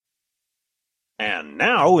And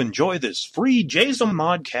now enjoy this free Jason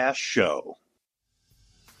Modcast show.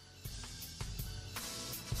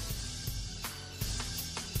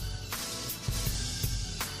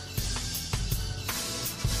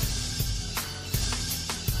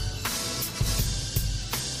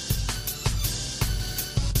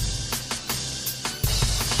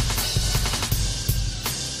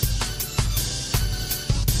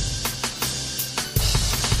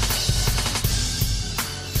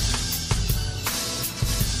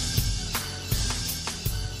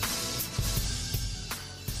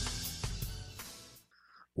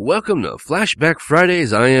 Welcome to Flashback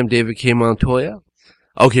Fridays. I am David K. Montoya.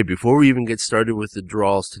 Okay, before we even get started with the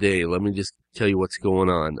draws today, let me just tell you what's going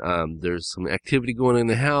on. There's some activity going on in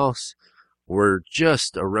the house. We're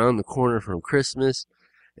just around the corner from Christmas,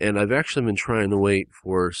 and I've actually been trying to wait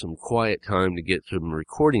for some quiet time to get some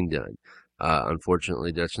recording done.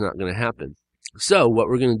 Unfortunately, that's not going to happen. So what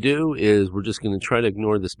we're going to do is we're just going to try to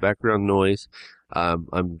ignore this background noise.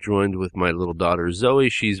 I'm joined with my little daughter, Zoe.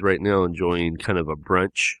 She's right now enjoying kind of a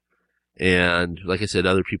brunch. And like I said,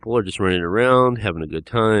 other people are just running around, having a good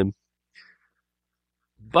time.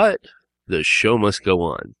 But the show must go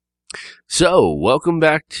on. So, welcome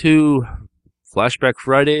back to Flashback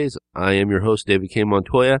Fridays. I am your host, David K.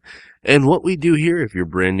 Montoya. And what we do here, if you're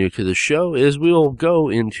brand new to the show, is we'll go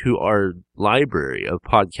into our library of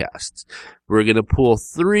podcasts. We're going to pull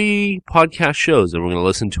 3 podcast shows, and we're going to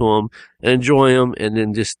listen to them and enjoy them, and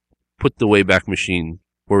then just put the Wayback Machine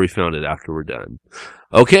where we found it after we're done.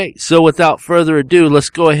 Okay, so without further ado, let's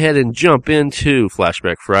go ahead and jump into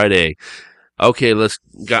Flashback Friday. Okay,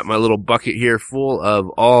 got my little bucket here full of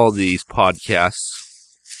all these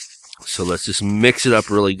podcasts. So let's just mix it up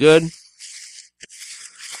really good.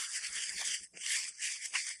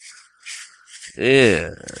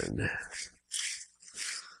 And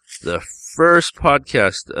the first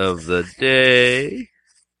podcast of the day,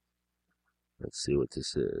 let's see what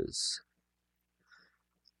this is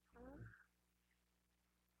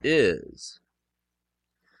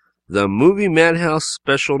the Movie Madhouse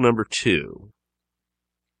Special Number 2.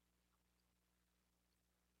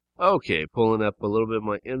 Okay, pulling up a little bit of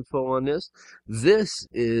my info on this. This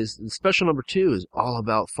is, Special Number 2 is all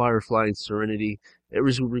about Firefly and Serenity. It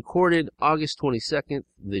was recorded August 22nd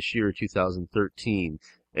this year, 2013.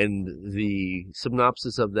 And the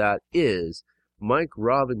synopsis of that is, Mike,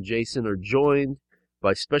 Rob, and Jason are joined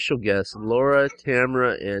by special guests Laura,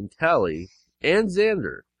 Tamara, and Tally, and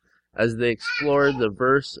Xander, as they explore the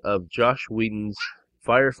verse of Joss Whedon's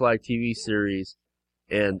Firefly TV series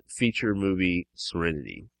and feature movie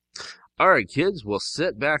Serenity. Alright kids, we'll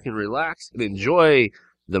sit back and relax and enjoy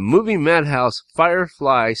the Movie Madhouse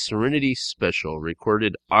Firefly Serenity Special,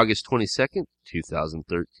 recorded August 22nd,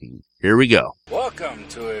 2013. Here we go. Welcome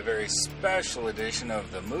to a very special edition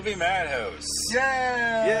of the Movie Madhouse.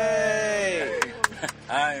 Yay!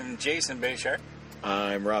 I'm Jason Bayshire.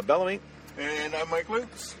 I'm Rob Bellamy. And I'm Mike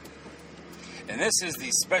Lutz. And this is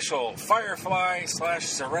the special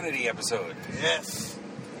Firefly/Serenity episode. Yes.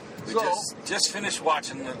 We just finished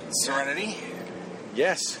watching the Serenity.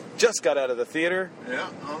 Yes, just got out of the theater. Yeah,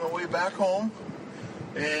 on the way back home.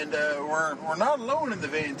 And we're not alone in the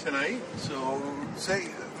van tonight, so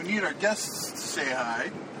we need our guests to say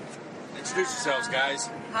hi. Introduce yourselves,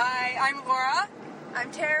 guys. Hi, I'm Laura.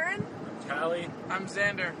 I'm Taryn. Callie. I'm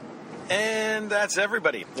Xander. And that's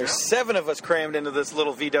everybody. There's 7 of us crammed into this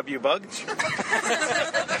little VW bug.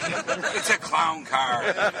 It's a clown car.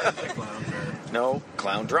 No,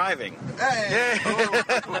 clown driving. Hey!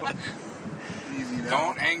 Yeah. Easy now.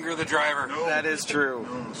 Don't anger the driver. No. That is true.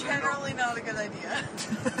 No, Generally not a good idea.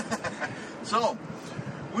 So,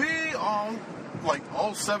 we all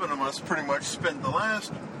 7 of us pretty much spent the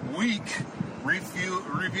last week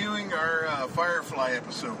reviewing our Firefly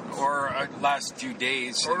episodes. Or last few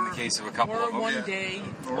days, in the case of a couple of them. One day.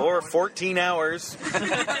 Or 14 hours.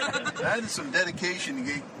 That is some dedication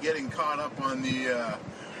to getting caught up on the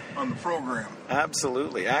program.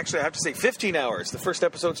 Absolutely. Actually, I have to say 15 hours. The first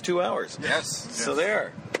episode's 2 hours. Yes. So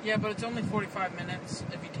there. Yeah, but it's only 45 minutes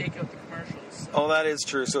if you take out the commercials. Oh, that is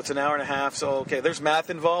true. So it's an hour and a half. So, okay, there's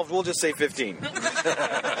math involved. We'll just say 15.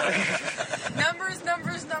 Numbers,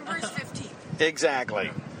 15.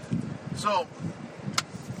 Exactly. So,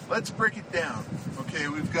 let's break it down. Okay,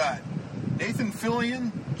 we've got Nathan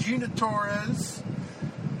Fillion, Gina Torres,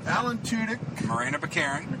 Alan Tudyk, Marina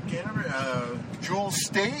Baccarin, Joel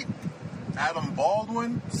State, Adam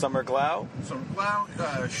Baldwin, Summer Glau,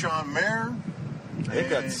 Sean Mayer, I think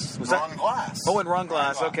that's... Was Ron that, Glass. Oh, and Ron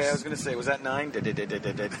Glass. Okay, I was going to say, was that 9?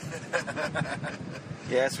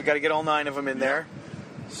 Yes, we got to get all 9 of them in there.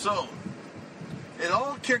 So, it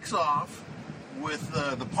all kicks off with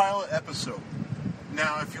the pilot episode.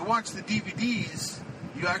 Now, if you watch the DVDs,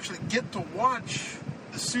 you actually get to watch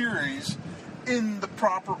the series in the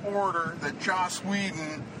proper order that Joss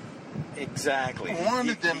Whedon Exactly.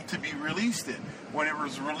 wanted them to be released in. When it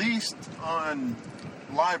was released on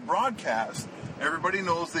live broadcast, everybody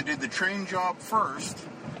knows they did the train job first,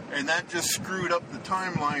 and that just screwed up the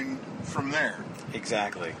timeline from there.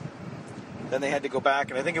 Exactly. Then they had to go back,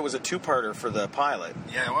 and I think it was a two-parter for the pilot.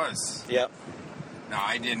 Yeah, it was. Yep. Now,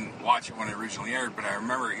 I didn't watch it when it originally aired, but I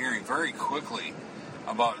remember hearing very quickly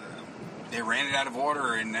about they ran it out of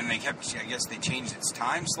order, and then they kept, I guess they changed its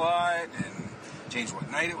time slot and changed what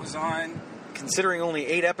night it was on. Considering only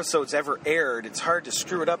 8 episodes ever aired, it's hard to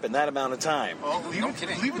screw it up in that amount of time. Well, No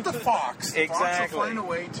kidding. leave it to Fox. Fox Exactly. will find a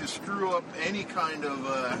way to screw up any kind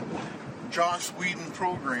of Joss Whedon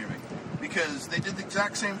programming, because they did the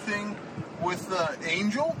exact same thing with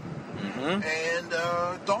Angel and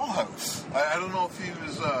Dollhouse. I don't know if he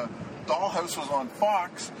was Dollhouse was on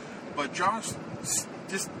Fox, but Joss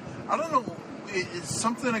just, I don't know, it's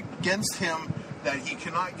something against him that he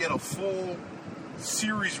cannot get a full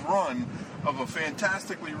series run of a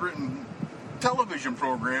fantastically written television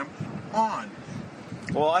program on.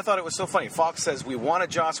 Well, I thought it was so funny. Fox says, we want a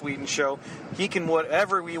Joss Whedon show. He can,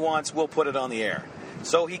 whatever he wants, we'll put it on the air.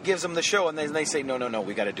 So he gives them the show, and then they say, no,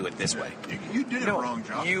 we got to do it this way. You did it No, wrong,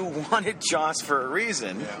 Joss. you wanted Joss for a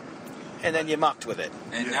reason, Yeah. and then you mucked with it.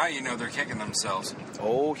 And Yeah. now you know they're kicking themselves.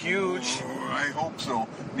 Oh, huge. Oh, I hope so,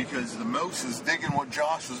 because the mouse is digging what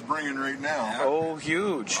Joss is bringing right now. Yeah. Oh,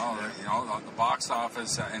 huge. Oh, you know, the box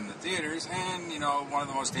office in the theaters, and, you know, one of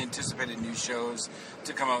the most anticipated new shows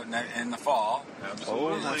to come out in the fall. Absolutely.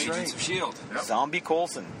 Oh, that's Agents right. of S.H.I.E.L.D. Yep. Zombie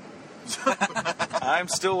Coulson. I'm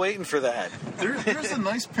still waiting for that. There's a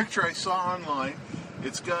nice picture I saw online.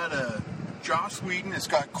 It's got Joss Whedon, it's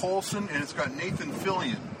got Coulson, and it's got Nathan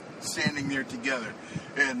Fillion standing there together.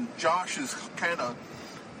 And Josh is kind of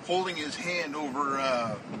holding his hand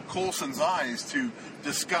over Coulson's eyes to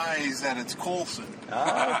disguise that it's Coulson.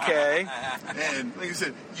 Okay. And like I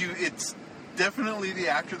said, it's definitely the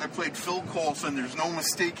actor that played Phil Coulson. There's no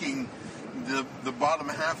mistaking the bottom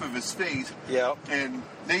half of his face. Yep. And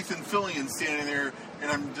Nathan Fillion standing there,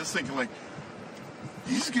 and I'm just thinking, like,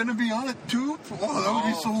 he's going to be on it too? Oh, that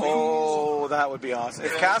would be so cool. Oh, that would be awesome.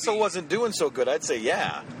 If Yeah, Castle that'd be- wasn't doing so good, I'd say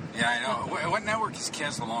yeah. Yeah, I know. What network is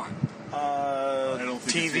Castle on? I don't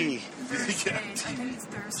think TV. Thursdays. I think it's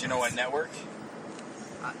Thursdays. Do you know what network?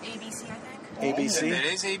 ABC, I think. ABC. If it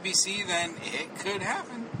is ABC, then it could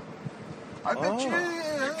happen. I bet you.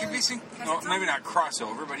 There could be some, well, maybe not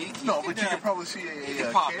crossover, but he No, could, but you could probably see he a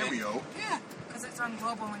could pop in. cameo. Yeah. Because it's on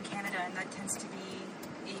Global in Canada, and that tends to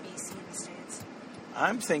be ABC in the States.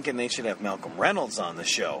 I'm thinking they should have Malcolm Reynolds on the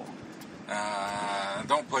show.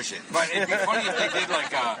 Don't push it. But it'd be funny if they did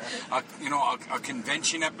like a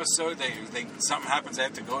convention episode. They something happens, they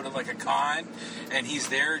have to go to like a con, and he's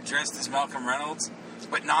there dressed as Malcolm Reynolds,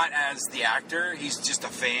 but not as the actor. He's just a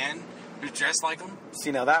fan who's dressed like him.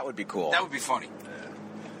 See, now that would be cool. That would be funny.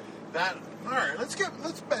 All right, let's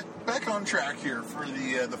back on track here for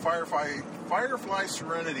the Firefly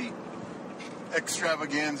Serenity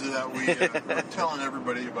extravaganza that we were telling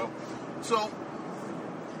everybody about. So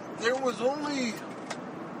there was only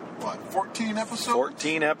 14 episodes.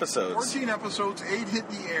 14 episodes. 14 episodes. 8 hit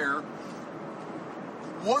the air.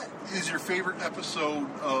 What is your favorite episode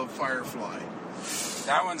of Firefly?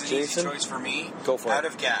 That one's an Jason? easy choice for me. Go for Out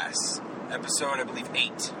it. of Gas, episode I believe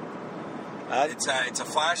 8. I'd- It's a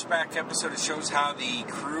flashback episode. It shows how the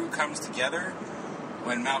crew comes together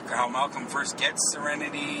when how Malcolm first gets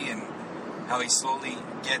Serenity and how he slowly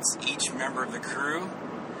gets each member of the crew.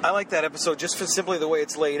 I like that episode just for simply the way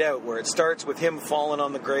it's laid out, where it starts with him falling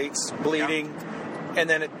on the grates, bleeding, and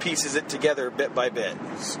then it pieces it together bit by bit.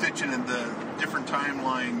 Stitching in the different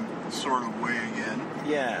timeline sort of way again.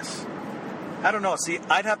 Yes. I don't know. See,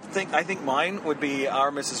 I'd have to think. I think mine would be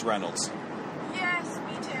Our Mrs. Reynolds. Yes,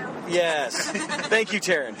 me too. Yes. Thank you,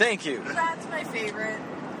 Taryn. Thank you. That's my favorite.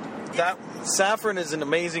 That Saffron is an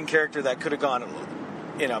amazing character that could have gone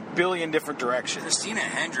in a billion different directions. Christina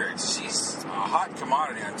Hendricks, she's a hot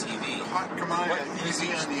commodity on TV. Hot commodity,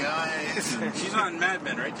 easy on the eyes. and- She's on Mad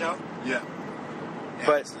Men, right, Del? yeah.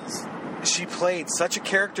 But she played such a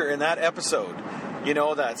character in that episode. You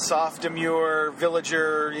know, that soft, demure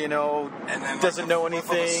villager, you know, And then doesn't know like the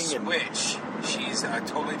flip of a anything. And switch. She's a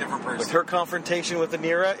totally different person. with her confrontation with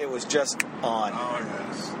Anira, it was just on. Oh,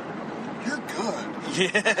 yes. You're good.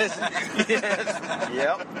 Yes. Yes.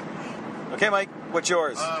 Yep. Okay, Mike, what's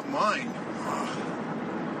yours? Mine.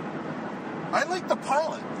 I liked the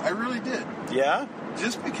pilot. I really did. Yeah?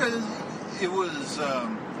 Just because it was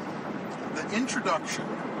the introduction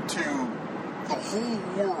to the whole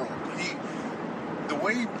world.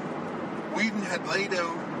 way Whedon had laid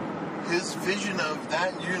out his vision of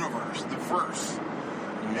that universe, the verse,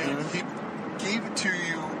 and he gave it to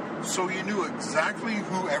you so you knew exactly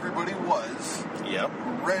who everybody was Yep.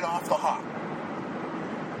 right off the hop.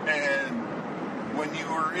 And when you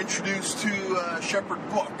were introduced to Shepherd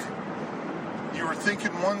Book, you were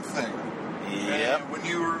thinking one thing. Yep. And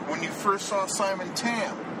when you first saw Simon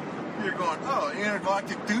Tam, you're going, oh,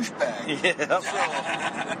 intergalactic douchebag.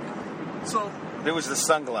 Yep. So It was the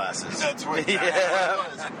sunglasses. that's what, Yeah.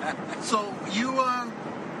 that's what it was. So you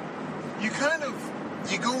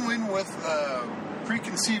go in with a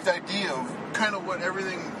preconceived idea of kind of what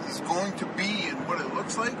everything is going to be and what it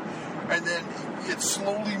looks like, and then it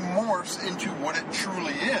slowly morphs into what it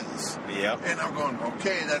truly is. Yep. And I'm going,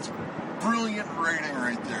 okay, that's brilliant writing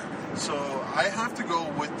right there. So I have to go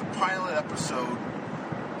with the pilot episode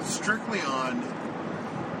strictly on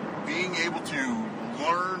being able to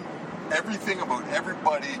learn everything about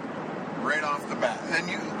everybody right off the bat. And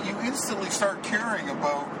you instantly start caring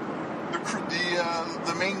about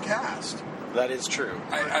the main cast. That is true.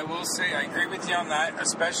 I will say I agree with you on that,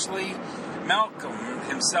 especially Malcolm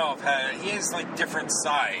himself. He has like different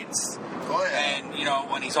sides. Oh, yeah. And, you know,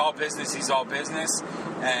 when he's all business, he's all business.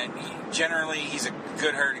 And generally, he's a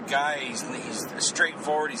good-hearted guy. He's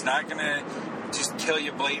straightforward. He's not going to just kill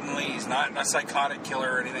you blatantly. He's not a psychotic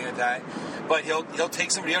killer or anything like that. But he'll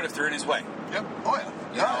take somebody out if they're in his way. Yep. Oh, yeah.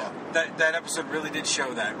 You know, that episode really did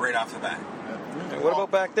show that right off the bat. What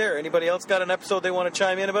about back there? Anybody else got an episode they want to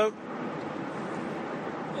chime in about?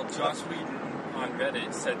 Well, Joss Whedon on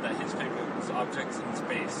Reddit said that his favorite was Objects in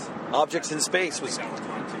Space. Objects in Space I was think that was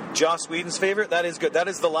mine too. Joss Whedon's favorite. That is good. That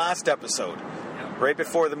is the last episode, Yeah. right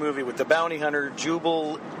before the movie with the bounty hunter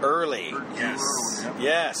Jubal Early. Yes.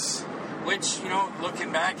 Yes. Which, you know,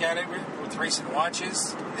 looking back at it with recent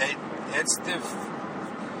watches, it's the...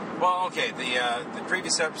 Well, okay, the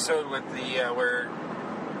previous episode with the where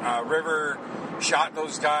River shot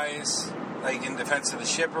those guys, like in defense of the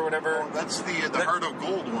ship or whatever. Oh, that's the Heart of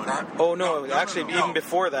Gold one. Oh no, actually, even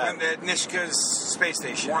before that, When the Nishka's space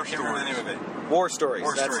station. War I can't remember the name of it. War Stories.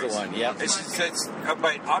 War That's Stories. the one. Yep.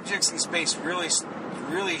 But Objects in Space really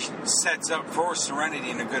sets up for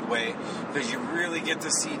Serenity in a good way, because you really get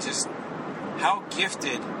to see just how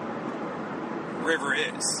gifted River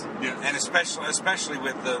is, Yeah. and especially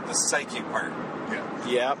with the psychic part. Yeah.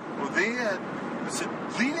 Yep. Well, they had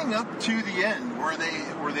leading up to the end where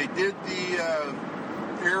they did the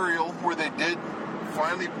aerial, where they did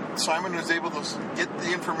finally Simon was able to get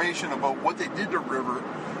the information about what they did to River,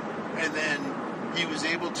 and then he was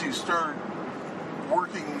able to start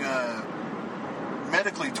working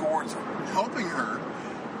medically towards helping her.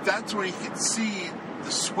 That's when he could see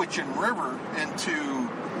the switch in River into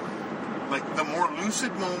like the more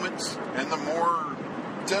lucid moments and the more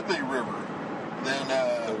deadly River than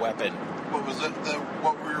The weapon. what was it?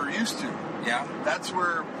 What we were used to. Yeah. That's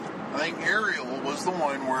where I think Ariel was the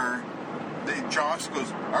one where Josh goes,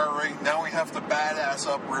 all right, now we have to badass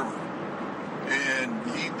up River. And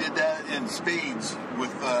he did that in spades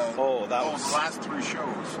with those last three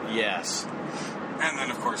shows. Yes. And then,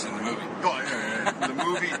 of course, in the movie. Oh, yeah. The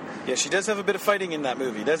movie. Yeah, she does have a bit of fighting in that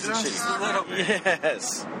movie, doesn't she? Just a little bit.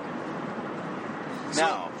 Yes.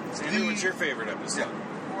 Now, Xander, what's your favorite episode?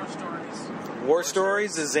 Yeah. War Stories. War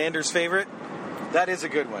Stories is Xander's favorite. That is a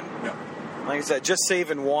good one. Yeah. Like I said, just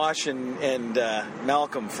saving Wash and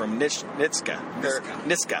Malcolm from Niska.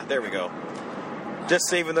 Niska. There we go. Just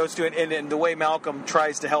saving those two, and the way Malcolm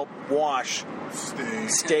tries to help Wash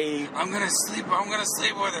stay. I'm gonna sleep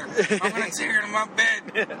with her. I'm gonna take her to my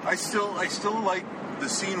bed. I still like the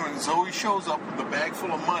scene when Zoe shows up with a bag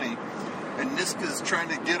full of money, and Niska's trying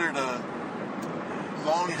to get her to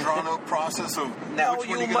long drawn out process of Now which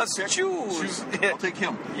one you gonna must pick. choose. I'll take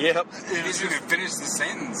him. Yep. And He's it's gonna just, finish the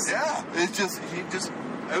sentence. yeah, it's just he just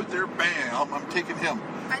out there, bam! I'm taking him.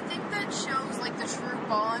 I think that shows like the true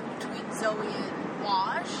bond between Zoe and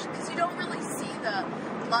Wash, because you don't really see the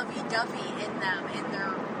lovey-dovey in them in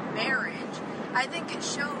their marriage. I think it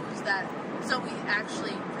shows that Zoe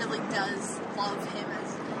actually really does love him,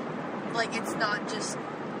 as like it's not just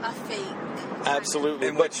a fake. Absolutely.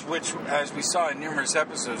 And which, as we saw in numerous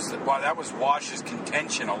episodes, that was Wash's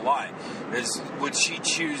contention a lot. Is would she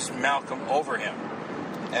choose Malcolm over him?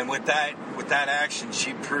 And with that action,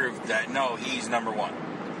 she proved that no, he's number one.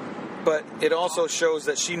 But it also shows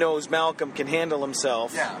that she knows Malcolm can handle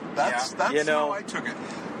himself. Yeah, that's You know. how I took it.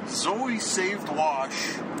 Zoe saved Wash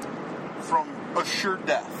from a sure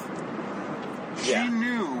death. Yeah. She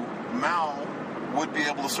knew Mal would be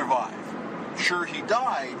able to survive. Sure, he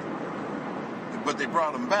died, but they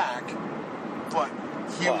brought him back. But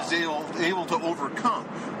he was able to overcome.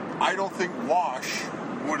 I don't think Wash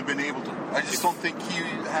would have been able to. I just don't think he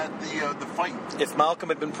had the fight. If Malcolm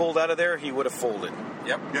had been pulled out of there, he would have folded.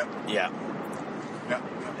 Yep. Yeah. Yeah.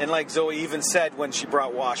 And like Zoe even said when she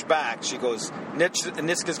brought Wash back, she goes,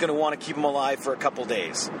 Niska's going to want to keep him alive for a couple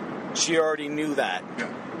days. She already knew that. Yeah.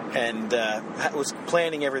 And was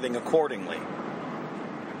planning everything accordingly.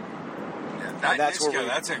 That, that's Niska, where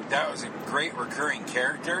that was a great recurring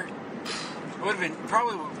character. It would have been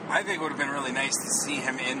I think it would have been really nice to see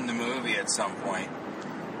him in the movie at some point.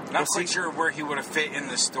 Not quite sure where he would have fit in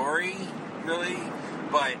the story, really,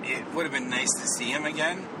 but it would have been nice to see him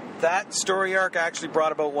again. That story arc actually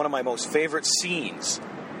brought about one of my most favorite scenes.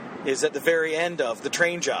 Is at the very end of The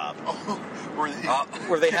Train Job.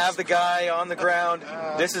 Where they have the guy on the ground.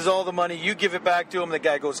 This is all the money. You give it back to him. The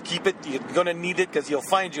guy goes, keep it. You're going to need it because he'll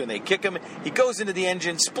find you. And they kick him. He goes into the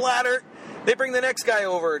engine. Splatter. They bring the next guy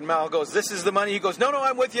over. And Mal goes, this is the money. He goes, no,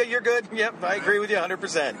 I'm with you. You're good. Yep, I agree with you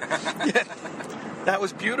 100%. Yeah. That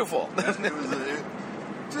was beautiful. It was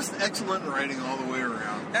just excellent writing all the way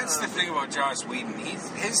around. That's the thing about Joss Whedon.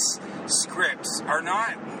 His scripts are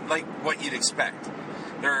not like what you'd expect.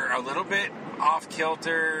 They're a little bit off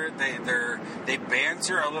kilter. They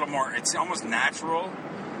banter a little more. It's almost natural.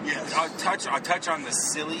 Yes. A touch on the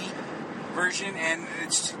silly version, and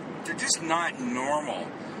they're just not normal.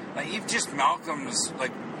 Like even just Malcolm's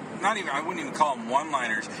not even, I wouldn't even call them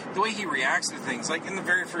one-liners. The way he reacts to things, like in the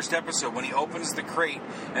very first episode when he opens the crate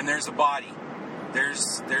and there's a body,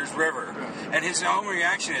 there's River, and his own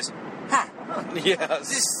reaction is, huh. Yes.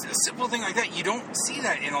 This a simple thing like that, you don't see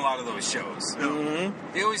that in a lot of those shows.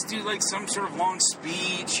 Mm-hmm. They always do like some sort of long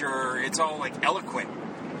speech, or it's all like eloquent.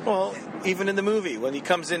 Well, even in the movie, when he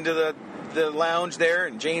comes into the lounge there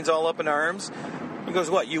and Jane's all up in arms, he goes,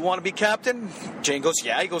 what, you want to be captain? Jane goes,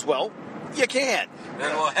 yeah. He goes, well, you can't.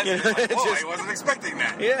 Whoa, I wasn't expecting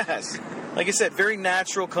that. Yes. Like I said, very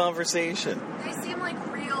natural conversation. They seem like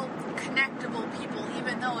real connectable people,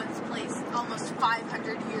 even though it's placed almost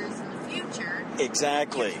 500 years in the future.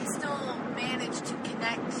 Exactly. You can still manage to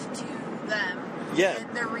connect to them. Yeah.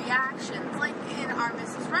 And their reactions, like in Our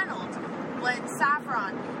Mrs. Reynolds, when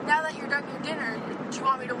Saffron, now that you're done your dinner, do you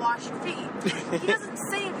want me to wash your feet? He doesn't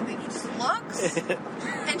say anything. He just looks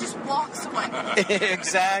and just walks away.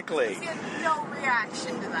 Exactly. He had no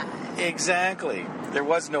reaction to that. Exactly. There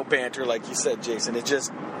was no banter, like you said, Jason. It's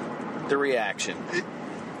just the reaction.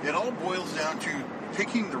 It all boils down to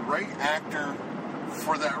picking the right actor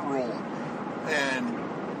for that role.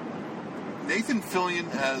 And Nathan Fillion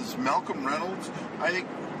as Malcolm Reynolds, I think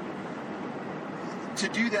to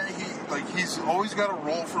do that, he's always got a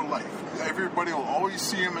role for life. Everybody will always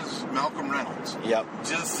see him as Malcolm Reynolds. Yep.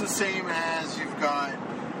 Just the same as you've got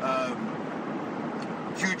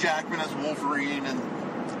Hugh Jackman as Wolverine,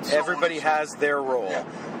 and so everybody has their role. Yeah.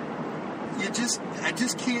 I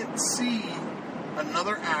just can't see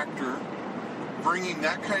another actor bringing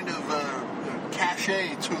that kind of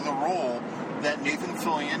cachet to the role that Nathan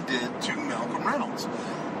Fillion did to Malcolm Reynolds.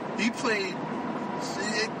 He played.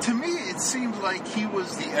 To me, it seems like he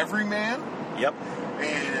was the everyman. Yep.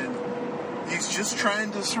 And he's just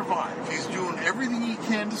trying to survive. He's doing everything he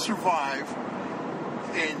can to survive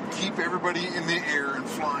and keep everybody in the air and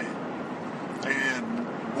flying. And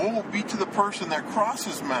woe will be to the person that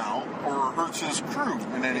crosses Mal or hurts his crew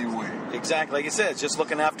in any way. Exactly. Like I said, it's just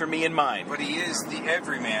looking after me and mine. But he is the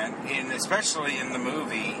everyman, and especially in the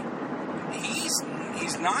movie,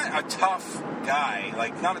 he's not a tough guy,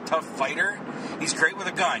 like not a tough fighter. He's great with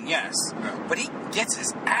a gun, yes, but he gets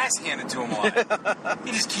his ass handed to him a lot.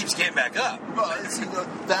 He just keeps getting back up. Well, see,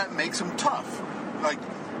 that makes him tough. Like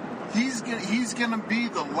he's gonna be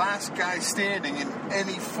the last guy standing in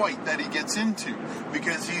any fight that he gets into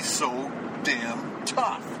because he's so damn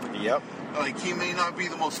tough. Yep. Like he may not be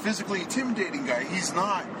the most physically intimidating guy. He's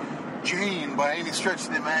not Jane by any stretch of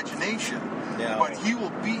the imagination. No. But he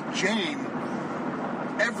will beat Jane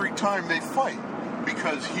every time they fight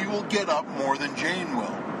because he will get up more than Jane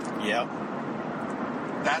will. Yep.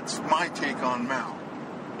 That's my take on Mal.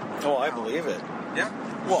 Oh, I believe it. Yeah.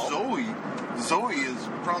 Well, Zoe is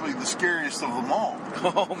probably the scariest of them all.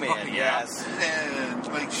 Oh man, yes. And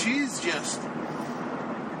like she's just.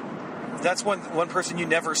 That's one person you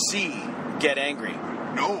never see get angry.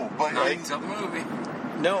 No, but not until the movie.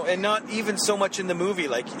 No, and not even so much in the movie.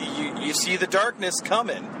 Like you see the darkness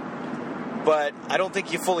coming, but I don't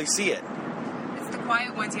think you fully see it. It's the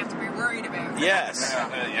quiet ones you have to be worried about. Yes.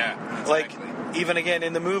 Yeah. Like Exactly. even again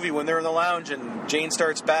in the movie when they're in the lounge and Jane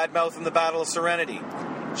starts badmouthing the Battle of Serenity,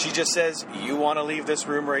 she just says, "You want to leave this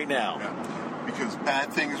room right now." Yeah. Because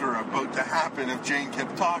bad things are about to happen if Jane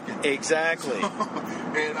kept talking. Exactly.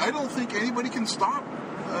 And I don't think anybody can stop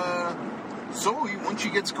Zoe when she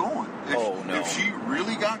gets going. If she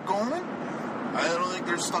really got going, I don't think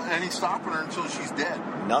there's any stopping her until she's dead.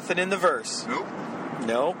 Nothing in the verse. Nope.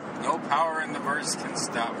 No. No power in the verse can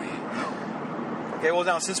stop me. No. Okay, well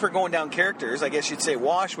now since we're going down characters, I guess you'd say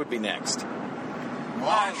Wash would be next.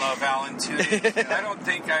 I love Alan Tudyk. I don't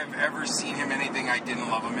think I've ever seen him anything I didn't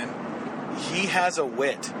love him in. He has a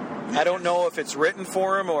wit. I don't know if it's written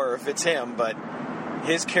for him or if it's him, but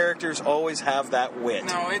his characters always have that wit.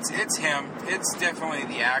 No, it's him. It's definitely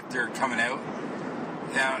the actor coming out.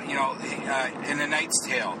 In A Knight's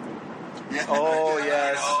Tale. Yeah. Oh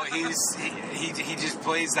yes. He just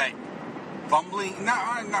plays that bumbling.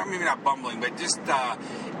 Not maybe not bumbling, but just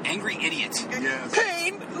angry idiot. Yes.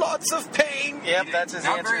 Pain, lots of pain. Yep, that's his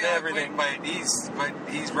Not answer very to eloquent, everything. but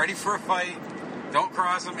he's ready for a fight. Don't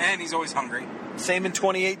cross him, and he's always hungry. Same in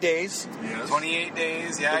 28 Days. Yes. 28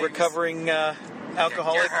 days. Yeah. The recovering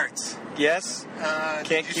alcoholic. Gerhardt. Yes.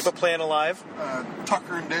 Can't keep a plan alive.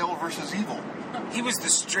 Tucker and Dale versus Evil. He was the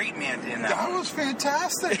straight man in that. That was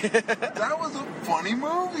fantastic. That was a funny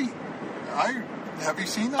movie. Have you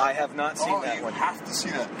seen that? I have not seen that you one. have to see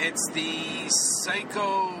that. It's the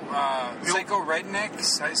psycho redneck,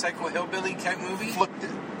 psycho hillbilly type movie. Flipped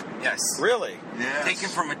it. Yes. Really? Yes. Taken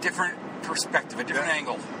from a different perspective, a different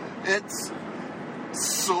angle. It's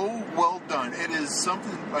so well done. It is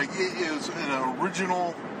something like it is an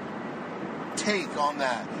original take on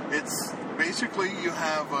that. It's basically you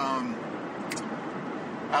have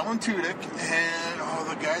Alan Tudyk and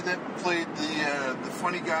the guy that played the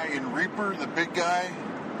funny guy in Reaper, the big guy.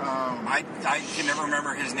 I can never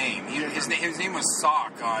remember his name. His name was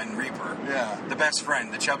Sock on Reaper. Yeah. The best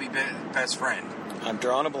friend, the chubby best friend. I'm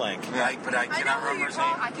drawing a blank. But I cannot remember his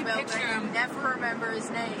name. I can picture him. Never remember his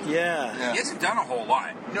name. Yeah. He hasn't done a whole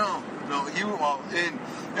lot. No.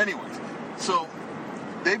 Anyways, so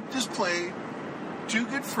they just played two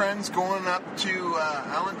good friends going up to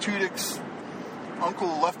Alan Tudyk's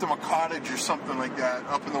uncle left him a cottage or something like that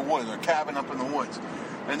up in the woods, a cabin up in the woods,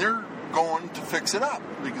 and they're going to fix it up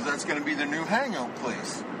because that's going to be their new hangout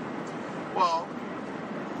place. Well,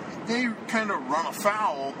 they kind of run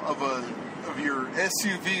afoul of your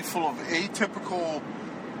SUV full of atypical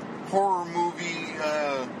horror movie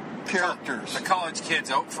characters. The college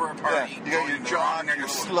kids out for a party. Yeah, you got your jock, your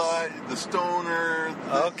slut, the stoner.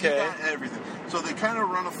 Okay. You got everything. So they kind of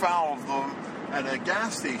run afoul of them at a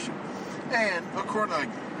gas station. And according to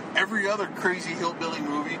every other crazy hillbilly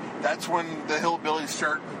movie, that's when the hillbillies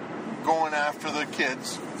start going after the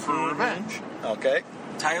kids for revenge. Okay.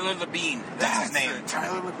 Tyler Labine. That's his name.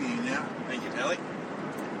 Tyler Labine, yeah. Thank you, Telly.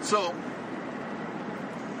 So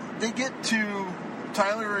they get to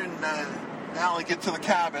Tyler and Alan get to the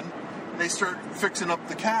cabin. They start fixing up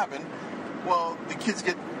the cabin. Well, the kids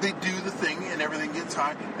they do the thing and everything gets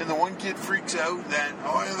hot. And the one kid freaks out that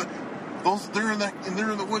they're in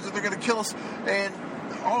the woods and they're going to kill us. And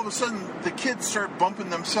all of a sudden, the kids start bumping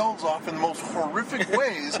themselves off in the most horrific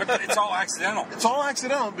ways. But it's all accidental. It's all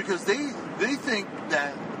accidental because they think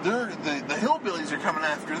that the hillbillies are coming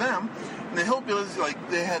after them. And the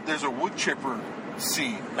hillbillies, there's a wood chipper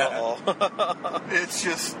scene. Uh-oh. It's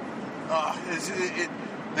just, I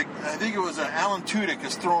think it was Alan Tudyk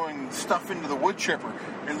is throwing stuff into the wood chipper.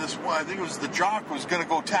 And I think it was the jock was going to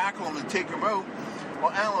go tackle him and take him out.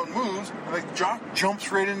 Well, Alan moves, and the jock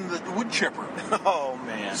jumps right into the wood chipper. Oh,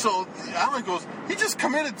 man. So Alan goes, he just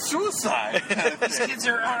committed suicide. These kids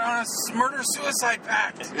are on a murder-suicide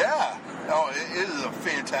pact. Yeah. Oh, it is a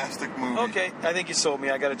fantastic movie. Okay, I think you sold me.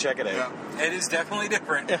 I got to check it out. Yeah. It is definitely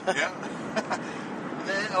different. Yeah.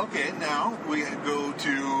 Now we go to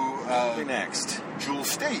Who'll be next? Jewel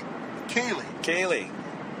State, Kaylee.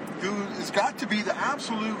 Who has got to be the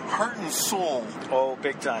absolute heart and soul Oh,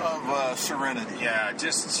 big time. of Serenity. Yeah,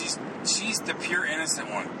 just she's the pure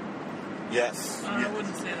innocent one. Yes. I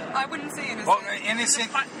wouldn't say that. I wouldn't say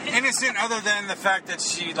innocent. Well, innocent other than the fact that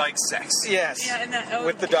she likes sex. Yes. Yeah, and that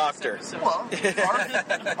With the doctor. episode. Well,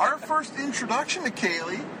 our first introduction to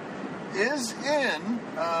Kaylee is in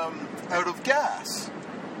Out of Gas.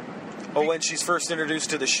 Oh, when she's first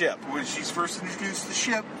introduced to the ship. When she's first introduced to the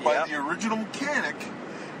ship by Yep. the original mechanic,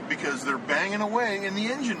 because they're banging away in the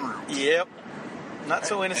engine room. Yep. Not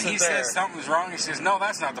so And innocent he there. says something's wrong. He says, "No,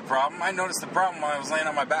 that's not the problem. I noticed the problem while I was laying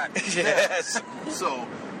on my back." Yes. So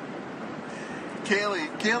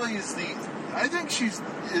Kaylee is I think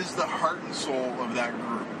is the heart and soul of that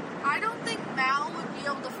group. I don't think Mal would be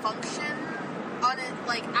able to function on it,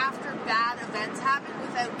 like, after bad events happen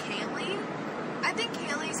without Kaylee. I think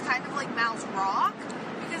Kaylee's kind of like Mal's rock,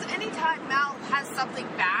 because anytime Mal has something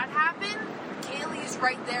bad happen, Kaylee's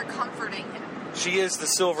right there comforting him. She is the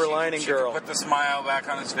silver lining She girl. could put the smile back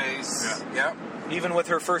on his face. Yeah. Yep. Even with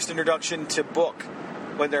her first introduction to Book,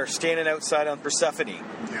 when they're standing outside on Persephone.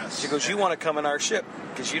 Yes. She goes, you want to come in our ship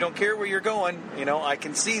because you don't care where you're going. You know, I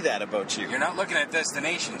can see that about you. You're not looking at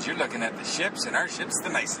destinations. You're looking at the ships, and our ship's the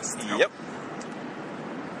nicest. Yep.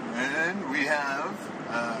 And we have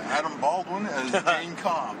Adam Baldwin as Jane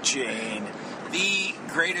Cobb. Jane. The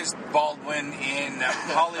greatest Baldwin in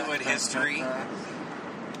Hollywood history.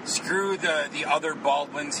 Screw the other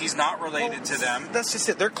Baldwins. He's not related to them. That's just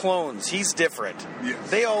it. They're clones. He's different. Yes.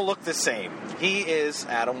 They all look the same. He is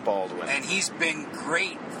Adam Baldwin. And he's been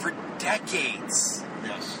great for decades.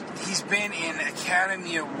 Yes. He's been in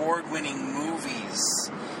Academy Award-winning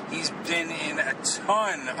movies. He's been in a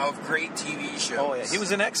ton of great TV shows. Oh, yeah. He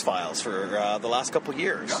was in X-Files for the last couple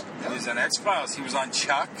years. Yep. He was in X-Files. He was on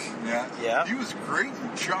Chuck. Yeah. Yeah. He was great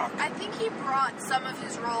in Chuck. I think he brought some of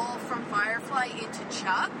his role from Firefly into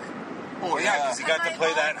Chuck. Oh, Yeah, because he got to And I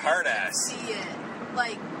play that always hard did ass. See it,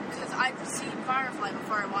 like, because I've seen Firefly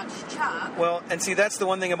before I watched Chuck. Well, and see, that's the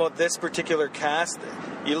one thing about this particular cast.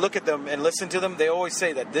 You look at them and listen to them, they always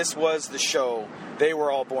say that this was the show they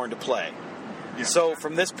were all born to play. Yeah. So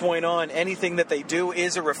from this point on, anything that they do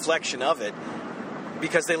is a reflection of it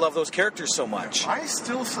because they love those characters so much.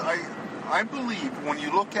 I believe when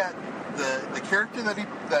you look at the character that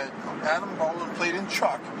Adam Baldwin played in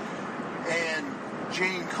Chuck and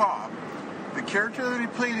Jane Cobb, the character that he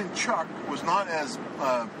played in Chuck was not as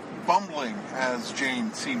bumbling as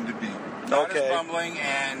Jane seemed to be. Not Okay. as bumbling,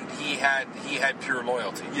 and he had pure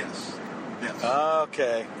loyalty. Yes. Yes.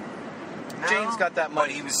 Okay. Jane's got that But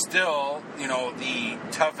money. he was still, the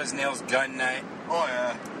tough as nails gun knight, Oh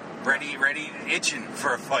yeah. ready, itching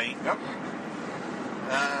for a fight. Yep.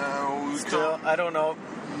 We Still, I don't know.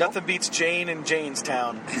 Nothing beats Jane in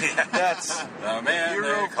Janestown. That's The man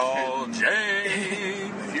Hero they call Ken.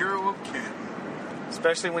 Jane. the hero of Canton.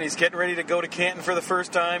 especially when he's getting ready to go to Canton for the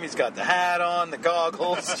first time. He's got the hat on, the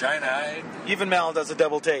goggles. China-eyed. Even Mal does a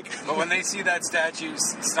double take. But when they see that statue,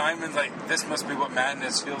 Simon's like, this must be what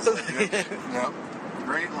madness feels like. Yep.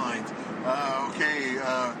 Great lines. Okay.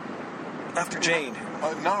 After Jane.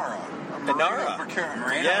 Nara. Nara.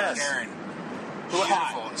 Miranda Yes. Karen.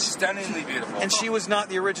 Hot. Beautiful. Stunningly beautiful. And she was not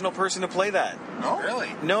the original person to play that. No? Really?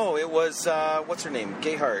 No, it was, what's her name?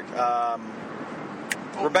 Gayheart. Oh,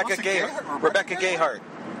 Rebecca Melissa Gayheart. Rebecca Gayheart.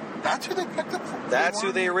 That's who they picked up. That's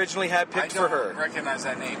who they originally had I picked don't for her. recognize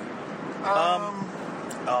that name.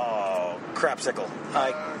 Oh, crapsicle.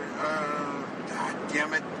 God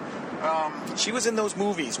damn it. She was in those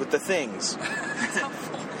movies with the things.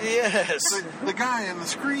 Yes. The guy on the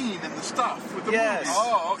screen and the stuff with the Yes. movies.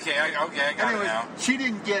 Oh, okay, I got Anyway, it now. she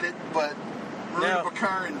didn't get it, but Marina No.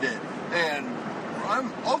 Bakarin did. And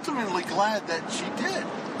I'm ultimately glad that she did.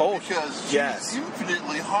 Oh, because she's yes.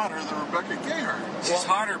 infinitely hotter than Rebecca Gayheart. She's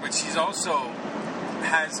hotter, but she's also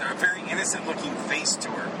has a very innocent-looking face to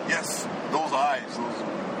her. Yes, those eyes,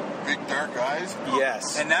 those big dark eyes.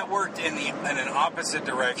 Yes. And that worked in an opposite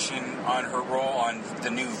direction on her role on the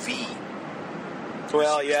new V.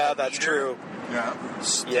 Well, yeah, that's Leader. true. Yeah.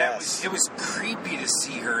 Yes. It was creepy to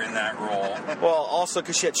see her in that role. Well, also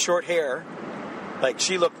because she had short hair. Like,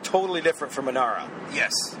 she looked totally different from Inara.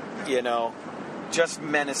 Yes. You know? Just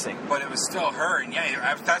menacing. But it was still her, and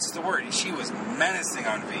yeah, that's the word. She was menacing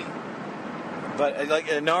on V. But like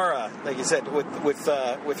Inara, like you said,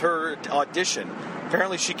 with her audition,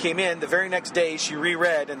 apparently she came in the very next day. She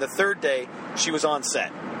reread, and the third day she was on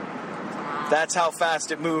set. That's how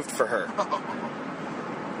fast it moved for her.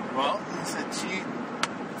 Well, he said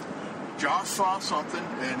Josh saw something,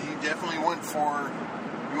 and he definitely went for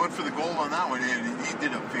the goal on that one, and he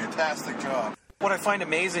did a fantastic job. What I find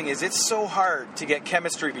amazing is it's so hard to get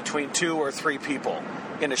chemistry between 2 or 3 people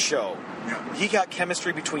in a show. Yeah. He got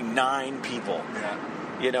chemistry between 9 people. Yeah.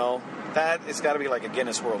 You know, that it's got to be like a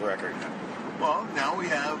Guinness World Record. Well, now we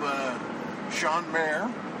have Sean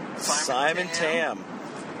Mayer, Simon Tam.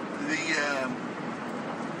 the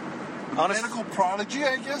Honest- medical prodigy,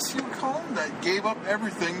 I guess you would call him, that gave up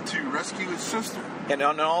everything to rescue his sister. And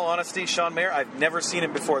in all honesty, Sean Mayer, I've never seen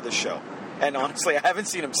him before this show. And honestly, I haven't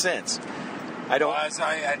seen him since. I don't. Well, as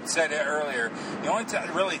I had said it earlier, the only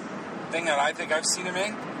really thing that I think I've seen him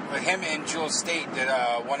in, with him and Jules State did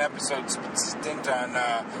one episode stint on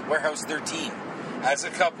Warehouse 13 as a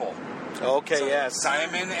couple. Okay, So yes.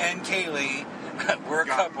 Simon and Kaylee were a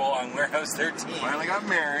couple on Warehouse 13. Finally got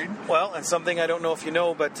married. Well, and something I don't know if you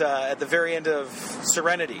know, but at the very end of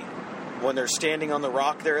Serenity, when they're standing on the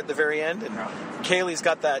rock there at the very end, and Kaylee's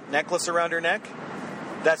got that necklace around her neck,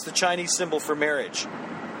 that's the Chinese symbol for marriage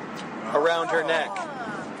around her neck.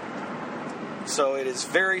 So it is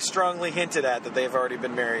very strongly hinted at that they've already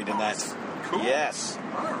been married, and that's Cool. yes.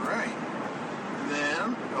 All right.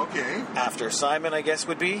 then, okay, After Simon, I guess,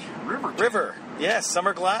 would be River. River. Yes,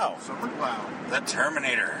 Summer Glau. Summer Glau. The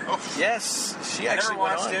Terminator. Oh, Yes, she I actually never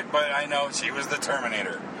went watched on. it, but I know she was the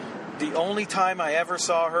Terminator. The only time I ever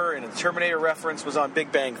saw her in a Terminator reference was on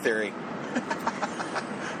Big Bang Theory.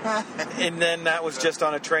 And then that was just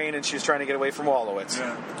on a train and she was trying to get away from Wallowitz.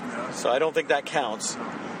 yeah. So I don't think that counts.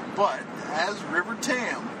 But as River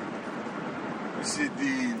Tam, you see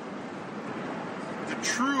the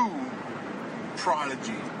true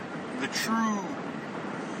prodigy, the true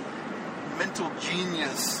mental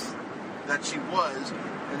genius that she was,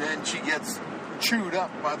 and then she gets chewed up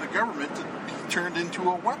by the government to be turned into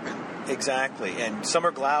a weapon. Exactly. And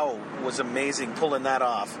Summer Glau was amazing pulling that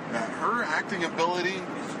off. Her acting ability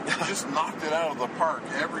just knocked it out of the park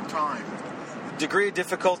every time. Degree of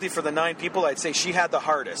difficulty for the 9 people, I'd say she had the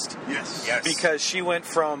hardest. Yes. Yes. Because she went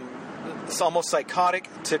from almost psychotic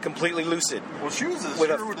to completely lucid. Well, she was With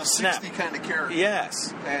a 0 to snap. 60 kind of character.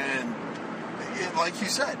 Yes. And like you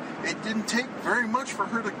said, it didn't take very much for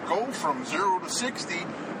her to go from 0 to 60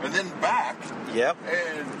 and then back. Yep.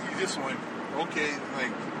 And you just went, okay,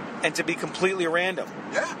 like, And to be completely random.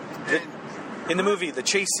 yeah. The- And In the movie, the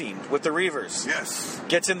chase scene with the Reavers. yes.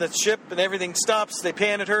 Gets in the ship and everything stops. They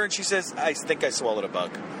pan at her and she says, I think I swallowed a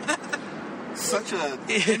bug. Such a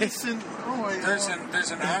innocent. There's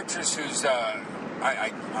an actress who's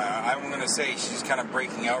I'm going to say she's kind of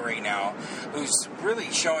breaking out right now, who's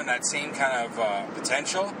really showing that same kind of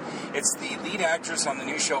potential. It's the lead actress on the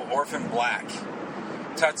new show Orphan Black,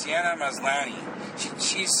 Tatiana Maslany.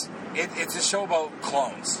 It's a show about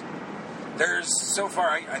clones. There's so far,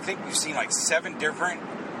 I think we've seen like 7 different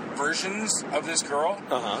versions of this girl.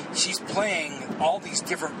 Uh-huh. She's playing all these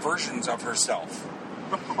different versions of herself.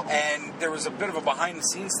 And there was a bit of a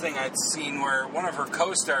behind-the-scenes thing I'd seen where one of her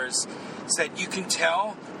co-stars said you can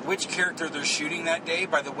tell which character they're shooting that day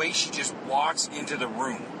by the way she just walks into the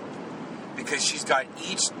room. Because she's got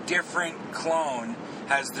each different clone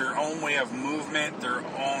has their own way of movement, their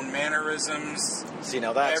own mannerisms, See,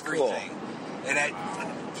 now that's everything. cool. And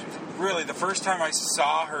really, the first time I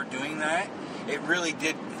saw her doing that, it really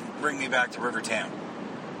did bring me back to River Tam.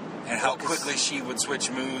 And how quickly she would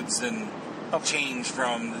switch moods and change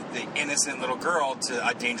from the innocent little girl to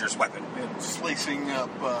a dangerous weapon. And slicing up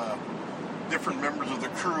different members of the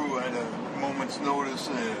crew at a moment's notice.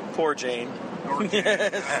 Poor Jane. Remember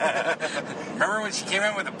when she came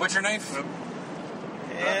out with a butcher knife?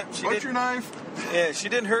 Yeah, she Butcher did, knife. yeah, she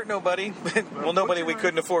didn't hurt nobody. Well, nobody Butcher we knife.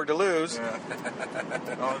 couldn't afford to lose. Yeah.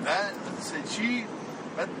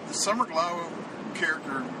 The Summer Glau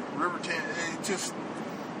character, River Tam,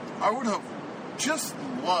 I would have just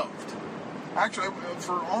loved. Actually,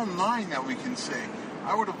 for all 9 that we can say,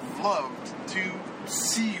 I would have loved to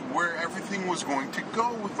see where everything was going to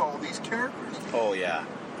go with all these characters. Oh, yeah.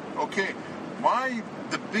 Okay,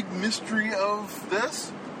 the big mystery of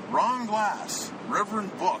this? Ron Glass,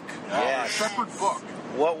 Reverend Book, Yes. Shepherd Book.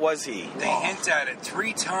 What was he? They hint at it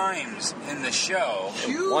 3 times in the show.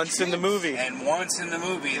 Huge Once in the hits. movie. And once in the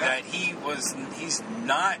movie that he's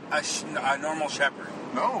not a normal shepherd.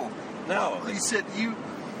 No. No. He said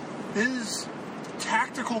his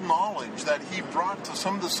tactical knowledge that he brought to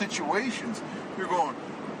some of the situations, you're going,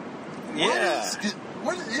 Yeah.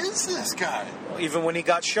 what is this guy? Even when he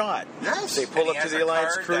got shot. Yes. They pull And up he to has the a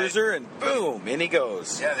Alliance card cruiser and boom, in he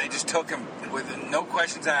goes. Yeah, they just took him with no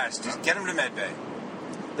questions asked. Just get him to medbay.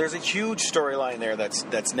 There's a huge storyline there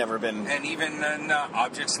that's never been. And even in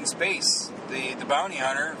Objects in Space, the bounty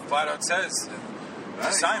hunter flat out says,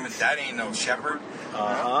 Simon, that ain't no shepherd.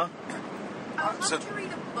 Uh-huh. I would love So- to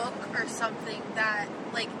read a book or something that,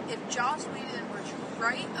 like, if Joss Whedon were to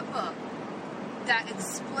write a book that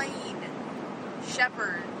explained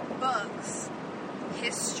Shepard Book's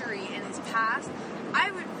history and his past, I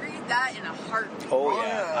would read that in a heartbeat. Oh, Oh,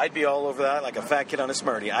 yeah. yeah. I'd be all over that like a fat kid on a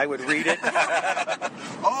Smartie. I would read it.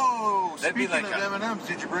 Oh, That'd be speaking like of a- M&Ms,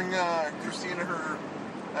 did you bring Christina her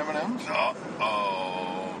M&Ms?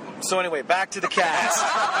 Oh. So anyway, back to the cast.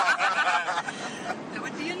 That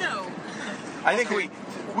would be a no. I think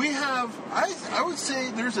We have, I would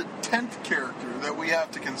say there's a 10th character that we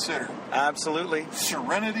have to consider. absolutely.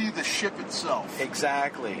 Serenity, the ship itself.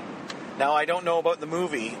 Exactly. Now, I don't know about the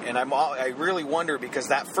movie, and I really wonder because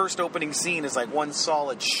that first opening scene is like one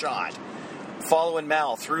solid shot following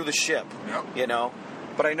Mal through the ship, Yep. you know?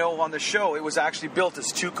 But I know on the show it was actually built as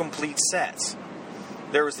 2 complete sets.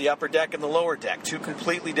 There was the upper deck and the lower deck, 2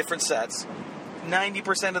 completely different sets.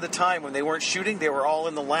 90% of the time when they weren't shooting, they were all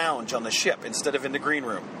in the lounge on the ship instead of in the green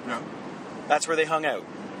room. Yeah. That's where they hung out.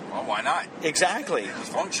 Well, why not? Exactly. It's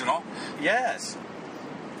functional. Yes.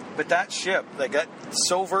 But that ship, they got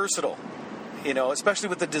so versatile. You know, especially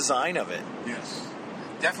with the design of it. Yes.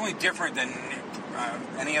 Definitely different than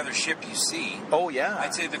any other ship you see. Oh yeah.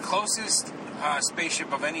 I'd say the closest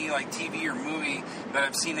spaceship of any like TV or movie that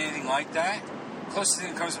I've seen anything like that, closest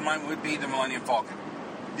thing that comes to mind would be the Millennium Falcon.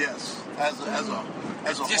 Yes. As a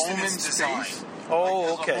Just home in in its design. space. Oh,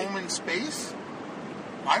 like, okay. As a home in space,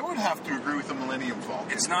 I would have to agree with the Millennium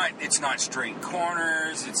Falcon. It's not straight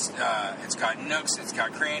corners. It's got nooks. It's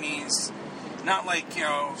got crannies. Not like, you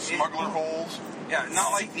know, Smuggler holes. Yeah,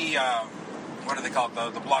 not like the what do they call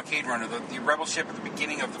it? The blockade runner, the rebel ship at the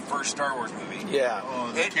beginning of the first Star Wars movie. Yeah.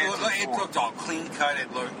 Oh, the It Canton Fort. looked all clean cut.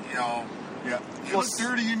 It looked, you know. Yeah. It Well, was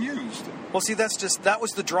dirty and used. Well, see, that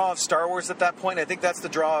was the draw of Star Wars at that point. I think that's the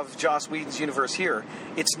draw of Joss Whedon's universe here.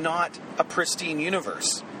 It's not a pristine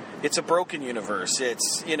universe. It's a broken universe.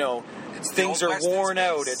 It's, you know, It's the things old are West in worn space.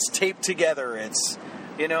 out. It's taped together. It's,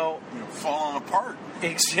 you know, Falling apart.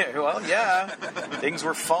 well, yeah, things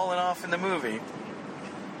were falling off in the movie.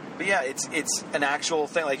 But yeah, it's an actual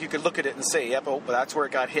thing. Like, you could look at it and say, yep, oh, but that's where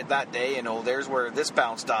it got hit that day, and oh, there's where this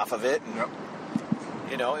bounced off of it. And, Yep.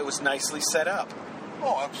 you know, it was nicely set up.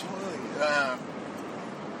 Oh, absolutely.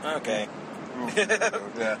 Okay.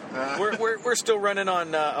 Yeah. We're still running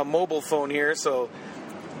on a mobile phone here, so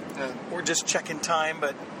uh, we're just checking time,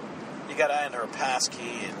 but you got to enter a pass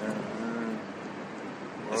key. And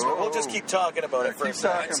we'll just keep talking about it for a keep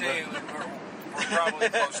second. I'd say we're probably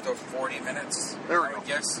close to 40 minutes. There we I go. would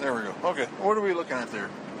guess. There we go. Okay. What are we looking at there?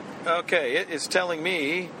 Okay, it is telling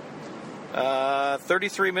me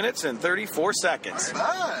 33 minutes and 34 seconds. Not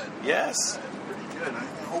bad. Yes. Pretty good. I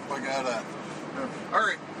hope I got a. All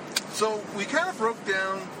right. So we kind of broke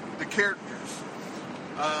down the characters.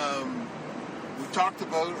 We talked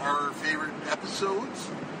about our favorite episodes.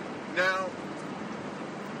 Now,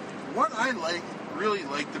 what I really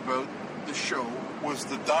liked about the show was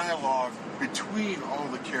the dialogue between all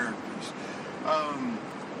the characters.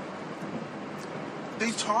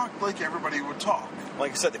 They talked like everybody would talk.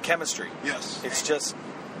 Like I said, the chemistry. Yes. It's just,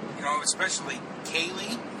 You know, especially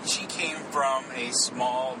Kaylee. She came from a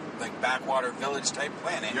small, like, backwater village type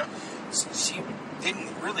planet. Yep. She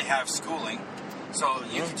didn't really have schooling, so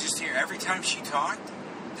you could just hear every time she talked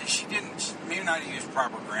that she maybe not use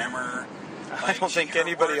proper grammar. I don't think her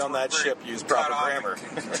anybody words on were that very ship used cut proper off grammar.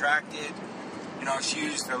 and contracted. You know, she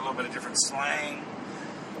used a little bit of different slang.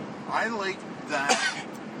 I like that.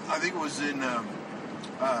 I think it was in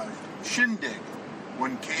Shindig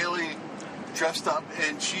when Kaylee dressed up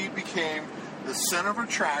and she became the center of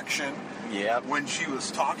attraction Yep. when she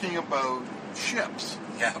was talking about ships.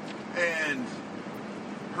 Yeah. And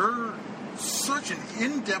her such an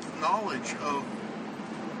in-depth knowledge of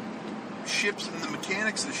ships and the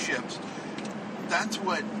mechanics of ships, that's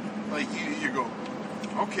what, like, you go,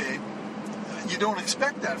 okay, you don't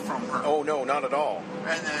expect that from her. Oh, no, not at all.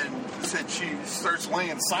 And then said she starts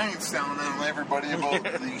laying science down on everybody about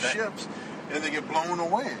these ships, and they get blown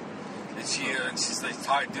away. And she's like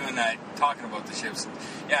talking about the ships.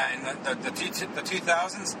 Yeah, and the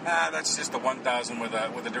 2000s, that's just the 1000 with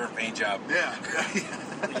a different paint job. Yeah.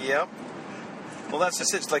 Yep. Well, that's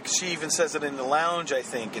just it. It's like she even says it in the lounge, I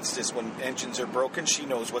think. It's just when engines are broken, she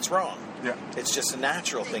knows what's wrong. Yeah. It's just a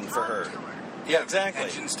natural thing for her. To her. Yeah, exactly.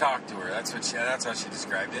 Engines talk to her. That's how she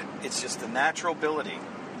described it. It's just a natural ability.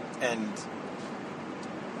 And,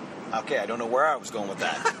 okay, I don't know where I was going with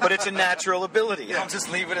that. But it's a natural ability. Yeah. I'll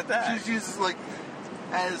just leave it at that. She's like,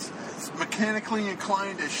 as mechanically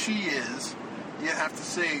inclined as she is, you have to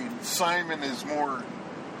say Simon is more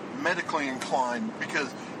medically inclined,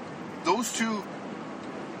 because those two,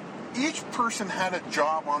 each person had a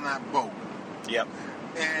job on that boat. Yep.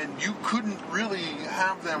 And you couldn't really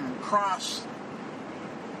have them cross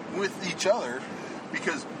with each other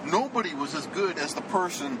because nobody was as good as the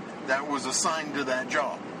person that was assigned to that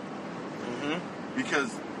job. Mm-hmm.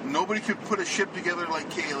 Because nobody could put a ship together like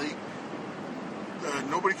Kaylee.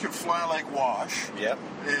 Nobody could fly like Wash. Yep.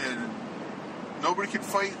 And nobody could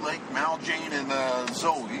fight like Mal, Jane, and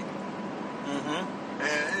Zoe. Mm-hmm.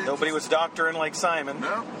 And Nobody was doctoring like Simon.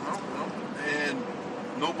 No. And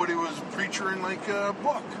nobody was preachering like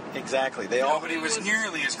Buck. Exactly. Nobody was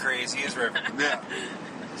nearly as crazy as River. Yeah.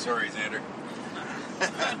 Sorry, Xander.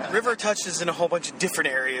 River touches in a whole bunch of different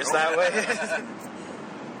areas that way.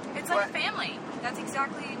 It's like family. That's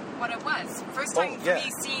exactly what it was. First time yeah. for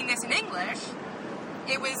me seeing this in English,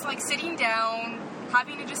 it was like sitting down,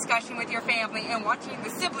 having a discussion with your family, and watching the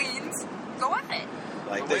siblings go at it.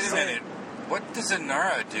 Like But this. wait a minute. What does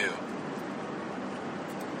Inara do?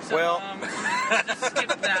 So, Well-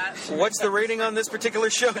 skip that. What's the rating on this particular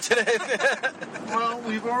show today? Well,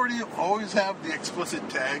 we've always have the explicit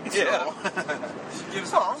tag. So. Yeah. She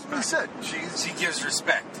gives Well, we said she gives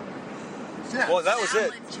respect. Yeah. Well, that was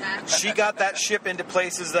it. Allen check. She got that ship into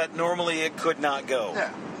places that normally it could not go.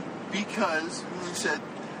 Yeah. Because, like I said,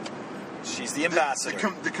 She's the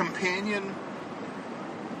ambassador. the companion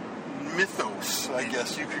mythos, I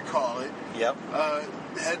guess you could call it, Yep.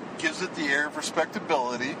 gives it the air of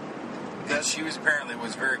respectability. And she was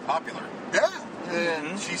very popular. Yeah.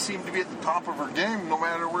 And she seemed to be at the top of her game no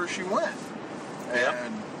matter where she went. Yep.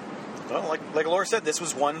 And Well, like Laura said, this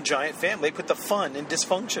was one giant family. They put the fun in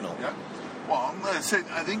dysfunctional. yeah. Well, I'm gonna say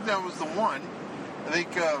I think that was the one. I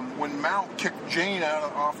think when Mal kicked Jane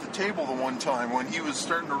off the table the one time when he was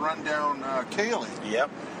starting to run down Kaylee. Yep.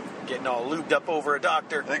 Getting all lubed up over a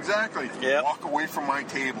doctor. Exactly. Yep. Walk away from my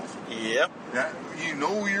table. Yep. Yeah. You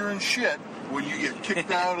know you're in shit when you get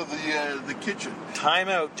kicked out of the kitchen. Time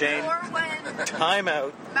out, Jane. Or when Time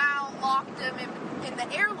out. Mal locked him in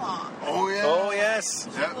the airlock. Oh yeah. Oh, yes.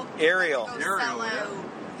 Yeah. Ariel. Go Ariel, sell yeah. out.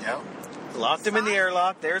 Yep. Locked him in the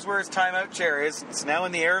airlock. There's where his timeout chair is. It's now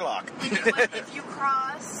in the airlock. Like, if you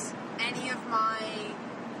cross any of my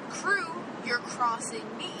crew, you're crossing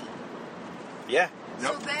me. Yeah.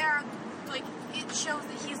 So Yep. there, like, it shows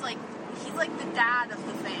that he's like the dad of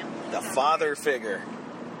the family. The father figure.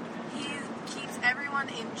 He keeps everyone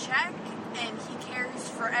in check, and he cares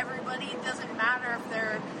for everybody. It doesn't matter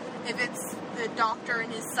if it's the doctor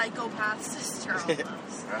and his psychopath sister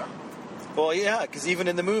almost. Yeah. Well, yeah, because even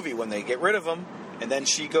in the movie, when they get rid of him, and then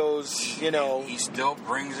she goes, He still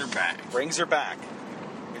brings her back. brings her back.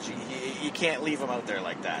 'Cause you can't leave him out there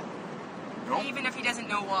like that. Nope. Even if he doesn't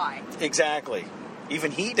know why. Exactly.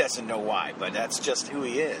 Even he doesn't know why, but that's just who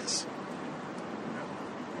he is.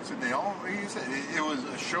 So they all, like you said, it was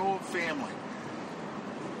a show of family.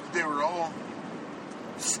 They were all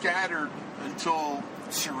scattered until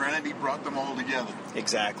Serenity brought them all together.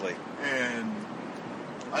 Exactly. And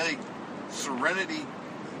I think Serenity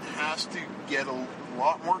has to get a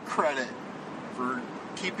lot more credit for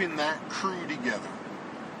keeping that crew together.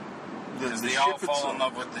 Because they all fall in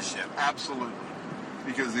love with the ship. Absolutely.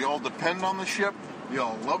 Because they all depend on the ship. They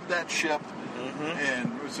all love that ship. Mm-hmm.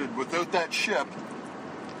 And I said, without that ship,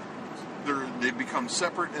 they become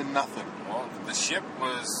separate and nothing. Well, the ship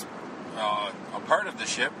was a part of the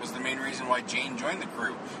ship was the main reason why Jane joined the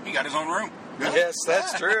crew. He got his own room. Yes,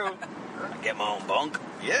 that's true. I get my own bunk.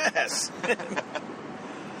 Yes.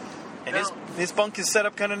 And his bunk is set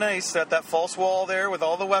up kind of nice. That false wall there with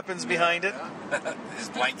all the weapons behind it. His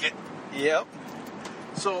blanket. Yep.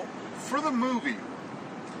 So, for the movie,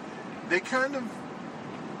 they kind of,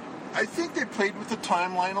 I think they played with the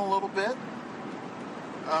timeline a little bit.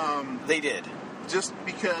 They did. Just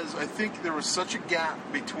because I think there was such a gap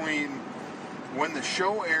between when the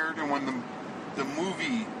show aired and when the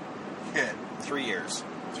movie hit. 3 years.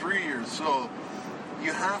 3 years. So,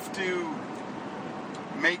 you have to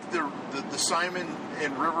make the Simon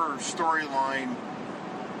and River storyline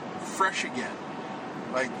fresh again.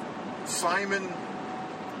 Like, Simon...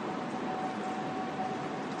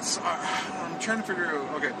 I'm trying to figure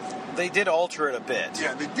out... Okay. They did alter it a bit.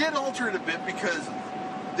 Yeah, they did alter it a bit because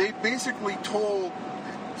they basically told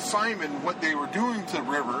Simon what they were doing to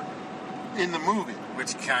River in the movie.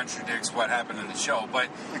 Which contradicts what happened in the show. But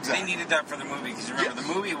Exactly. they needed that for the movie. Because remember, Yes.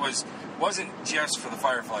 the movie wasn't just for the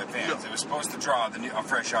Firefly fans. No. It was supposed to draw a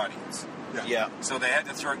fresh audience. Yeah. So they had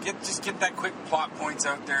to get that quick plot points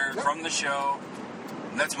out there Yep. from the show.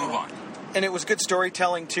 And let's move on. And it was good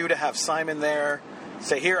storytelling, too, to have Simon there.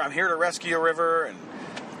 Say, I'm here to rescue River. And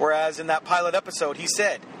whereas in that pilot episode, he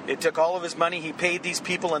said it took all of his money. He paid these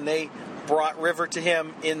people, and they brought River to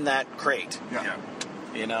him in that crate. Yeah.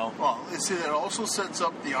 You know? Well, see, that also sets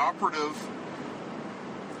up the operative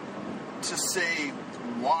to say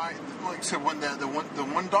why. Like I said, when the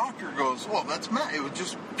one doctor goes, "Oh, that's mad. It was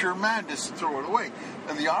just pure madness to throw it away,"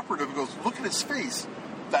 and the operative goes, "Look at his face.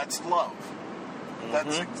 That's love.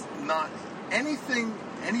 That's not anything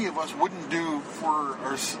any of us wouldn't do for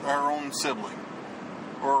our own sibling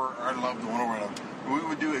or our loved one or whatever. We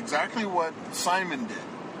would do exactly what Simon did,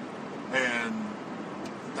 and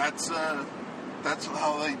that's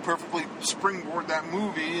how they perfectly springboard that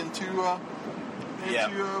movie into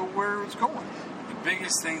where it's going." The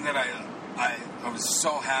biggest thing that I was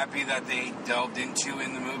so happy that they delved into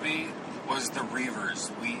in the movie was the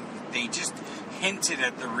Reavers. They just hinted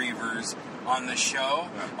at the Reavers on the show.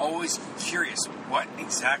 Always curious, what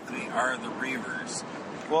exactly are the Reavers?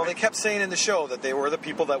 Well, they kept saying in the show that they were the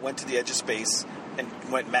people that went to the edge of space and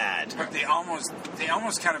went mad. But they almost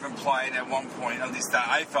kind of implied at one point, at least that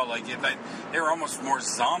I felt like it, that they were almost more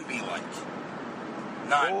zombie-like,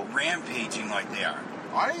 not rampaging like they are.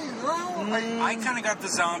 I I kind of got the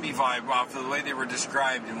zombie vibe off of the way they were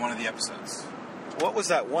described in one of the episodes. What was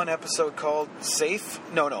that one episode called? Safe?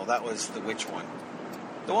 No, that was the which one?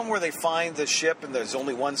 The one where they find the ship and there's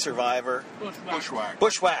only one survivor.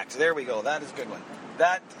 Bushwhacked. There we go. That is a good one.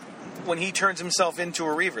 That, when he turns himself into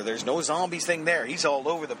a reaver, there's no zombies thing there. He's all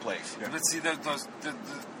over the place. Yeah. But see, the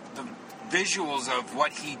visuals of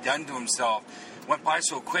what he'd done to himself went by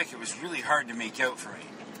so quick, it was really hard to make out for me.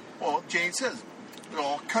 Well, Jane says,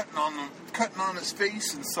 cutting on his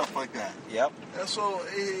face and stuff like that. Yep. And so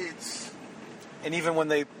it's... And even when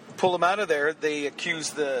they pull him out of there, they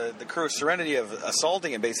accuse the crew of Serenity of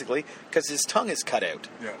assaulting him, basically, because his tongue is cut out.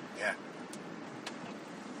 Yeah. Yeah.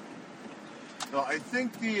 No, I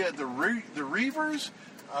think the Reavers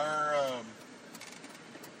are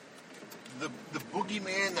the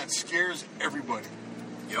boogeyman that scares everybody.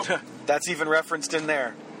 Yep. That's even referenced in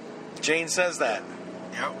there. Jane says that.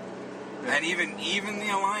 Yep. And even the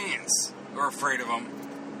Alliance are afraid of him.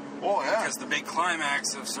 Oh yeah. Because the big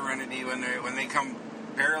climax of Serenity when they come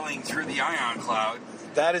barreling through the ion cloud.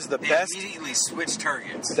 That is the best. They immediately switch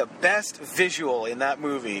targets. The best visual in that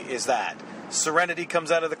movie is that Serenity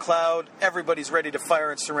comes out of the cloud. Everybody's ready to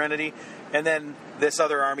fire at Serenity, and then this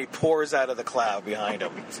other army pours out of the cloud behind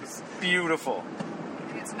them. It's beautiful.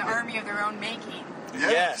 It's an army of their own making.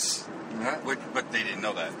 Yes. Yeah. But they didn't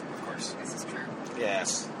know that, of course. This is true.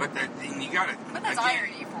 Yes. But you got it. But that's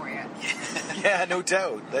irony for you. Yeah, no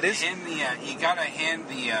doubt. That is. And you gotta hand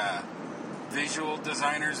the visual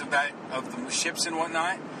designers of the ships and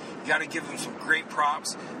whatnot. You gotta give them some great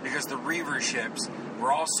props because the Reaver ships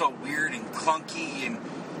were all so weird and clunky, and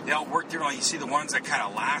they all work differently. You see the ones that kind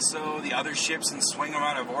of lasso the other ships and swing them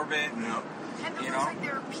out of orbit. Yeah. Kind of looks like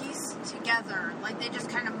they're pieced together, like they just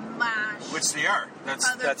kind of mash. Which they are. That's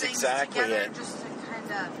things exactly together, it. Just to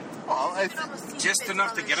kind of. Well, just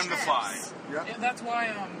enough to get them to fly. Yeah. Yeah, that's why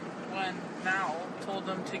when Mal told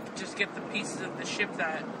them to just get the pieces of the ship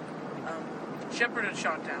that Shepard had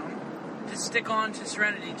shot down, to stick on to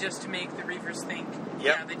Serenity just to make the Reavers think,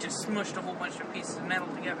 yeah, they just smushed a whole bunch of pieces of metal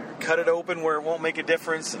together. Cut it open where it won't make a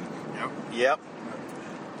difference. And Yep.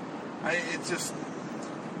 It's just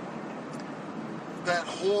that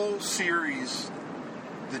whole series,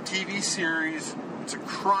 the TV series. It's a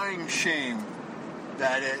crying shame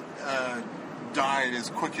that it died as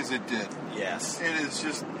quick as it did. Yes. It is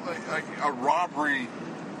just like a robbery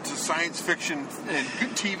to science fiction and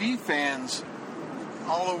good TV fans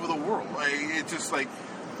all over the world. It's just like...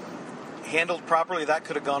 Handled properly, that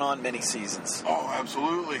could have gone on many seasons. Oh,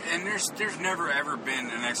 absolutely. And there's never ever been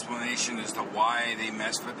an explanation as to why they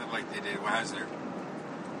messed with it like they did. Why is there?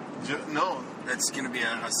 No. That's going to be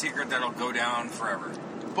a secret that'll go down forever.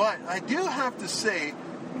 But I do have to say,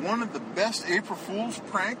 one of the best April Fool's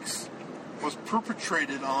pranks was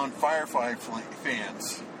perpetrated on Firefly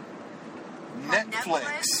fans.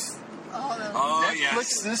 Netflix. Oh,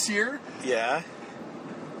 Netflix this year. Yeah.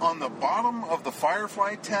 On the bottom of the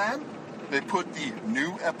Firefly tab, they put the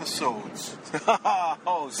new episodes.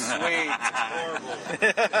 Oh, sweet. Horrible.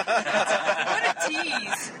 What a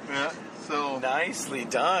tease. Yeah. So nicely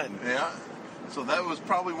done. Yeah. So that was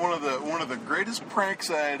probably one of the greatest pranks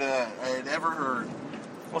I had ever heard.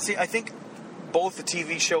 Well, see, I think both the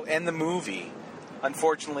TV show and the movie,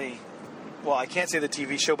 unfortunately, well, I can't say the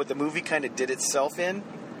TV show, but the movie kind of did itself in,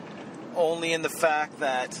 only in the fact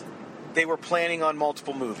that they were planning on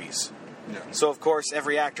multiple movies. Yeah. So, of course,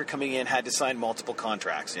 every actor coming in had to sign multiple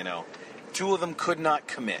contracts, you know. Two of them could not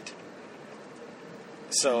commit.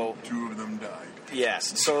 So... Two of them died.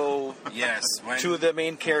 Yes. So... Yes. Two of the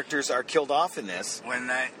main characters are killed off in this.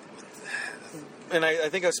 And I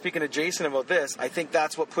think I was speaking to Jason about this. I think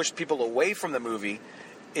that's what pushed people away from the movie,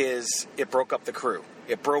 is it broke up the crew.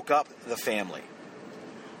 It broke up the family.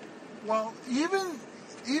 Well,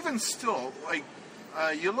 even still, like,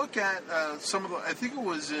 you look at some of the... I think it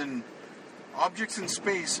was in Objects in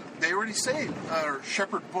Space, they already say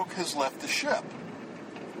Shepard Book has left the ship.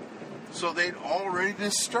 So they'd already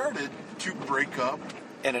just started to break up.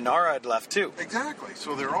 And Inara had left too. Exactly.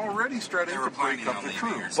 So they're already starting to break up the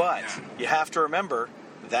crew. But you have to remember,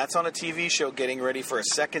 that's on a TV show getting ready for a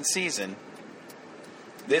second season.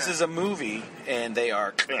 This is a movie, and they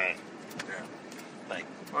are... Like,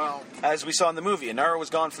 well, as we saw in the movie, Inara was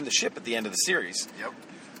gone from the ship at the end of the series. Yep.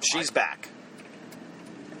 She's back.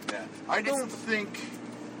 Yeah. I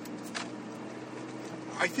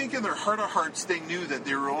think in their heart of hearts, they knew that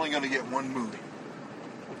they were only going to get one movie.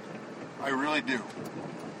 I really do.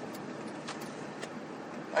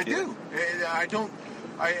 I do. I don't.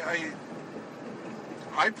 I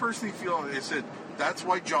personally feel they said that's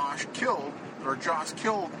why Josh killed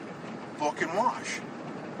Book and Wash.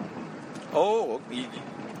 Oh, you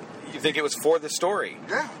think it was for the story?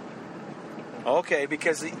 Yeah. Okay,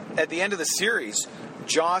 because at the end of the series,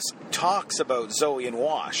 Joss talks about Zoe and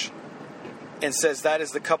Wash and says that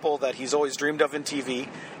is the couple that he's always dreamed of in TV,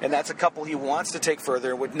 and that's a couple he wants to take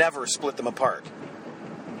further and would never split them apart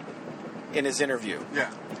in his interview.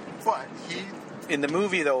 Yeah. But in the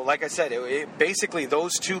movie, though, like I said, basically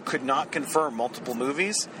those two could not confirm multiple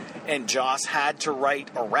movies, and Joss had to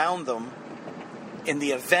write around them in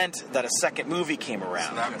the event that a second movie came around.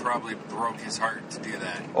 So that probably broke his heart to do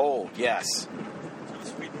that. Oh, yes.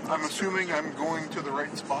 I'm assuming I'm going to the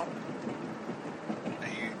right spot.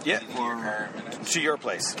 Yeah. To your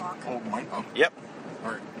place. Oh, mine? Oh. Yep.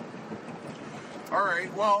 All right. All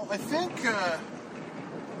right. Well, I think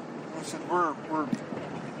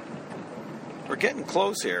we're getting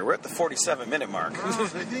close here. We're at the 47-minute mark. I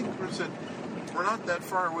think we're not that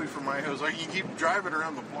far away from my house. I can keep driving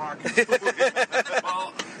around the block.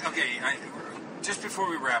 Well, okay. Just before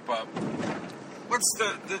we wrap up, what's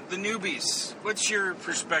the newbies? What's your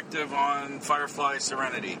perspective on Firefly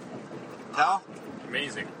Serenity? Hal?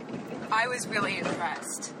 Amazing. I was really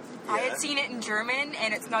impressed. I had seen it in German,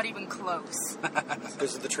 and it's not even close.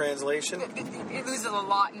 Because of the translation? It loses a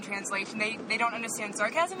lot in translation. They don't understand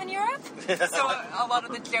sarcasm in Europe, so a lot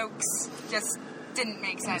of the jokes just didn't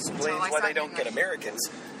make sense. Explains why they don't get Americans.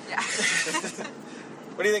 Yeah.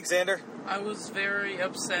 What do you think, Xander? I was very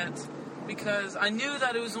upset because I knew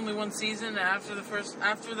that it was only one season, and after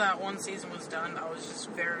that one season was done, I was just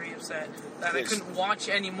very upset that I couldn't watch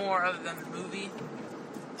any more other than the movie.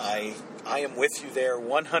 I am with you there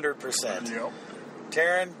 100%. Yep.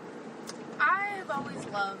 Taryn? I've always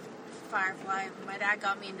loved Firefly. My dad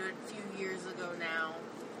got me into it a few years ago now.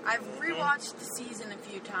 I've rewatched the season a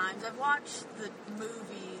few times. I've watched the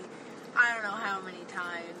movie I don't know how many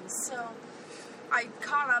times. So I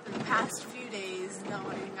caught up in the past few days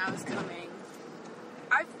knowing I was coming.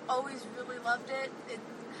 I've always really loved it.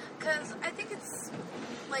 Because I think it's,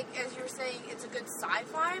 like, as you were saying, it's a good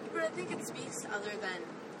sci-fi, but I think it speaks to other than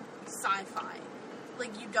sci-fi.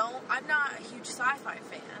 Like, I'm not a huge sci-fi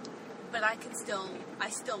fan, but I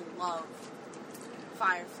still love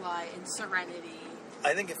Firefly and Serenity.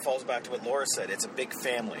 I think it falls back to what Laura said. It's a big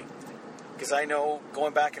family. Because I know,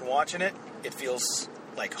 going back and watching it, it feels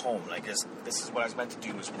like home. Like, this is what I was meant to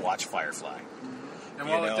do, was watch Firefly. And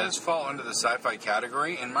while it does fall under the sci-fi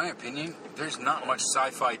category, in my opinion, there's not much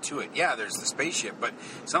sci-fi to it. Yeah, there's the spaceship, but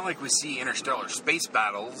it's not like we see interstellar space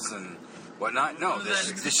battles and whatnot. No, the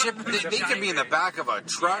ship, they could be in the back of a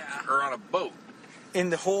truck or on a boat. In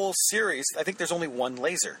the whole series, I think there's only one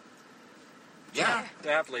laser. Yeah. They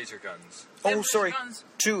have laser guns. Oh, sorry.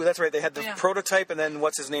 Two, that's right. They had the prototype, and then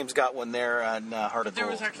what's-his-name's got one there on Heart of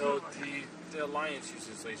Gold. So the Alliance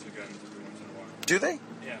uses laser guns every once in a while. Do they?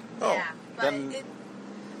 Yeah. Oh, yeah, but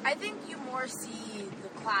I think you more see the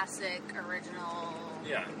classic original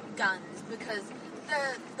guns, because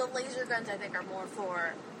the laser guns, I think, are more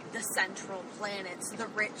for the central planets, the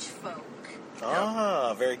rich folk.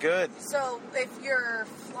 Ah, very good. So if you're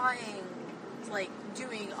flying, like,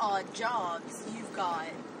 doing odd jobs, you've got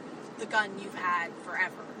the gun you've had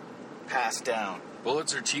forever. Passed down.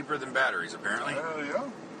 Bullets are cheaper than batteries, apparently. Yeah.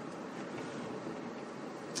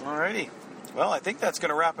 Alrighty. Well, I think that's going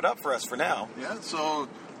to wrap it up for us for now. Yeah, so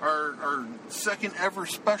our second ever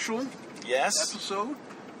special episode.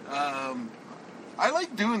 I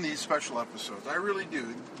like doing these special episodes. I really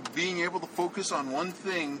do. Being able to focus on one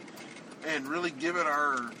thing and really give it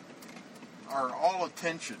our all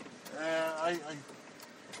attention. I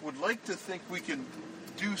would like to think we can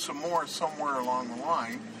do some more somewhere along the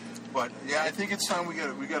line, but yeah, I think it's time we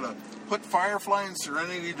gotta put Firefly and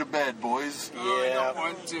Serenity to bed, boys. Yeah. I don't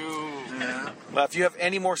want to. Yeah. Well, if you have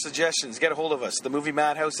any more suggestions, get a hold of us.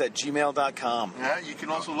 TheMovieMadhouse@gmail.com. Yeah, you can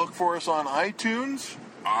also look for us on iTunes,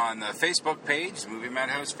 On the Facebook page, Movie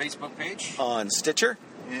Madhouse Facebook page. On Stitcher.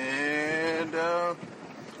 and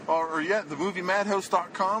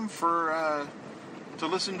themoviemadhouse.com for to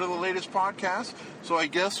listen to the latest podcast. So I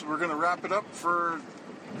guess we're going to wrap it up for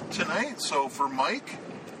tonight. So for Mike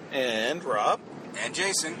and Rob and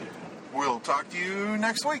Jason, we'll talk to you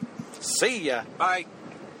next week. See ya. Bye.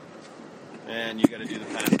 And you got to do the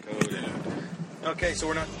passcode. Okay, so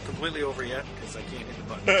we're not completely over yet because I can't hit the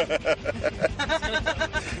button.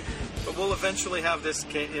 But we'll eventually have this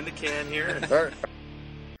in the can here.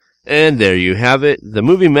 And there you have it, the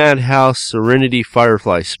Movie Madhouse Serenity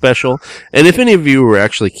Firefly special. And if any of you were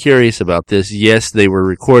actually curious about this, yes, they were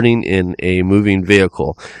recording in a moving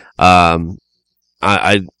vehicle. From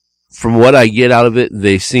what I get out of it,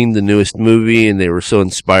 they've seen the newest movie and they were so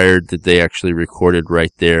inspired that they actually recorded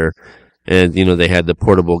right there. And, they had the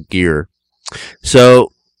portable gear.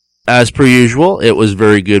 So, as per usual, it was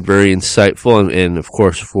very good, very insightful, and of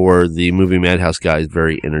course for the Movie Madhouse guys,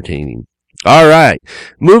 very entertaining. All right,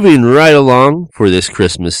 moving right along for this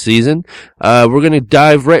Christmas season, we're going to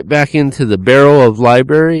dive right back into the Barrel of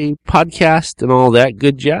Library podcast and all that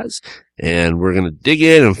good jazz, and we're going to dig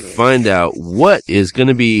in and find out what is going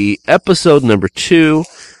to be episode number 2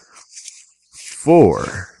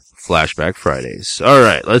 for Flashback Fridays. All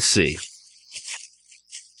right, let's see.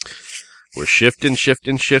 We're shifting.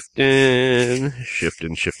 And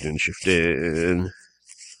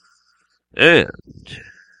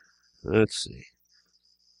let's see.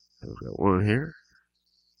 I've got one here.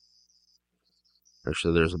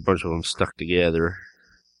 Actually, there's a bunch of them stuck together.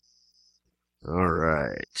 All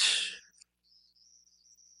right.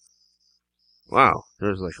 Wow,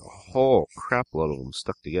 there's like a whole crap load of them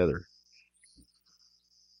stuck together.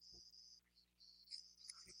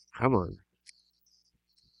 Come on.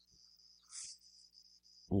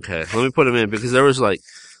 Okay, let me put them in because there was like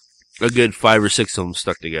a good 5 or 6 of them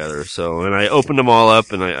stuck together. So, and I opened them all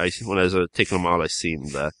up, and I when I was taking them out, I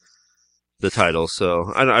seen the title.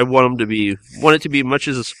 So I want it to be much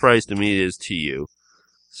as a surprise to me as to you.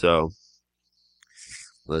 So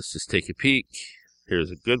let's just take a peek. Here's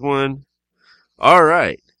a good one. All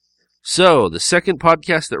right. So the second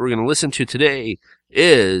podcast that we're going to listen to today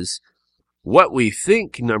is What We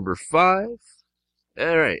Think number 5.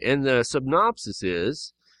 All right, and the synopsis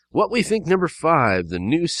is What We Think number 5. The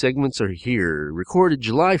new segments are here. Recorded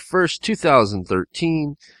July 1st,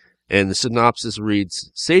 2013. And the synopsis reads,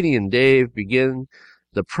 Sadie and Dave begin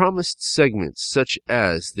the promised segments such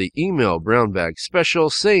as the email brown bag special,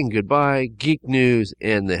 saying goodbye, geek news,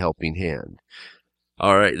 and the helping hand.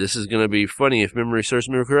 All right, this is going to be funny if memory serves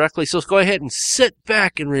me correctly. So let's go ahead and sit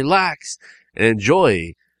back and relax and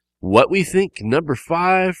enjoy What We Think number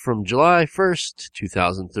 5 from July 1st,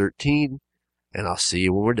 2013. And I'll see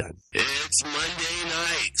you when we're done. It's Monday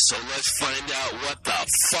night, so let's find out what the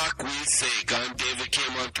fuck we think. I'm David K.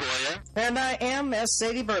 Montoya. And I am Miss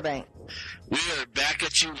Sadie Burbank. We are back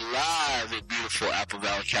at you live in beautiful Apple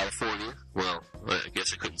Valley, California. Well, I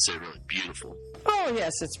guess I couldn't say really beautiful. Oh,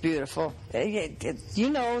 yes, it's beautiful. You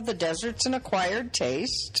know, the desert's an acquired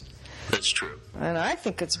taste. That's true. And I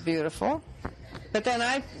think it's beautiful. But then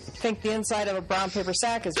I think the inside of a brown paper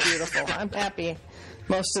sack is beautiful. I'm happy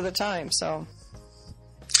most of the time, so...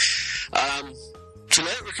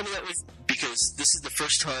 Tonight we're coming out with, because this is the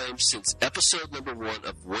first time since episode number 1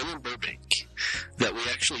 of One in Burbank that we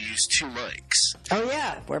actually use 2 mics. Oh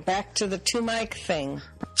yeah, we're back to the 2 mic thing.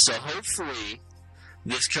 So hopefully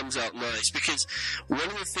this comes out nice, because one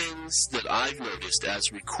of the things that I've noticed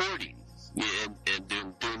as recording and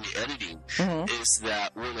doing the editing is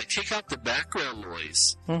that when I take out the background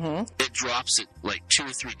noise, it drops it like 2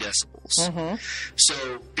 or 3 decibels.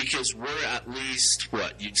 So, because we're at least,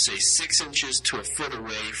 you'd say 6 inches to a foot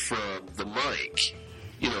away from the mic,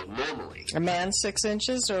 normally. A man's 6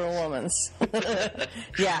 inches or a woman's?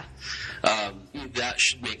 Yeah. That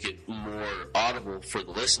should make it more audible for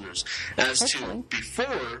the listeners. As to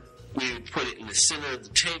before, we would put it in the center of the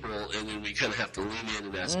table, and then we kind of have to lean in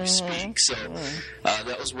and as we speak. So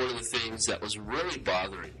that was one of the things that was really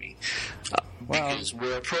bothering me. Because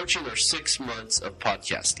we're approaching our 6 months of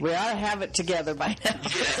podcasting. We ought to have it together by now.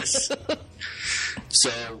 Yes. So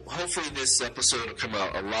hopefully this episode will come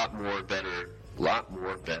out a lot more better.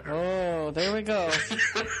 Oh, there we go.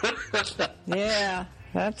 Yeah,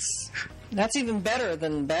 that's even better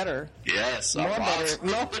than better. Yes, more better.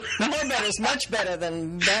 More better is much better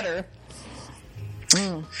than better.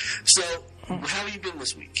 So, how have you been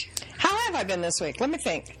this week? How have I been this week? Let me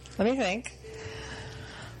think.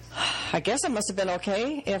 I guess I must have been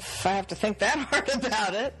okay if I have to think that hard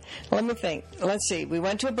about it. Let me think. Let's see. We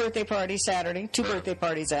went to a birthday party Saturday. 2 birthday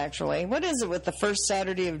parties, actually. What is it with the first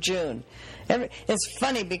Saturday of June? It's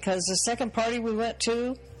funny because the second party we went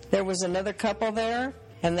to, there was another couple there,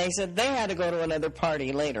 and they said they had to go to another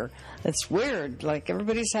party later. It's weird. Like,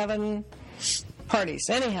 everybody's having parties.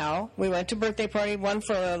 Anyhow, we went to a birthday party, one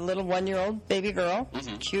for a little 1-year-old baby girl,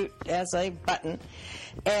 cute as a button,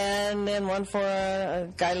 and then one for a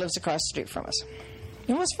guy who lives across the street from us.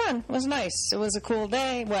 It was fun. It was nice. It was a cool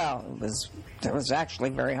day. Well, it was actually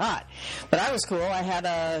very hot. But I was cool. I had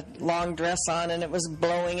a long dress on, and it was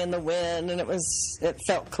blowing in the wind, and it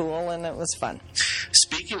felt cool, and it was fun.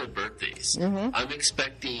 Speaking of birthdays, I'm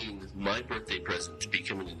expecting my birthday present to be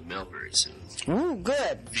coming in the mail very soon. Ooh,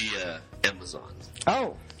 good. Via Amazon.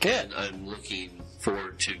 Oh, good. And I'm looking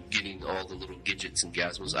forward to getting all the little gadgets and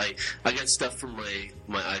gizmos. I got stuff from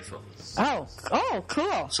my iPhone. Oh,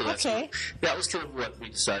 cool. So that's okay. That was kind of what we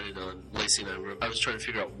decided on. Lacey and I was trying to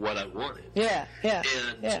figure out what I wanted. Yeah.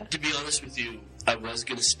 And to be honest with you, I was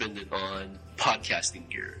going to spend it on podcasting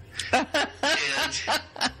gear. And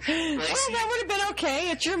Lacey, that would have been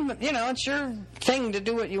okay. It's your, it's your thing to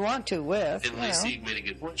do what you want to with. And Lacey made a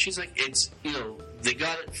good point. She's like, it's, they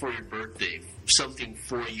got it for your birthday, something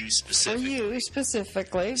for you specifically. For you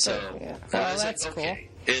specifically. So, yeah. Well, that's like, cool. okay.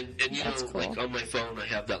 And That's cool. like on my phone, I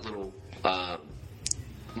have that little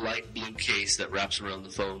light blue case that wraps around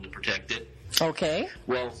the phone to protect it. Okay.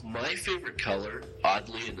 Well, my favorite color,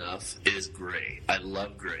 oddly enough, is gray. I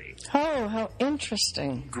love gray. Oh, how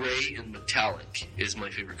interesting. Gray and metallic is my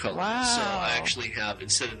favorite color. Wow. So I actually have,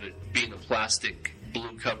 instead of it being a plastic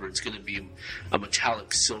blue cover, it's going to be a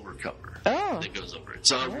metallic silver cover that goes over it.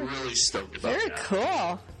 So I'm really stoked about Very that.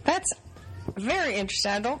 cool. That's very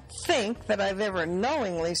interesting. I don't think that I've ever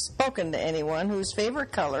knowingly spoken to anyone whose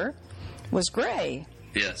favorite color was gray.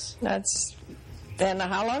 Yes. And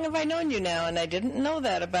how long have I known you now? And I didn't know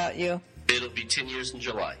that about you. It'll be 10 years in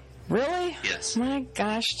July. Really? Yes. My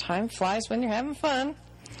gosh, time flies when you're having fun.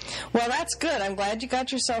 Well, that's good. I'm glad you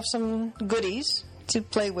got yourself some goodies to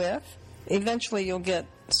play with. Eventually you'll get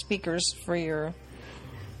speakers for your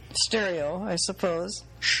stereo, I suppose.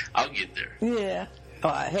 I'll get there. Yeah.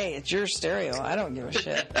 Oh, hey, it's your stereo. I don't give a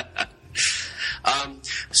shit.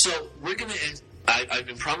 So we're going to... I've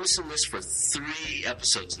been promising this for 3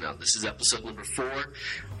 episodes now. This is episode number 4.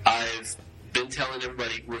 I've been telling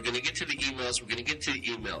everybody we're going to get to the emails. We're going to get to the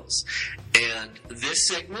emails. And this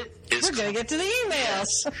segment is... We're going to get to the emails.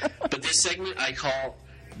 Yes, but this segment I call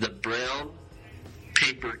the brown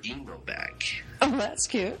paper emo bag. Oh, that's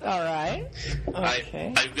cute. All right.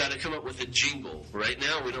 Okay. I've got to come up with a jingle. Right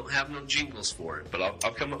now, we don't have no jingles for it, but I'll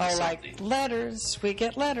come up with something. Like letters. We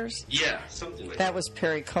get letters. Yeah, something like that was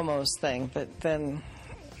Perry Como's thing, but then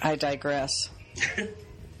I digress.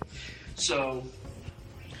 So,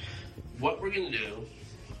 what we're going to do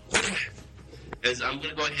is I'm going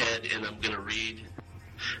to go ahead and I'm going to read,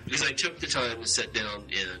 because I took the time to sit down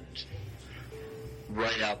and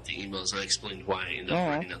write out the emails, and I explained why I ended up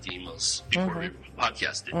writing out the emails before we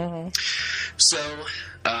podcasted. So,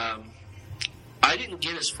 I didn't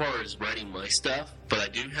get as far as writing my stuff, but I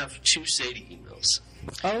do have 2 Sadie emails.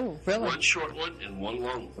 Oh, really? One short one and one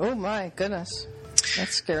long one. Oh, my goodness.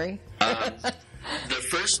 That's scary. The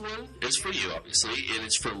first one is for you, obviously, and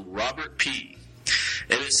it's from Robert P.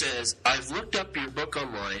 And it says, I've looked up your book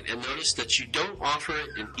online and noticed that you don't offer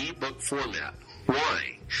it in ebook format.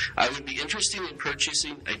 Why? I would be interested in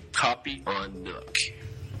purchasing a copy on Nook.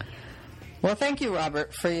 Well, thank you,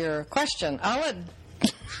 Robert, for your question. I'll let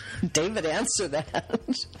David answer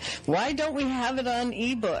that. Why don't we have it on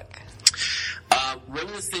ebook? One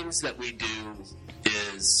of the things that we do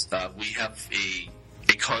is we have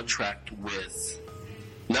a contract with,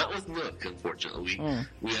 not with Nook, unfortunately.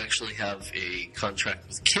 We actually have a contract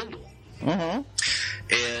with Kindle.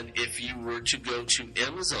 And if you were to go to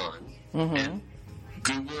Amazon and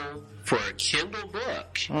Google for a Kindle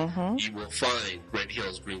book, you will find Red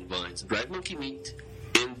Hills, Green Vines, and Dried Monkey Meat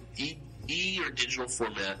in e or digital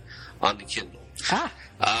format on the Kindle.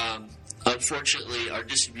 Unfortunately, our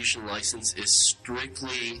distribution license is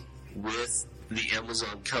strictly with the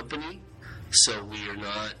Amazon company, so we are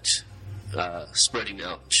not spreading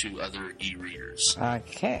out to other e-readers.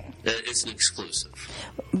 Okay. It's an exclusive.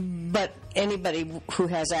 But anybody who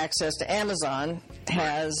has access to Amazon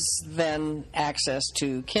has then access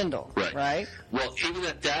to Kindle, right? Well, even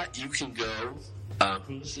at that, you can go...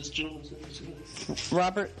 who's this gentleman's name?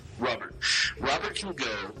 Robert? Robert can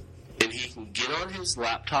go, and he can get on his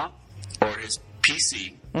laptop or his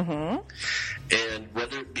PC, and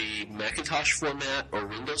whether it be Macintosh format or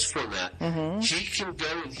Windows format, he can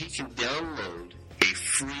go and he can download a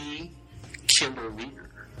free Kindle reader.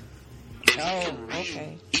 And he can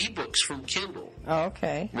read ebooks from Kindle right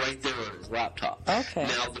there on his laptop.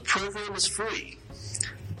 Now, the program is free,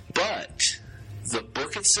 but the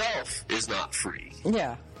book itself is not free.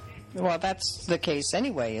 Yeah. Well, that's the case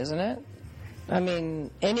anyway, isn't it? I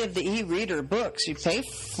mean, any of the e-reader books you pay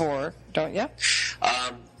for, don't you?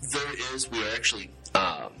 There is. We are actually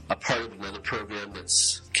a part of another program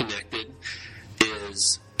that's connected.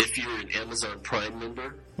 Is if you're an Amazon Prime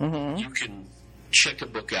member, you can check a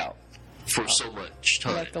book out for so much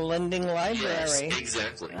time. Like the lending library. Yes,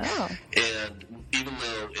 exactly. Oh. And even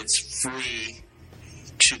though it's free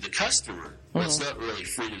to the customer, well, it's not really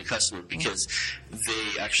free to the customer because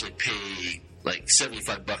they actually pay like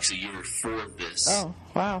 $75 a year for this. Oh,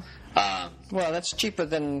 wow. Well, that's cheaper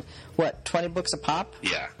than, what, 20 books a pop?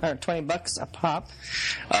 Yeah. Or $20 a pop.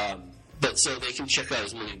 But so they can check out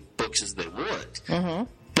as many books as they want.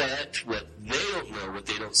 But what they don't know, what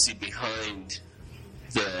they don't see behind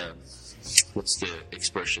the, what's the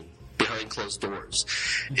expression? Behind closed doors,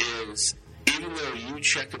 is even even though you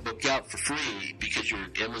check a book out for free because you're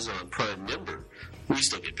an Amazon Prime member, we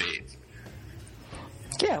still get paid.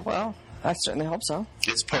 Yeah, well, I certainly hope so.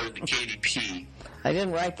 It's part of the KDP. I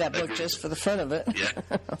didn't write that book just for the fun of it. Yeah.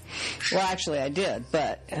 Well, actually, I did,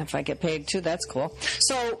 but if I get paid too, that's cool.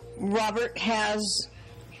 So, Robert has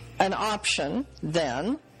an option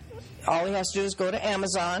then. All he has to do is go to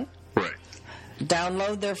Amazon. Right.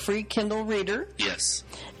 Download their free Kindle reader. Yes.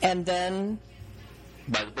 And then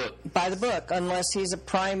buy the book, unless he's a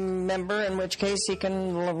Prime member, in which case he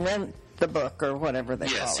can rent the book or whatever they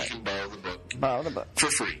call it. Yes, he can borrow the book. Borrow the book.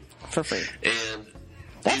 For free. For free. And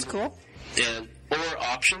that's cool. Or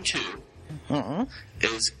option 2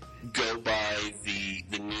 is go buy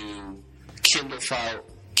the new Kindle Fire.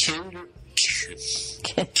 It's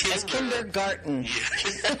kindergarten.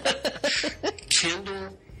 Yeah.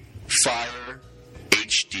 Kindle Fire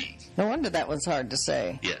HD. No wonder that was hard to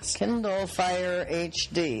say. Yes. Kindle Fire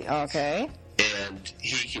HD. Okay. And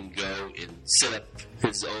he can go and set up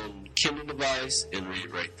his own Kindle device and read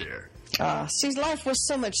it right there. See, life was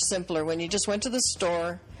so much simpler when you just went to the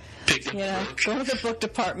store, pick up the book, go to the book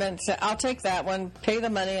department, say, I'll take that one, pay the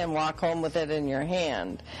money, and walk home with it in your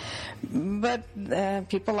hand. But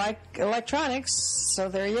people like electronics, so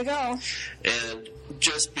there you go. And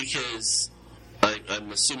just because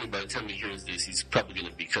I'm assuming by the time he hears this, he's probably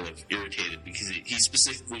going to be kind of irritated because he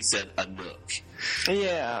specifically said a Nook.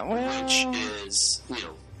 Yeah, well... Which is,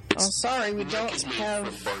 sorry, we don't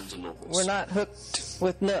have... We're not hooked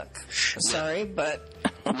with Nook. Sorry, but...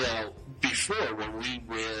 Well, before, when we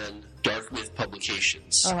ran Dark Myth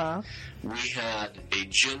Publications, we had a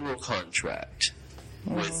general contract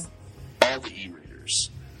with all the e-readers.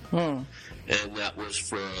 And that was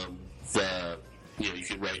from the... you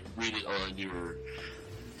could read it on your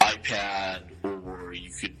iPad, or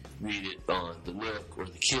you could read it on the Nook or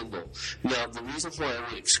the Kindle. Now, the reason why I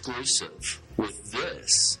went exclusive with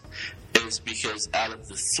this is because out of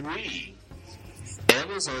the 3,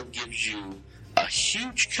 Amazon gives you a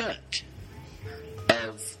huge cut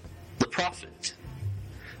of the profit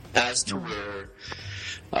as to where,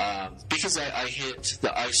 because I hit the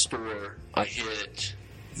iStore, I hit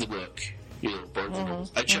the Nook, Barnes & Noble.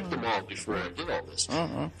 I checked them all before I did all this.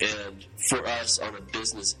 And for us on a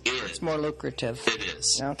business end, it's more lucrative. It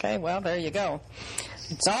is. Okay, well, there you go.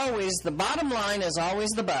 It's always, the bottom line is always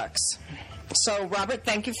the bucks. So, Robert,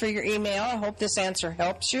 thank you for your email. I hope this answer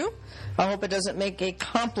helps you. I hope it doesn't make a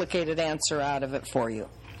complicated answer out of it for you.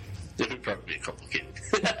 It would probably be complicated.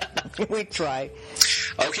 We try.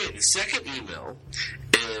 Okay, the second email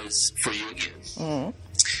is for you again. And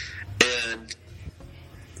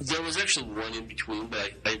there was actually one in between,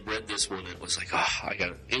 but I read this one and it was like, I got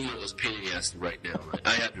it. And it was a pain in the ass right now.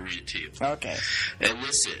 I have to read it to you. Okay. And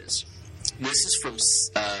this is from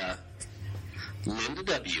Linda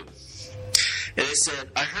W. And it said,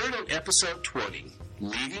 I heard on episode 20,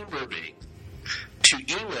 Leaving Burbank, to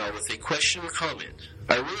email with a question or comment.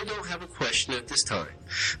 I really don't have a question at this time,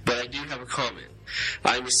 but I do have a comment.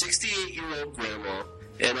 I'm a 68-year-old grandma,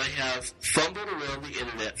 and I have fumbled around the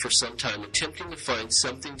internet for some time attempting to find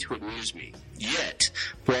something to amuse me. Yet,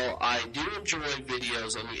 while I do enjoy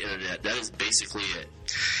videos on the internet, that is basically it.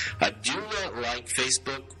 I do not like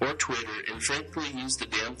Facebook or Twitter, and frankly use the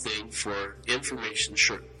damn thing for information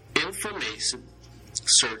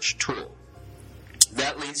search tool.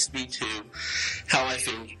 That leads me to how I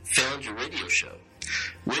found your radio show.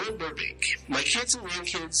 We're in Burbank. My kids and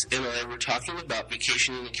grandkids and I were talking about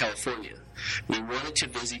vacationing in California. We wanted to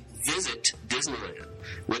visit Disneyland,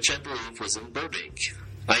 which I believe was in Burbank.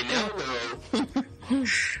 I now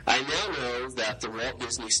know that the Walt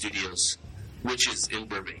Disney Studios, which is in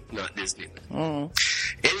Burbank, not Disneyland.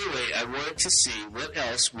 Anyway, I wanted to see what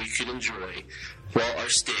else we could enjoy while our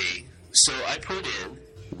stay, so I put in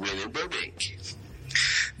When in Burbank.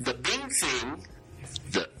 The Bing thing,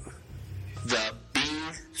 the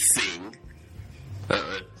Bing thing,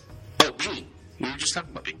 Bing, we were just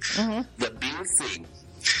talking about Bing. The Bing thing.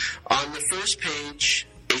 On the first page,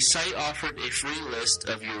 a site offered a free list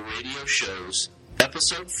of your radio shows,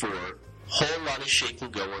 episode 4, whole lot of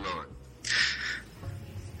shaking going on.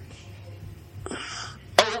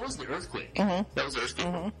 That was the earthquake. That was the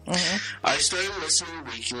earthquake. I started listening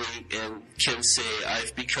weekly and can say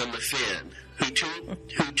I've become a fan who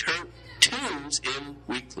tunes in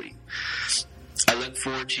weekly. I look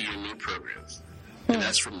forward to your new program. And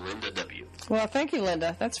that's from Linda W. Well, thank you,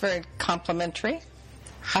 Linda. That's very complimentary.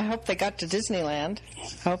 I hope they got to Disneyland.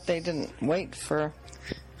 I hope they didn't wait for...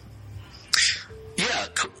 Yeah,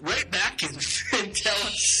 write back and tell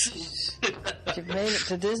us. you've made it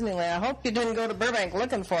to Disneyland. I hope you didn't go to Burbank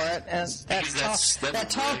looking for it. As that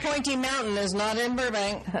tall, pointy mountain is not in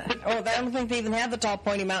Burbank. I don't think they even have the tall,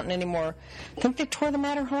 pointy mountain anymore. I think they tore the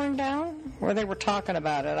Matterhorn down, or they were talking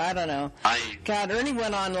about it. I don't know. God, Ernie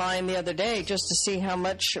went online the other day just to see how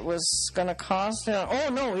much it was going to cost. Oh,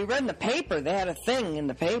 no, we read in the paper. They had a thing in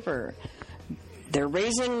the paper. They're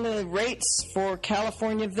raising the rates for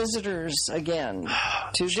California visitors again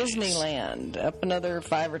to Disneyland, up another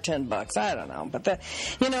 $5 or $10. I don't know, but the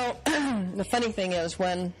funny thing is,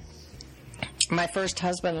 when my first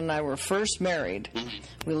husband and I were first married,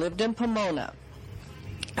 we lived in Pomona.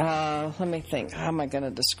 Let me think. How am I going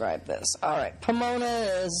to describe this? All right, Pomona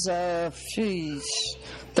is 30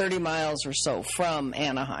 miles or so from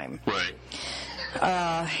Anaheim. Right.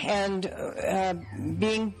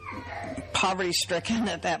 Being poverty-stricken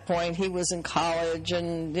at that point, he was in college,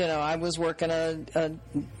 and I was working a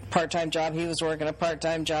part-time job. He was working a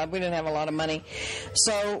part-time job. We didn't have a lot of money,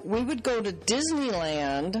 so we would go to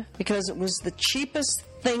Disneyland because it was the cheapest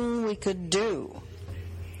thing we could do.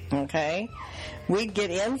 Okay, we'd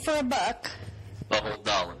get in for $1. A whole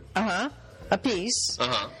dollar. A piece.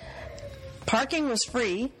 Parking was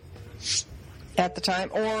free at the time,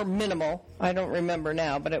 or minimal. I don't remember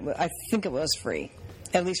now, but I think it was free,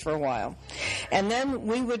 at least for a while. And then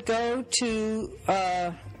we would go to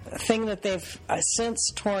a thing that they've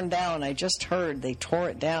since torn down. I just heard they tore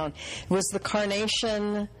it down. It was the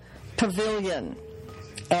Carnation Pavilion,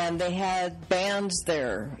 and they had bands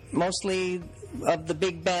there, mostly of the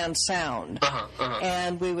big band sound.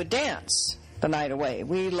 And we would dance the night away.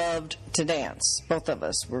 We loved to dance. Both of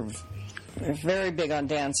us were very big on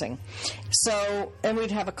dancing. So, and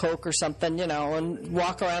we'd have a Coke or something, and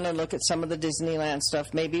walk around and look at some of the Disneyland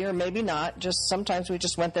stuff, maybe or maybe not. Just sometimes we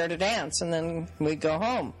just went there to dance, and then we'd go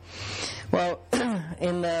home. Well,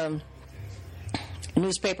 in the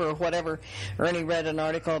newspaper or whatever, Ernie read an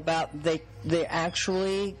article about they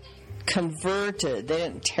actually converted, they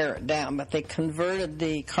didn't tear it down, but they converted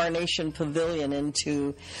the Carnation Pavilion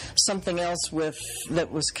into something else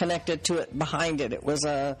that was connected to it behind it. It was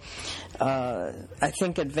I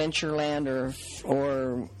think Adventureland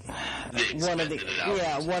or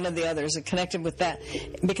one of the others. It connected with that,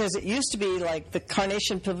 because it used to be like the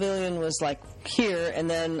Carnation Pavilion was like here, and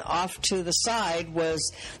then off to the side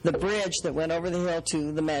was the bridge that went over the hill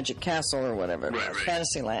to the Magic Castle or whatever,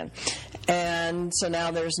 Fantasyland. And so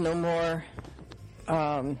now there's no more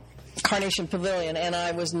Carnation Pavilion, and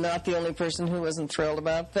I was not the only person who wasn't thrilled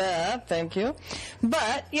about that. Thank you.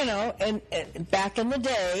 But, and back in the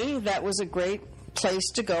day, that was a great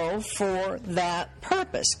place to go for that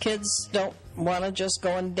purpose. Kids don't want to just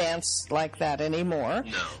go and dance like that anymore.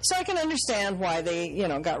 No. So I can understand why they,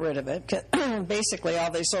 got rid of it. Basically,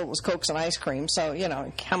 all they sold was Cokes and ice cream. So,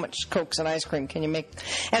 how much Cokes and ice cream can you make?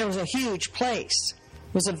 And it was a huge place.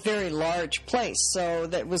 It was a very large place, so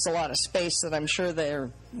that was a lot of space that I'm sure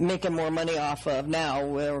they're making more money off of now,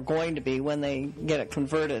 or going to be when they get it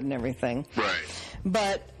converted and everything. Right.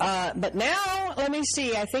 But now, let me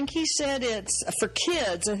see. I think he said it's for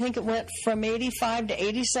kids. I think it went from $85 to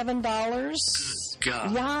 $87.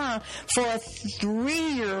 God. Yeah, for a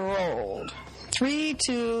 3-year-old, 3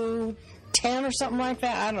 to 10 or something like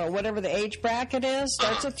that. I don't know, whatever the age bracket is.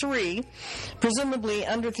 Starts at 3. Presumably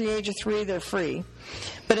under the age of 3, they're free.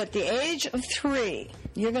 But at the age of 3,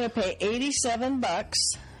 you're going to pay $87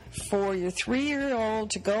 for your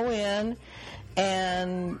 3-year-old to go in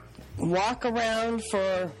and walk around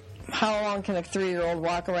for, how long can a 3-year-old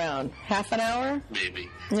walk around? Half an hour? Maybe.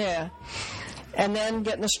 Yeah. And then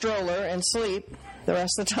get in the stroller and sleep the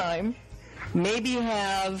rest of the time. Maybe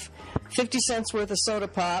have 50 cents worth of soda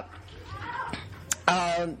pop.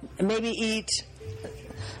 Maybe eat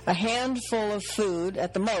a handful of food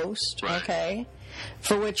at the most, okay,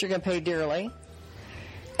 for which you're going to pay dearly,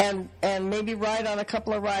 and maybe ride on a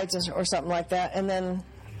couple of rides or something like that, and then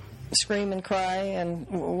scream and cry and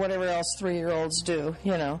whatever else 3-year-olds do,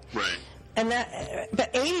 Right. And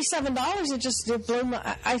but $87, it blew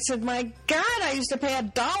my. I said, my God, I used to pay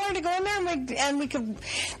 $1 to go in there, and we could.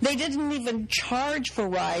 They didn't even charge for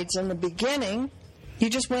rides in the beginning. You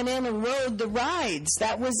just went in and rode the rides.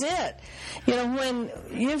 That was it. When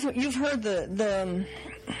you've heard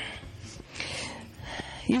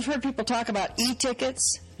you've heard people talk about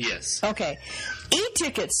e-tickets. Yes. Okay,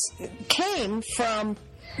 e-tickets came from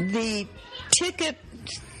the ticket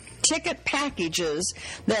ticket packages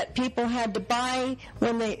that people had to buy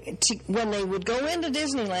when they would go into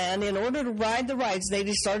Disneyland in order to ride the rides. They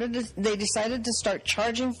decided to start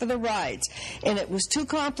charging for the rides, and it was too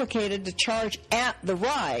complicated to charge at the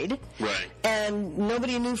ride. Right. And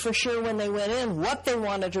nobody knew for sure when they went in what they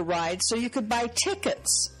wanted to ride, so you could buy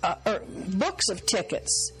tickets or books of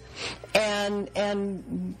tickets, and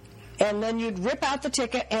then you'd rip out the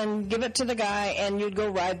ticket and give it to the guy, and you'd go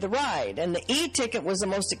ride the ride. And the e-ticket was the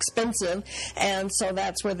most expensive, and so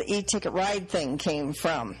that's where the e-ticket ride thing came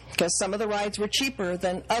from, because some of the rides were cheaper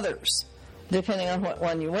than others, depending on what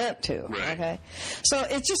one you went to. Right. Okay, so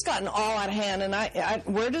it's just gotten all out of hand. And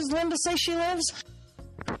where does Linda say she lives?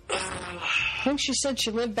 I think she said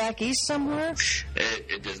she lived back east somewhere.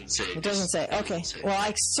 It doesn't say. It doesn't say. Okay. Doesn't say. Well,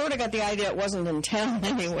 I sort of got the idea it wasn't in town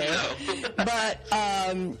anywhere. No. But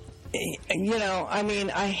I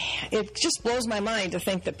mean, it just blows my mind to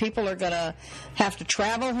think that people are going to have to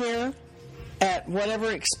travel here at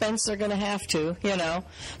whatever expense they're going to have to,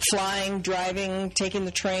 flying, driving, taking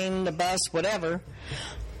the train, the bus, whatever.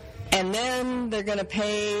 And then they're going to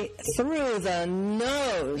pay through the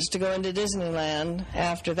nose to go into Disneyland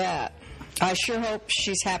after that. I sure hope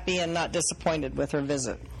she's happy and not disappointed with her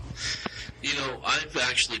visit. I've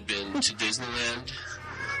actually been to Disneyland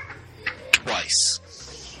twice.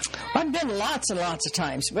 I've been lots and lots of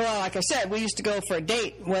times. Well, like I said, we used to go for a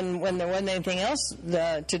date when there wasn't anything else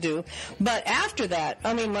to do. But after that,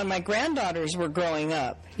 I mean, when my granddaughters were growing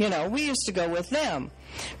up, we used to go with them.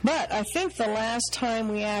 But I think the last time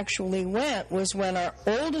we actually went was when our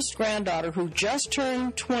oldest granddaughter, who just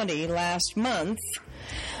turned 20 last month,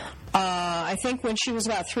 I think when she was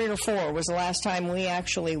about 3 or 4 was the last time we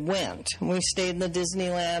actually went. We stayed in the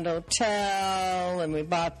Disneyland Hotel, and we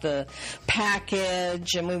bought the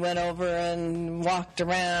package, and we went over and walked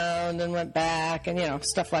around and went back, and,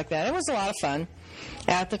 stuff like that. It was a lot of fun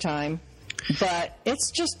at the time. But it's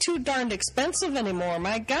just too darned expensive anymore,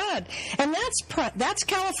 my God. And that's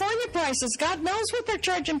California prices. God knows what they're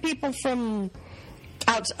charging people from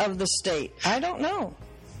out of the state. I don't know.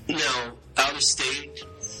 Now, out of state,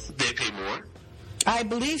 they pay more? I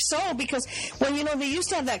believe so, because, they used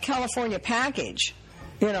to have that California package.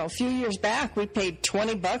 A few years back, we paid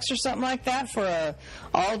 $20 or something like that for a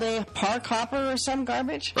all-day park hopper or some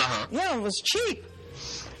garbage. Uh-huh. Yeah, it was cheap.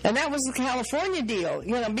 And that was the California deal,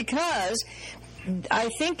 because I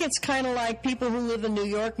think it's kind of like people who live in New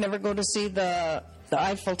York never go to see the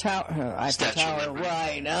Eiffel Tower.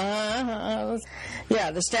 Right. Yeah,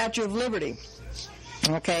 the Statue of Liberty.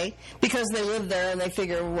 Okay? Because they live there and they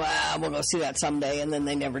figure, well, we'll go see that someday, and then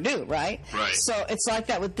they never do, right? Right. So it's like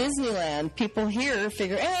that with Disneyland. People here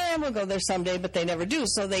figure, we'll go there someday, but they never do.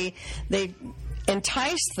 So they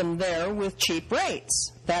entice them there with cheap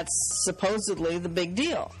rates. That's supposedly the big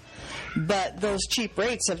deal. But those cheap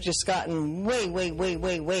rates have just gotten way, way, way,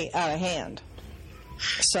 way, way out of hand.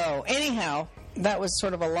 So anyhow, that was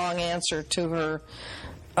sort of a long answer to her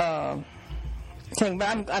thing.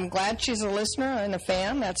 But I'm glad she's a listener and a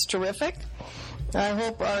fan. That's terrific. I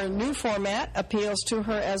hope our new format appeals to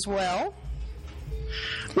her as well.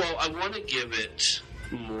 Well, I want to give it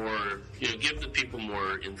more, give the people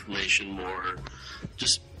more information, more,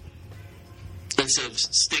 just instead of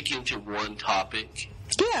sticking to one topic.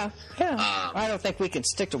 Yeah. I don't think we could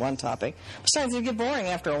stick to one topic. Besides, it'd get boring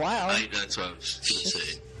after a while. That's what I was going to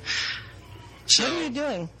say. So, what are you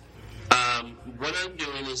doing? What I'm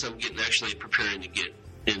doing is I'm actually preparing to get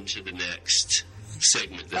into the next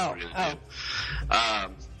segment that we're going to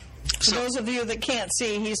do. For those of you that can't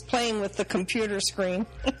see, he's playing with the computer screen.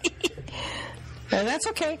 And that's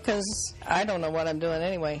okay, because I don't know what I'm doing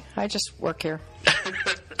anyway. I just work here.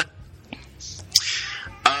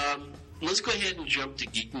 Let's go ahead and jump to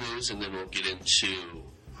Geek News, and then we'll get into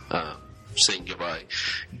saying goodbye.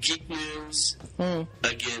 Geek News,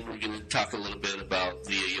 again, we're going to talk a little bit about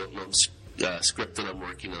the Jotunheim script that I'm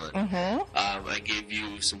working on. Mm-hmm. I gave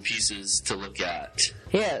you some pieces to look at.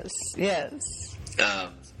 Yes.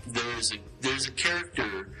 There's a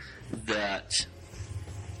character that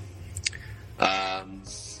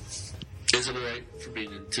is it all right for me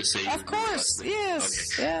to say? Of course,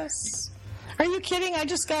 yes, okay. Yes. Are you kidding? I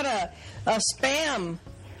just got a spam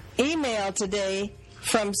email today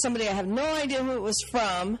from somebody I have no idea who it was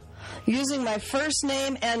from, using my first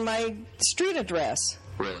name and my street address.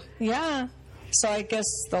 Really? Yeah. So I guess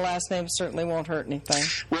the last name certainly won't hurt anything.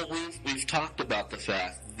 Well, we've talked about the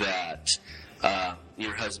fact that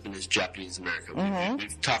your husband is Japanese American. Mm-hmm.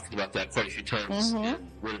 We've talked about that quite a few times in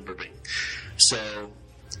Winterburg. So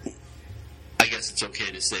I guess it's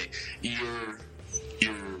okay to say your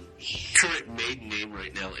your current maiden name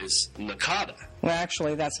right now is Nakata. Well,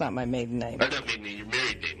 actually, that's not my maiden name. Or not maiden name, your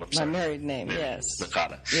married name. I'm sorry. My married name, yes.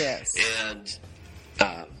 Nakata. Yes. And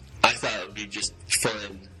I thought it would be just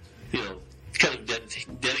fun, kind of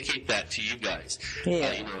dedicate that to you guys.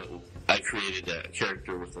 Yeah. I created a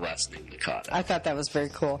character with the last name Nakata. I thought that was very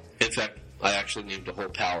cool. In fact, I actually named a whole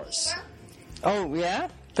palace. Oh, yeah?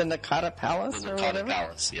 The Nakata Palace The or Nakata whatever?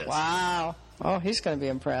 Palace, yes. Wow. Oh, he's going to be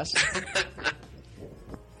impressed.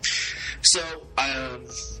 So,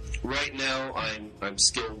 right now, I'm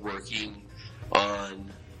still working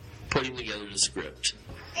on putting together the script.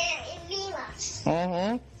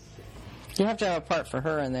 Mm-hmm. You have to have a part for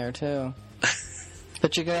her in there, too.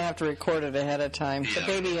 But you're going to have to record it ahead of time. Yeah. The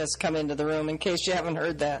baby has come into the room, in case you haven't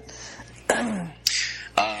heard that.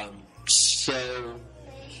 So,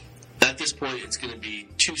 at this point, it's going to be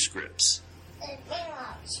 2 scripts.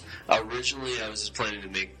 Originally, I was just planning to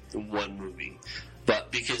make 1 movie.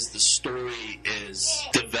 But because the story is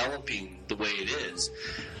developing the way it is,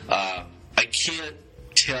 I can't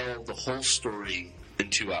tell the whole story in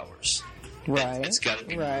 2 hours. Right. It's got to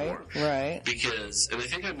be more. Right. Because, and I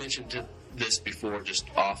think I mentioned this before, just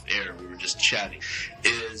off air, we were just chatting,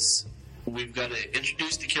 is we've got to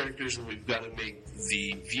introduce the characters and we've got to make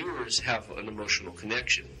the viewers have an emotional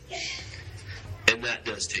connection. And that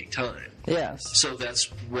does take time. Yes. So that's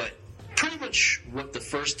pretty much what the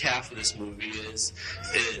first half of this movie is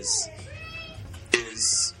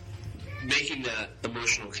making that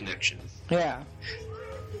emotional connection. Yeah.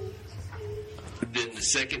 Then the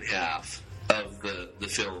second half of the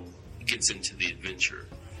film gets into the adventure.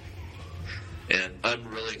 And I'm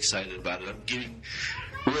really excited about it. I'm getting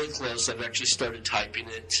really close. I've actually started typing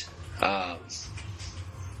it. I'm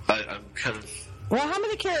kind of... Well, how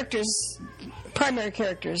many primary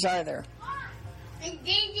characters are there?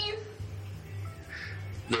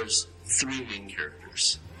 There's 3 main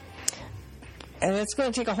characters. And it's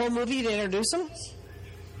going to take a whole movie to introduce them?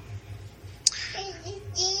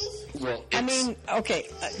 Well, I mean, okay.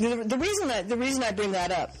 The reason I bring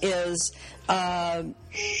that up is, the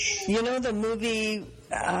movie.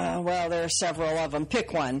 Well, there are several of them.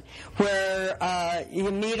 Pick one where you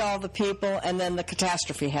meet all the people, and then the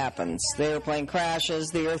catastrophe happens. The airplane crashes,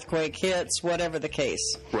 the earthquake hits, whatever the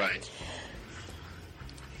case. Right.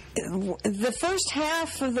 The first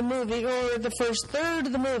half of the movie, or the first third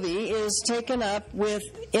of the movie, is taken up with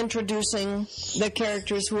introducing the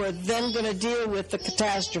characters who are then going to deal with the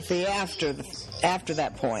catastrophe after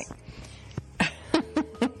that point.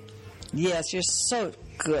 Yes, you're so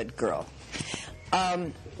good, girl.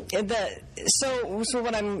 So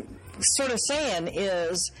what I'm sort of saying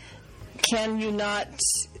is, can you not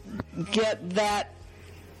get that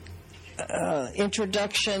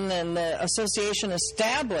introduction and the association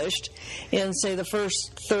established in, say, the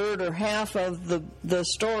first third or half of the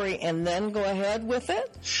story, and then go ahead with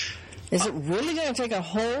it? Is it really going to take a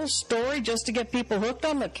whole story just to get people hooked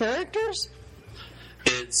on the characters?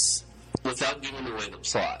 It's without giving away the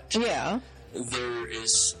plot. Yeah. There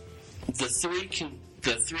is the three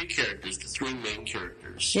characters, the 3 main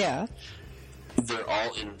characters. Yeah. They're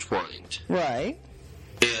all intertwined. Right.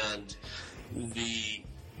 And the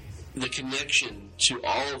connection to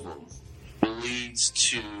all of them leads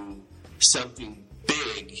to something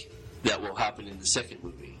big that will happen in the second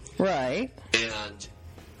movie. Right. And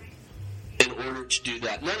in order to do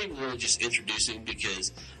that, not even really just introducing,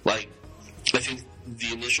 because, I think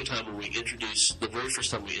the initial time when the very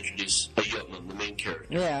first time we introduce Ayotman, the main character,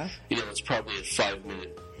 yeah, it's probably a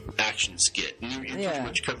 5-minute action skit. And you're pretty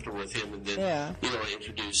much comfortable with him, and then, I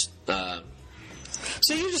introduced...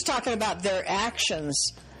 So you're just talking about their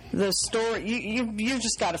actions. The story, you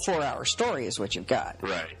just got a 4-hour story is what you've got.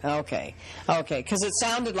 Right. Okay, because it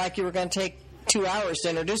sounded like you were going to take 2 hours to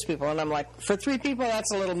introduce people, and I'm like, for 3 people,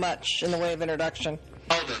 that's a little much in the way of introduction.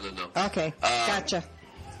 Oh, no. Okay, gotcha.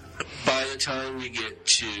 By the time we get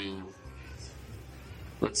to,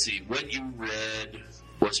 let's see, what you read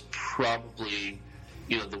was probably,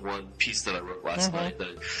 the one piece that I wrote last night.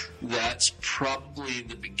 That's probably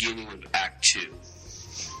the beginning of Act 2.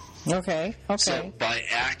 Okay. So by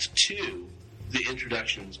Act 2,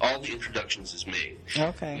 all the introductions is made.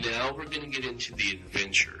 Okay. Now we're going to get into the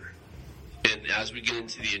adventure. And as we get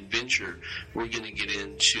into the adventure, we're going to get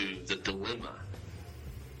into the dilemma.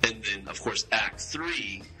 And then, of course, Act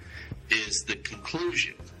 3 is the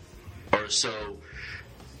conclusion. Or so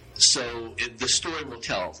the story will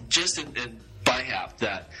tell, just in by half,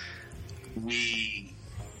 that we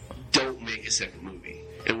don't make a second movie.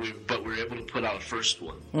 But we're able to put out a first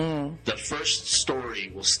one. The first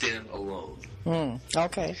story will stand alone.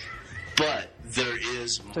 Okay. But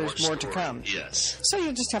there's more to come. Yes. So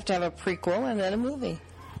you just have to have a prequel and then a movie.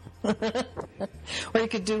 Or you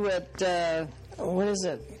could do it, what is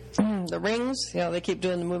it? The Rings, they keep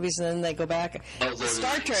doing the movies and then they go back.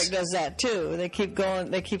 Star Trek does that too. They keep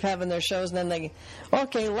going, they keep having their shows and then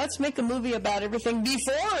okay, let's make a movie about everything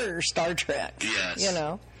before Star Trek.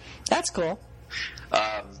 Yes. That's cool.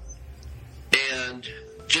 And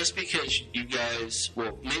just because you guys,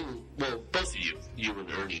 both of you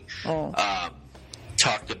and Ernie,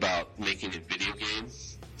 talked about making a video game.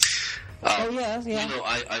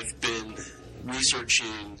 I've been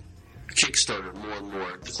researching Kickstarter more and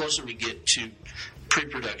more. The closer we get to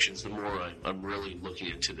pre-productions, the more I'm really looking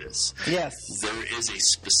into this. Yes. There is a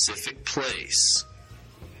specific place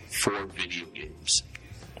for video games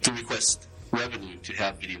to request revenue to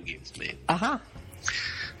have video games made. Uh-huh.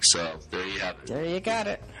 So, there you have it. There you got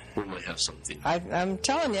it. We might have something. I'm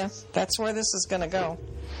telling you, that's where this is going to go.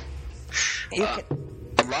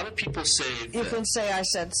 A lot of people say you can say I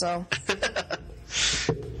said so.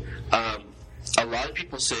 A lot of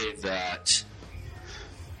people say that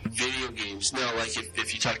video games, now, like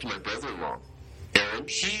if you talk to my brother-in-law, Aaron,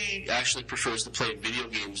 he actually prefers to play video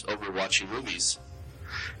games over watching movies.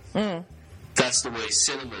 That's the way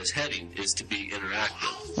cinema is heading, is to be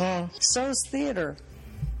interactive. So is theater.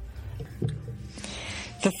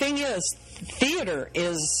 The thing is, theater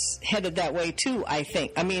is headed that way too, I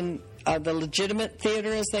think. I mean, the legitimate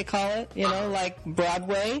theater, as they call it, like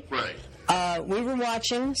Broadway. Right. We were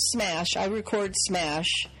watching Smash. I record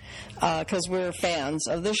Smash because we're fans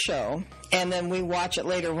of the show, and then we watch it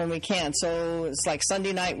later when we can. So it's like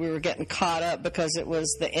Sunday night we were getting caught up because it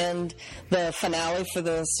was the finale for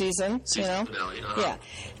the season. Finale, Yeah.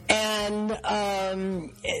 And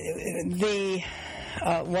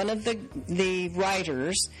one of the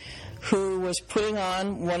writers who was putting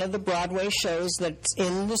on one of the Broadway shows that's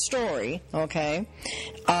in the story, okay,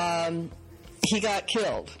 he got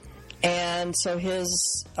killed. And so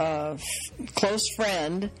his close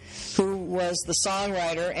friend, who was the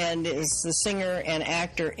songwriter and is the singer and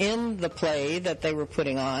actor in the play that they were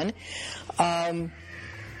putting on,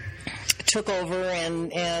 took over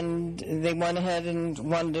and they went ahead and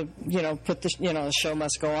wanted to, put the show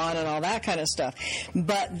must go on and all that kind of stuff.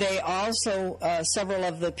 But they also, several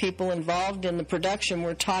of the people involved in the production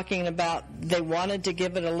were talking about they wanted to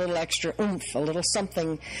give it a little extra oomph, a little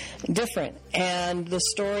something different. And the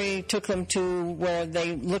story took them to where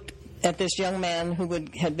they looked at this young man who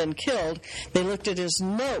had been killed. They looked at his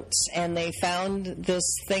notes and they found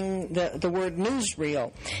this thing, the word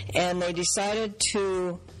newsreel, and they decided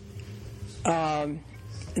to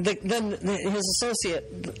then his associate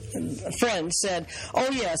friend said, "Oh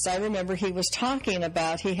yes, I remember he was talking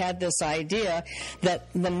about he had this idea that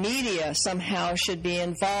the media somehow should be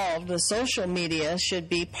involved, the social media should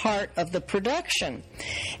be part of the production."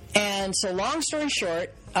 And so long story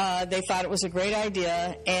short, they thought it was a great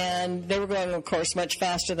idea, and they were going, of course, much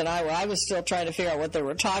faster than I was. I was still trying to figure out what they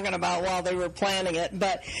were talking about while they were planning it.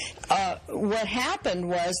 But what happened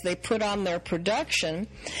was they put on their production,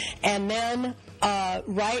 and then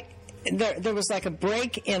there was like a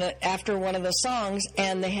break in it after one of the songs,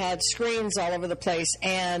 and they had screens all over the place,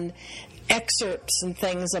 and excerpts and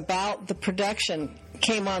things about the production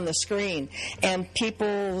came on the screen, and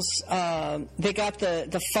people's they got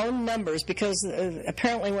the phone numbers, because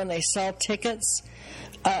apparently when they sell tickets,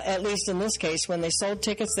 at least in this case, when they sold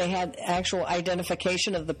tickets, they had actual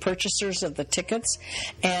identification of the purchasers of the tickets,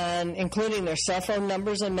 and including their cell phone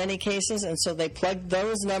numbers in many cases, and so they plugged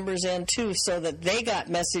those numbers in too, so that they got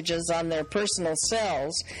messages on their personal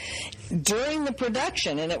cells during the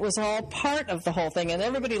production, and it was all part of the whole thing, and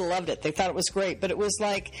everybody loved it. They thought it was great, but it was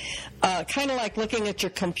like kind of like looking at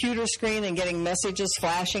your computer screen and getting messages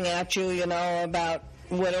flashing at you, about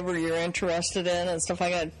whatever you're interested in and stuff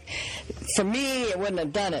like that. For me, it wouldn't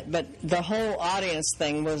have done it, but the whole audience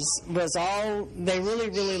thing was all, they really,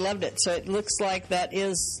 really loved it. So it looks like that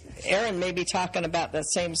is, Aaron may be talking about that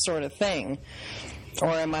same sort of thing, or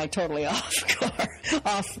am I totally off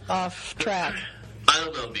track? I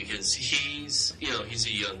don't know, because he's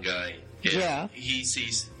a young guy. Yeah. He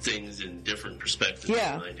sees things in different perspectives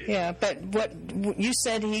than I do. Yeah, but what you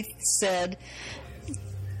said he said,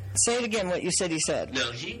 say it again, what you said he said.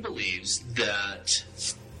 No, he believes that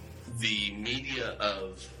the media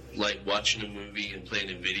of, like, watching a movie and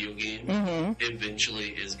playing a video game eventually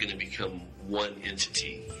is going to become one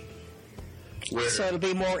entity. So it'll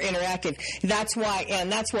be more interactive. That's why,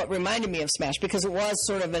 and that's what reminded me of Smash, because it was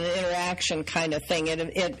sort of an interaction kind of thing.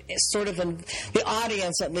 It sort of, the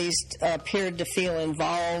audience at least appeared to feel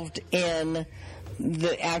involved in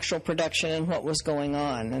the actual production and what was going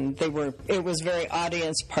on, and it was very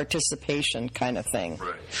audience participation kind of thing.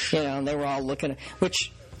 Right. You know, they were all looking,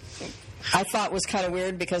 which I thought was kind of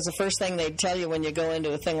weird because the first thing they'd tell you when you go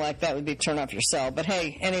into a thing like that would be turn off your cell. But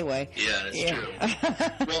hey, anyway. Yeah, that's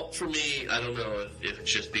true. Well, for me, I don't know if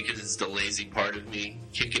it's just because it's the lazy part of me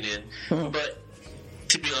kicking in, but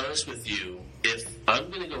to be honest with you, if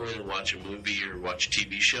I'm going to go in and watch a movie or watch a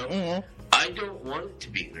TV show, I don't want it to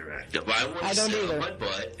be interactive. I want to sit on my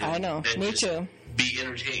butt and Me too. Be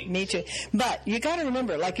entertained. Me too. But you got to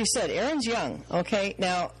remember, like you said, Aaron's young. Okay,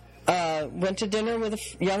 now went to dinner with a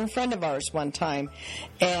young friend of ours one time,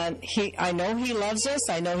 and I know he loves us.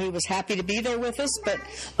 I know he was happy to be there with us, but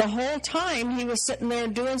the whole time he was sitting there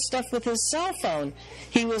doing stuff with his cell phone.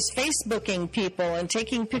 He was Facebooking people and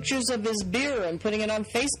taking pictures of his beer and putting it on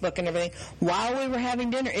Facebook and everything while we were having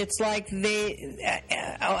dinner. It's like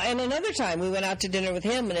and another time we went out to dinner with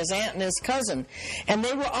him and his aunt and his cousin, and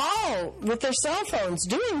they were all with their cell phones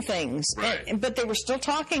doing things, but they were still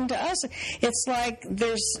talking to us. It's like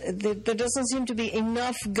there doesn't seem to be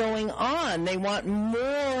enough going on. They want more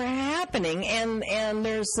happening, and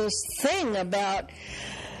there's this thing about,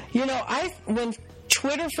 when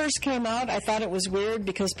Twitter first came out, I thought it was weird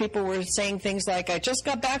because people were saying things like, I just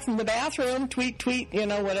got back from the bathroom, tweet,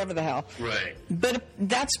 whatever the hell. Right. But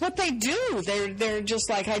that's what they do. They're just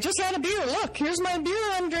like, I just had a beer. Look, here's my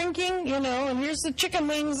beer I'm drinking, and here's the chicken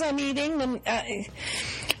wings I'm eating. And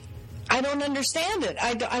I don't understand it.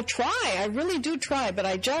 I try. I really do try, but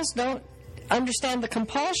I just don't understand the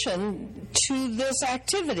compulsion to this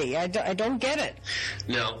activity. I don't get it.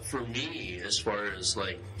 Now, for me, as far as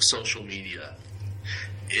like social media,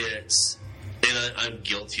 and I'm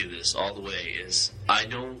guilty of this all the way, I'm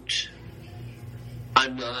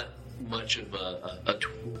not much of a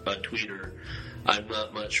tweeter. I'm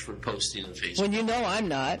not much for posting on Facebook. Well, I'm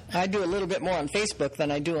not. I do a little bit more on Facebook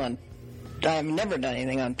than I do on. I've never done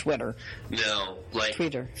anything on Twitter. No, like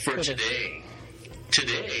Twitter.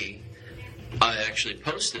 Today, I actually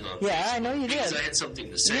posted on Facebook. Yeah, I know you did. Because I had something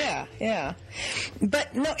to say. Yeah.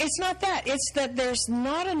 But no, it's not that. It's that there's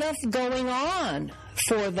not enough going on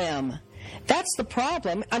for them. That's the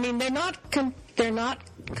problem. I mean, they're not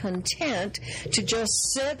content to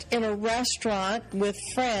just sit in a restaurant with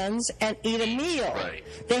friends and eat a meal. Right.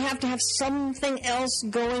 They have to have something else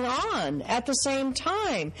going on at the same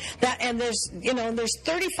time. There's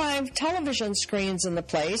 35 television screens in the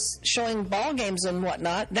place showing ball games and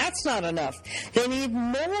whatnot. That's not enough. They need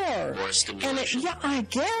more. More stimulation. And I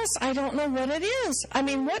guess I don't know what it is. I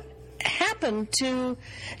mean, what happened to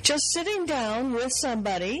just sitting down with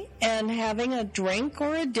somebody and having a drink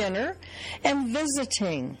or a dinner and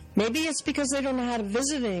visiting? Maybe it's because they don't know how to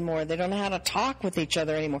visit anymore. They don't know how to talk with each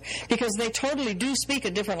other anymore because they totally do speak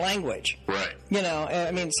a different language. Right.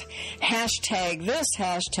 I mean, it's hashtag this,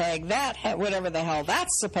 hashtag that, whatever the hell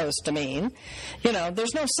that's supposed to mean.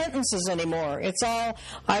 There's no sentences anymore. It's all,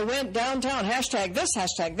 I went downtown, hashtag this,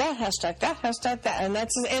 hashtag that, hashtag that, hashtag that, and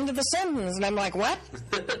that's the end of the sentence. And I'm like, what?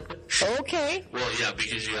 Okay. Well, yeah,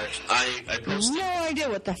 because I posted... No idea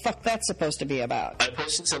what the fuck that's supposed to be about. I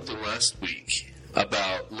posted something last week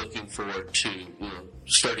about looking forward to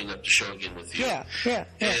starting up the show again with you. Yeah.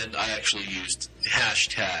 And I actually used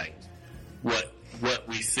hashtag what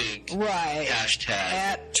we think. Right. Hashtag.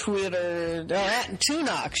 At Twitter. Or at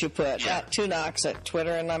Tunox you put. Yeah. At Tunox at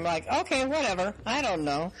Twitter. And I'm like, okay, whatever. I don't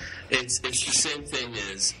know. It's the same thing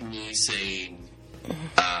as me saying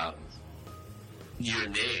your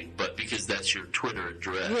name, but because that's your Twitter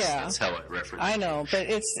address, that's how I reference it. I know, but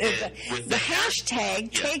it's the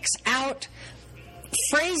hashtag takes out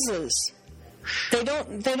phrases. They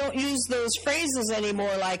don't use those phrases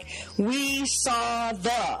anymore, like we saw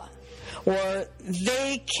or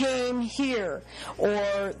they came here,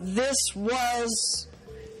 or this was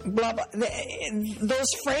blah blah.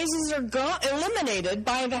 Those phrases are eliminated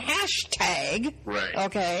by the hashtag. Right.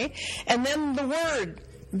 Okay, and then the word,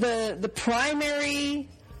 the primary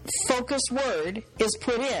focus word is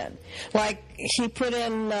put in. Like he put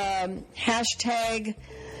in hashtag.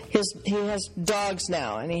 He has dogs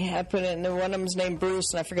now, and he had put in, one of them's named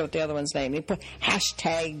Bruce, and I forget what the other one's name. He put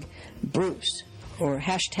hashtag Bruce or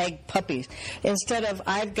hashtag puppies. Instead of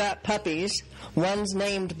I've got puppies, one's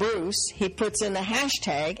named Bruce, he puts in the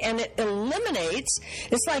hashtag, and it eliminates.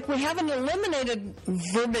 It's like we haven't eliminated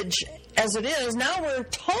verbiage as it is. Now we're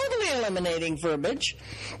totally eliminating verbiage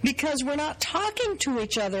because we're not talking to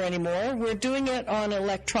each other anymore. We're doing it on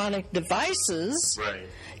electronic devices. Right.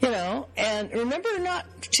 And remember,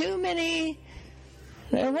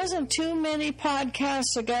 there wasn't too many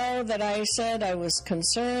podcasts ago that I said I was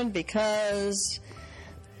concerned because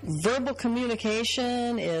verbal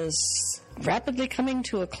communication is rapidly coming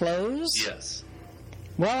to a close? Yes.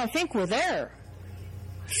 Well, I think we're there.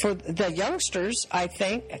 For the youngsters, I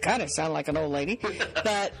think, God, I sound like an old lady,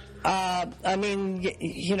 but, I mean,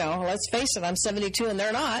 let's face it, I'm 72 and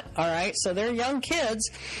they're not, all right? So they're young kids.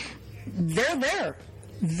 They're there.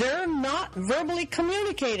 They're not verbally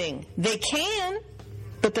communicating. They can,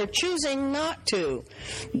 but they're choosing not to.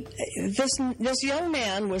 This young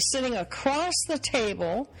man was sitting across the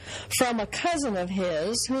table from a cousin of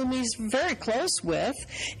his, whom he's very close with,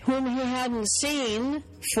 whom he hadn't seen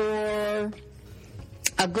for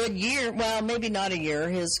a good year. Well, maybe not a year.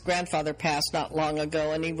 His grandfather passed not long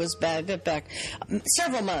ago, and he was back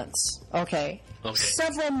several months. Okay.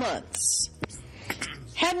 Several months.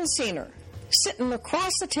 Hadn't seen her. Sitting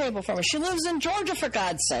across the table from her. She lives in Georgia, for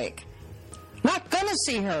God's sake. Not gonna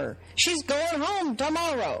see her. She's going home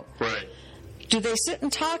tomorrow. Right. Do they sit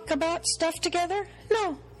and talk about stuff together?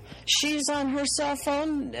 No. She's on her cell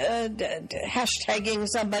phone hashtagging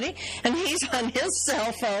somebody, and he's on his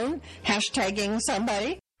cell phone hashtagging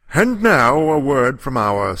somebody. And now a word from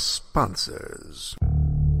our sponsors.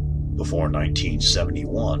 Before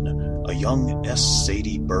 1971, a young S.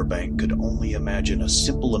 Sadie Burbank could only imagine a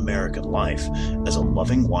simple American life as a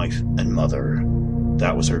loving wife and mother.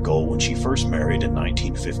 That was her goal when she first married in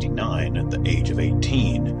 1959 at the age of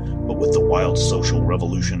 18, but with the wild social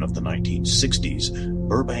revolution of the 1960s,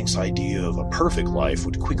 Burbank's idea of a perfect life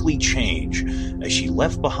would quickly change as she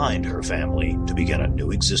left behind her family to begin a new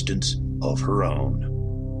existence of her own.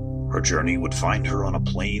 Her journey would find her on a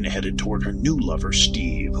plane headed toward her new lover,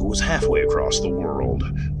 Steve, who was halfway across the world,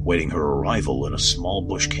 waiting her arrival in a small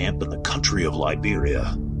bush camp in the country of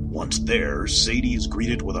Liberia. Once there, Sadie is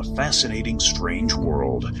greeted with a fascinating, strange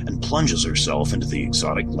world and plunges herself into the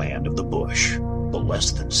exotic land of the bush. But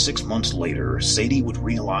less than 6 months later, Sadie would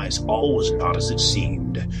realize all was not as it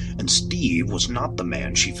seemed, and Steve was not the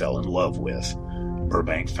man she fell in love with.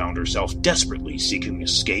 Burbank found herself desperately seeking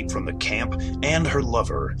escape from the camp and her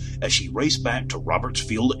lover as she raced back to Roberts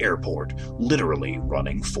Field Airport, literally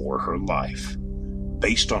running for her life.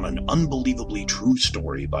 Based on an unbelievably true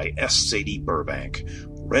story by S. Sadie Burbank,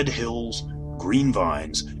 Red Hills, Green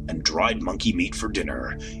Vines, and Dried Monkey Meat for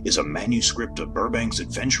Dinner is a manuscript of Burbank's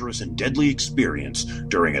adventurous and deadly experience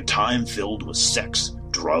during a time filled with sex,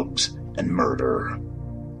 drugs, and murder.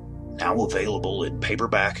 Now available in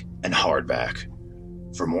paperback and hardback.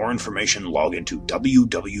 For more information, log into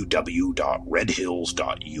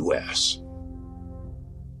www.redhills.us.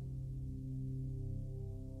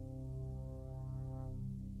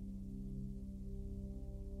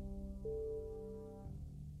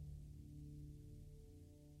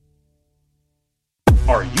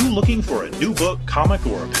 Are you looking for a new book, comic,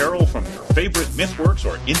 or apparel from your favorite MythWorks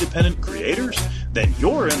or independent creators? Then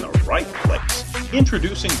you're in the right place.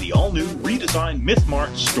 Introducing the all-new redesigned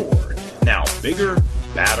MythMart store. Now bigger,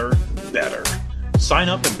 badder, better. Sign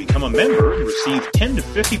up and become a member and receive 10 to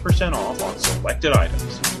 50% off on selected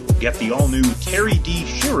items. Get the all-new Terry D.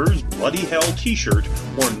 Shearer's Bloody Hell t-shirt,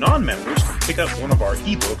 or non-members can pick up one of our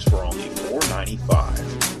ebooks for only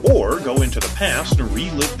 $4.95. Or go into the past and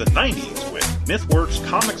relive the 90s with MythWorks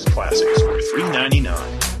Comics Classics for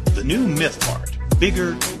 $3.99. The new MythMart.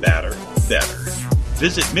 Bigger, badder, better.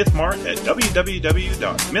 Visit MythMart at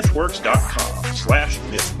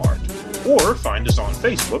www.mythworks.com/MythMart. Or find us on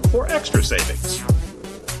Facebook for extra savings.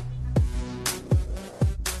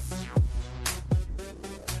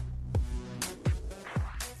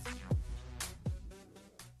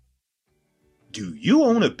 Do you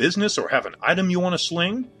own a business or have an item you want to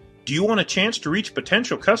sling? Do you want a chance to reach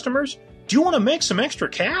potential customers? Do you want to make some extra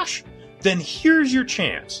cash? Then here's your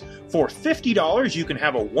chance. For $50, you can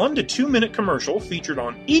have a 1 to 2 minute commercial featured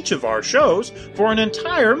on each of our shows for an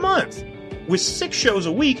entire month. With 6 shows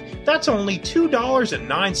a week, that's only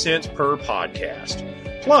 $2.09 per podcast.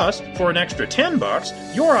 Plus, for an extra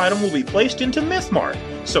 $10, your item will be placed into MythMart.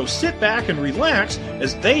 So sit back and relax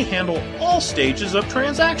as they handle all stages of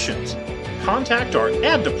transactions. Contact our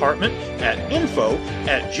ad department at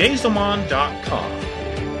info@jazomon.com.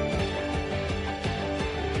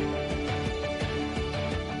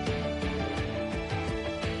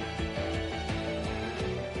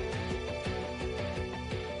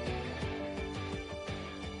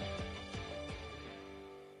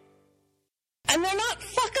 And they're not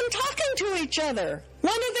fucking talking to each other.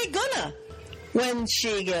 When are they gonna? When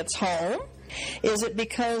she gets home? Is it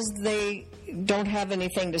because they don't have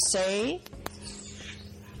anything to say?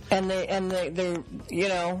 And they're you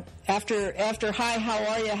know, after hi, how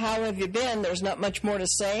are you, how have you been, there's not much more to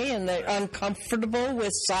say, and they're uncomfortable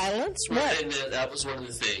with silence? What? And that was one of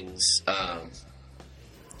the things,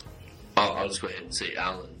 I'll just go ahead and say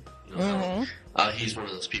Alan, He's one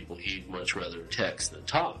of those people he'd much rather text than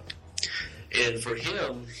talk. And for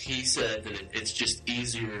him, he said that it's just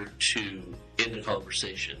easier to end a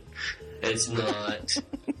conversation. It's not.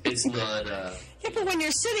 Yeah, but when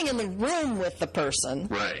you're sitting in the room with the person,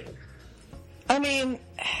 right? I mean,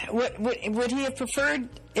 would he have preferred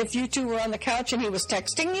if you two were on the couch and he was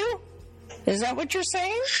texting you? Is that what you're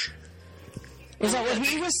saying? Is that what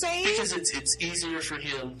he was saying? Because it's easier for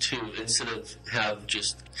him to, instead of have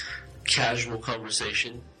just casual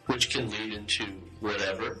conversation, which can lead into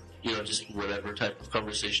whatever, just whatever type of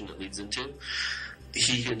conversation it leads into,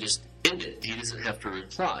 he can just end it. He doesn't have to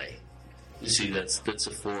reply. You see, that's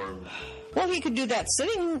a form. Well, he could do that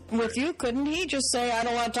sitting with you, couldn't he? Just say, I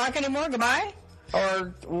don't want to talk anymore, goodbye?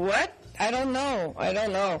 Or what? I don't know.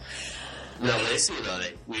 Now, Lacey and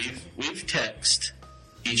I, we've texted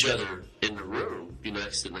each other in the room, be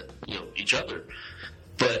next to each other,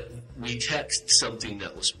 but we text something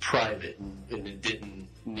that was private and it didn't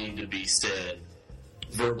need to be said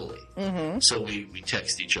verbally. Mm-hmm. So we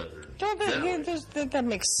text each other. That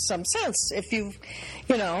makes some sense. If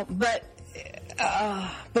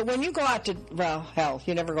but when you go out to, well, hell,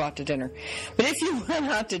 you never go out to dinner. But if you went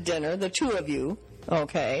out to dinner, the two of you,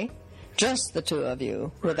 okay, just the two of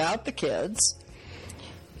you, without the kids,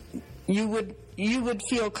 you would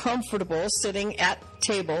feel comfortable sitting at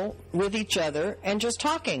table with each other and just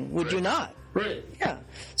talking, would you not? Right. Yeah.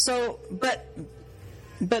 So, but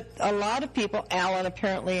a lot of people, Alan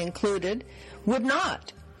apparently included, would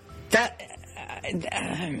not.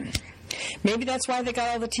 Maybe that's why they got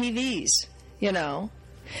all the TVs. Now,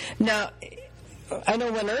 I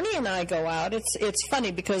know when Ernie and I go out, it's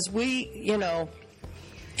funny because we're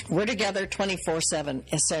together 24/7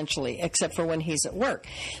 essentially, except for when he's at work.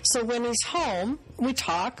 So when he's home, we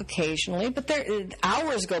talk occasionally, but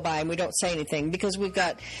hours go by and we don't say anything because we've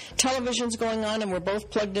got televisions going on and we're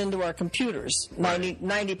both plugged into our computers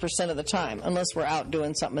 90% of the time, unless we're out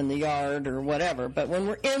doing something in the yard or whatever. But when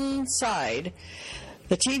we're inside,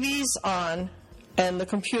 the TV's on and the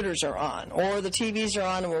computers are on, or the TVs are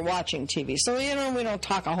on and we're watching TV. So, we don't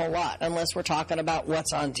talk a whole lot unless we're talking about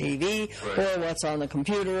what's on TV or what's on the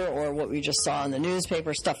computer or what we just saw in the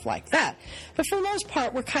newspaper, stuff like that. But for the most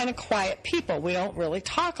part, we're kind of quiet people. We don't really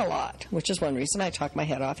talk a lot, which is one reason I talk my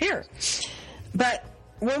head off here. But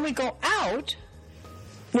when we go out,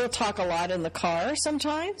 we'll talk a lot in the car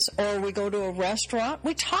sometimes, or we go to a restaurant,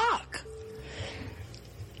 we talk.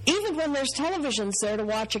 Even when there's televisions there to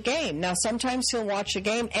watch a game. Now, sometimes he'll watch a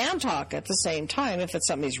game and talk at the same time if it's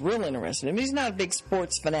something he's real interested in. He's not a big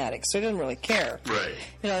sports fanatic, so he doesn't really care. Right.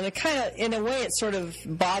 And it kind of, in a way, it sort of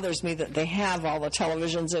bothers me that they have all the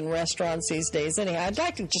televisions in restaurants these days. Anyhow, I'd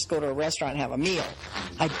like to just go to a restaurant and have a meal.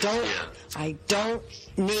 I don't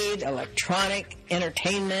need electronic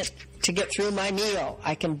entertainment to get through my meal.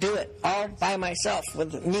 I can do it all by myself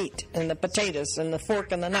with the meat and the potatoes and the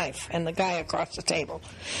fork and the knife and the guy across the table.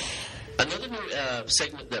 Another new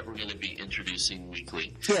segment that we're going to be introducing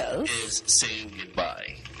weekly is Saying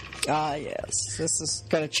Goodbye. Ah, yes. This is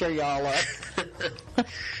going to cheer you all up.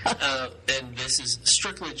 And this is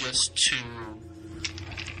strictly just to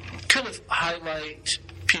kind of highlight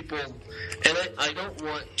people, and I don't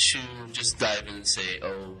want to just dive in and say,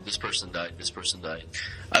 oh, this person died.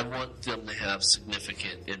 I want them to have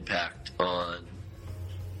significant impact on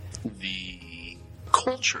the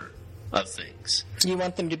culture of things. You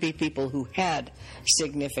want them to be people who had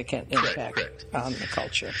significant impact on the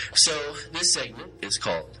culture. So this segment is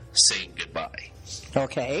called Saying Goodbye.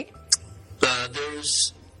 Okay.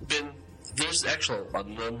 There's actually a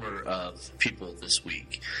number of people this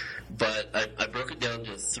week, but I broke it down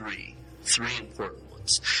to three important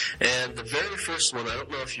ones. And the very first one, I don't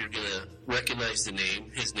know if you're going to recognize the name.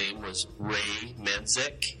 His name was Ray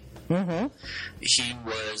Manzarek. Mm-hmm. He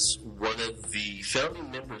was one of the founding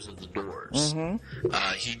members of the Doors. Mm-hmm.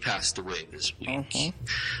 He passed away this week.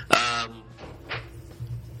 Mm-hmm.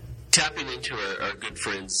 Tapping into our good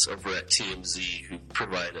friends over at TMZ who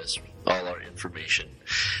provide us all our information.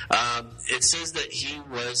 It says that he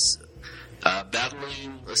was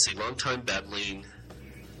long time battling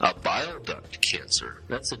bile duct cancer.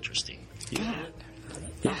 That's interesting. You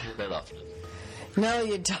don't hear that often. No,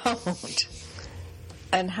 you don't.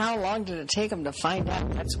 And how long did it take him to find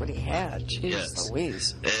out that's what he had? Jeez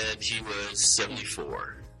Louise. And he was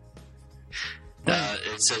 74.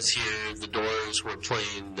 It says here the Doors were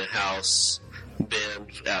playing the house band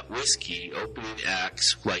at Whiskey, opening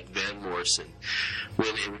acts like Van Morrison,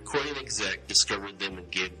 when a recording exec discovered them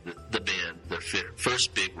and gave the band their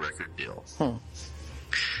first big record deal.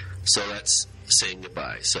 So that's saying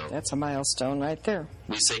goodbye. So that's a milestone right there.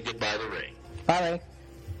 We say goodbye to Ray. Bye, Ray.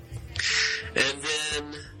 And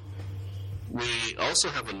then we also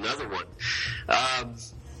have another one. And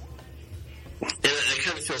I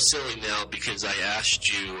kind of feel silly now because I asked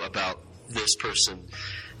you about this person,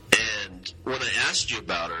 and when I asked you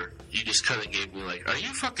about her, you just kind of gave me like, "Are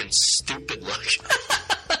you fucking stupid?" Look.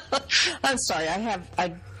 I'm sorry.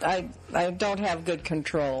 I don't have good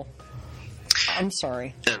control. I'm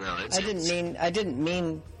sorry. Yeah, no, I didn't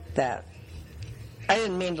mean that. I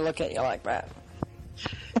didn't mean to look at you like that.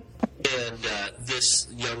 And this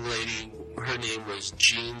young lady, her name was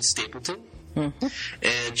Jean Stapleton,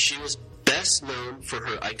 and she was best known for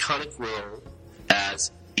her iconic role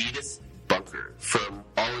as Edith Bunker from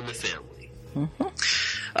All in the Family.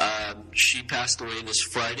 She passed away this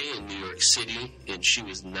Friday in New York City, and she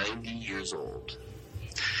was 90 years old.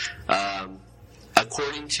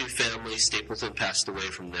 According to family, Stapleton passed away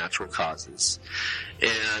from natural causes.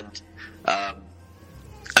 And,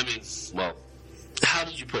 well, how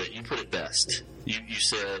did you put it? You put it best. You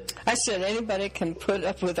said... I said anybody can put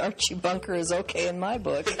up with Archie Bunker is okay in my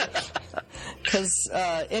book. Because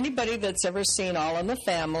anybody that's ever seen All in the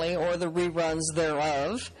Family or the reruns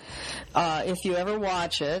thereof, if you ever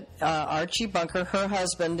watch it, Archie Bunker, her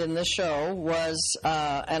husband in the show, was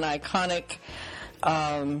an iconic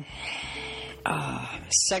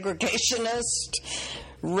segregationist,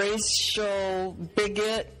 racial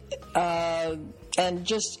bigot, and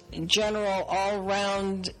just general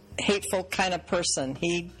all-round hateful kind of person.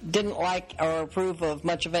 He didn't like or approve of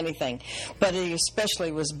much of anything, but he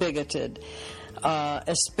especially was bigoted,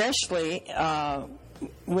 especially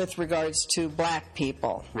with regards to black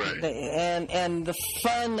people. Right. And the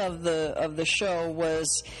fun of the show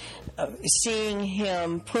was seeing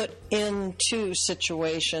him put into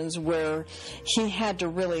situations where he had to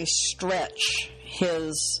really stretch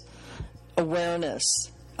his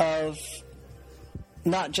awareness of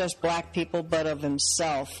not just black people, but of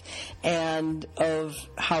himself, and of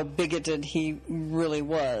how bigoted he really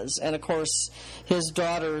was. And, of course, his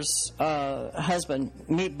daughter's husband,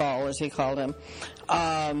 Meatball, as he called him,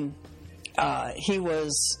 he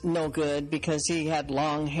was no good because he had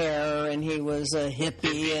long hair and he was a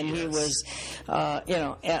hippie and he was,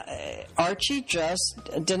 Archie just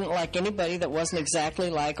didn't like anybody that wasn't exactly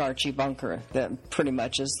like Archie Bunker. That pretty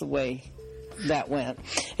much is the way that went.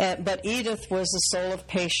 But Edith was a soul of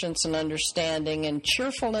patience and understanding and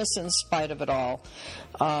cheerfulness in spite of it all,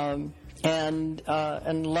 and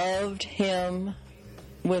loved him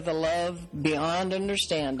with a love beyond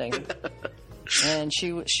understanding. And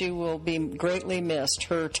she will be greatly missed.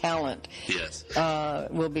 Her talent, yes,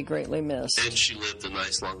 will be greatly missed. And she lived a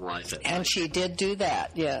nice long life. And she did do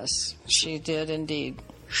that. Yes, she did indeed.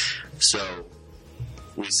 So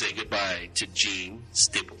we say goodbye to Jean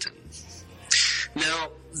Stapleton. Now,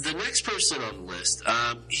 the next person on the list,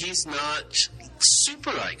 he's not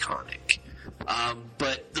super iconic,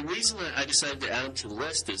 but the reason I decided to add him to the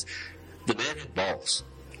list is the man had balls.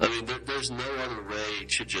 I mean, there's no other way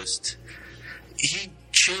to just... He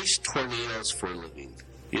chased tornadoes for a living.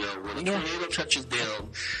 You know, when a tornado touches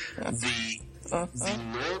down, the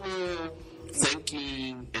normal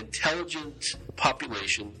thinking, intelligent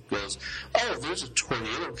population goes, "Oh, there's a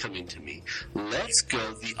tornado coming to me. Let's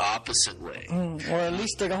go the opposite way." Or at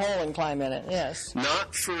least dig a hole and climb in it, yes.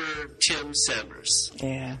 Not for Tim Semrus.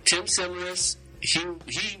 Yeah. Tim Semrus, he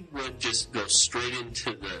would just go straight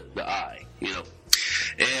into the eye, you know.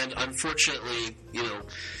 And unfortunately, you know,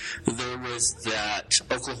 there was that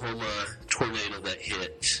Oklahoma tornado that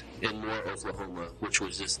hit in Moore, Oklahoma, which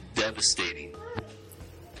was just devastating.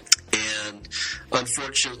 And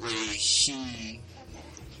unfortunately, he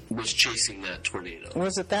was chasing that tornado.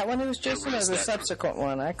 Was it that one he was chasing, or the subsequent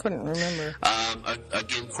one? I couldn't remember.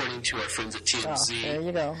 Again, according to our friends at TMZ, oh, there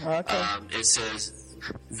you go. Okay. It says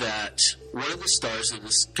that one of the stars of the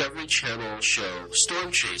Discovery Channel show,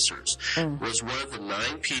 Storm Chasers, was one of the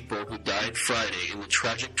 9 people who died Friday in the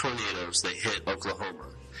tragic tornadoes that hit Oklahoma.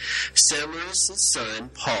 Semrus' son,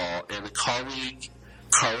 Paul, and a colleague,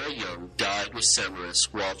 Cara Young, died with Semrus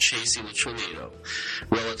while chasing the tornado,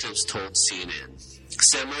 relatives told CNN.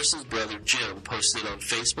 Semrus' brother Jim posted on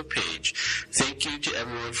Facebook page, "Thank you to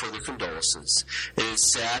everyone for their condolences. It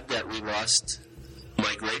is sad that we lost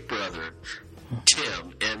my great brother,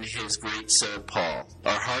 Tim, and his great son, Paul.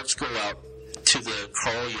 Our hearts go out to the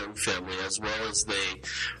Carl Young family as well as they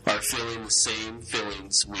are feeling the same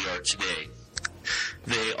feelings we are today.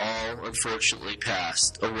 They all, unfortunately,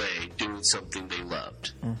 passed away doing something they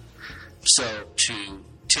loved." So, to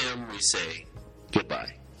Tim, we say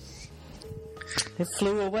goodbye. It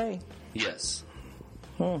flew away. Yes.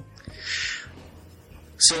 So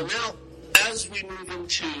now, as we move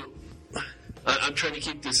into I'm trying to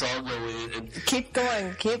keep this all going. And keep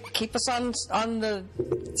going. Keep us on the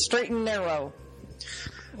straight and narrow,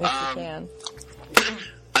 if you can.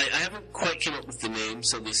 I haven't quite come up with the name,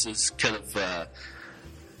 so this is kind of a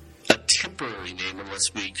temporary name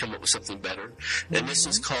unless we come up with something better. And this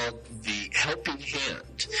is called the Helping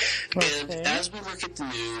Hand. Okay. And as we look at the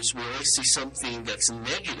news, we always see something that's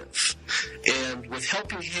negative. And with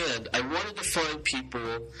Helping Hand, I wanted to find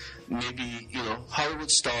people, maybe,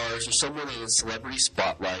 Hollywood stars or someone in a celebrity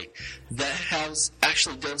spotlight that has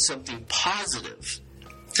actually done something positive.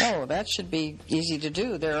 Oh, that should be easy to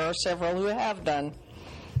do. There are several who have done,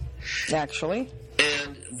 actually.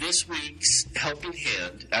 And this week's Helping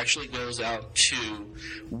Hand actually goes out to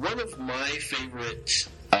one of my favorite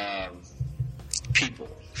people.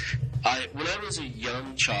 When I was a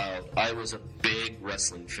young child, I was a big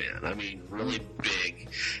wrestling fan. I mean, really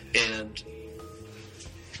big. And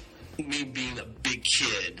me being a big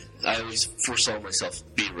kid, I always foresaw myself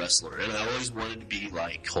being a wrestler. And I always wanted to be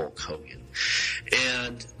like Hulk Hogan.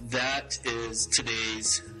 And that is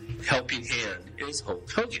today's Helping Hand, is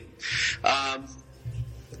Hulk Hogan.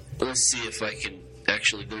 Let's see if I can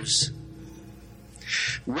actually,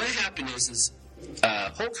 what happened is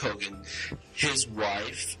Hulk Hogan, his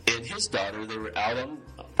wife and his daughter, they were out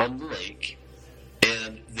on the lake,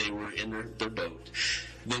 and they were in their boat.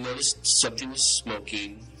 They noticed something was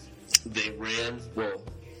smoking. They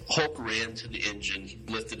Hulk ran to the engine, he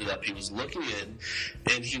lifted it up, he was looking in,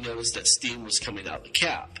 and he noticed that steam was coming out of the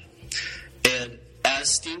cap. And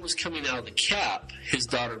as steam was coming out of the cap, his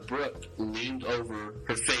daughter Brooke leaned over.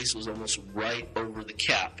 Her face was almost right over the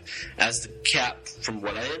cap. As the cap, from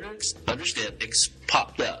what I understand,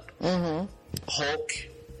 popped up. Mm-hmm. Hulk,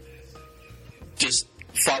 just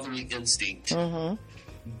fatherly instinct,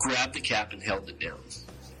 grabbed the cap and held it down.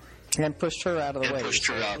 And pushed her out of the way.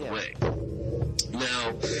 The way.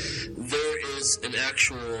 Now, there is an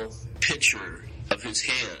actual picture of his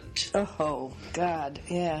hand. Oh, God.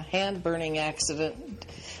 Yeah, hand burning accident.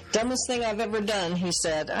 Dumbest thing I've ever done, he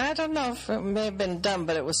said. I don't know if it may have been dumb,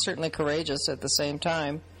 but it was certainly courageous at the same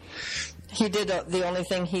time. He did the only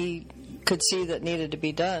thing he could see that needed to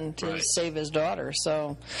be done to save his daughter.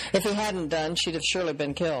 So if he hadn't done, she'd have surely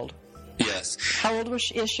been killed. Yes. How old is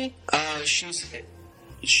she?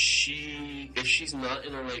 If she's not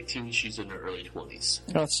in her late teens, she's in her early 20s.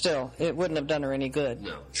 Oh, still, it wouldn't have done her any good.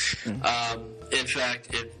 No. In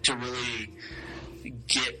fact, to really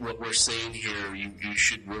get what we're saying here, you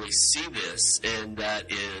should really see this, and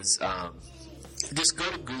that is, just go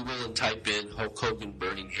to Google and type in Hulk Hogan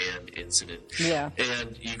burning hand incident. Yeah.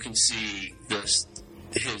 And you can see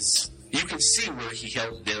you can see where he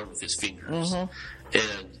held it down with his fingers. Mm-hmm.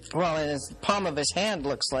 And the palm of his hand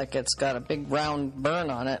looks like it's got a big round burn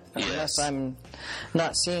on it, unless I'm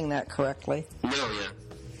not seeing that correctly. No, yeah.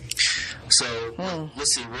 So,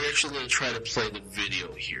 let's see, we're actually going to try to play the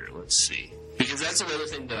video here. Let's see. Because that's another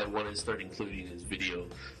thing that I want to start including is video.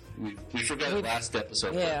 We forgot the last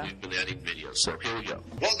episode, but we've been adding video, so here we go.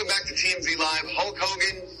 Welcome back to TMZ Live. Hulk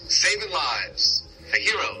Hogan saving lives. A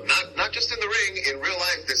hero, not just in the ring, in real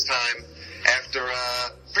life this time, after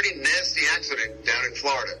a pretty nasty accident down in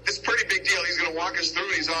Florida. It's a pretty big deal. He's going to walk us through.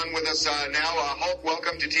 He's on with us now. Hulk,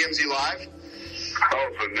 welcome to TMZ Live. Oh,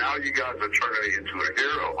 so now you guys are turning me into a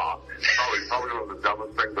hero, huh? Probably one of the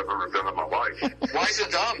dumbest things I've ever done in my life. Why is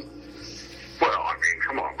it dumb? Well, I mean,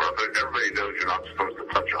 come on, brother. Everybody knows you're not supposed to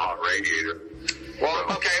touch a hot radiator.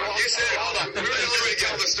 Well, okay, well, you said, hold on. We were going to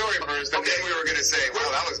tell the story first, and then we were going to say, well,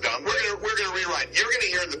 that was dumb. We're going to rewrite. You're going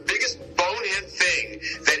to hear the biggest bonehead thing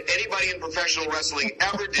that anybody in professional wrestling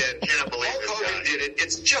ever did. Can't believe Hulk Hogan did it.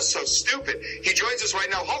 It's just so stupid. He joins us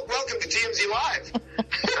right now. Hulk, welcome to TMZ Live.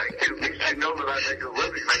 Thank you. At least you know that I make a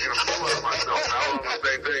living making a fool out of myself. Now I'm on the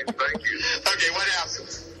same thing. Thank you. Okay, what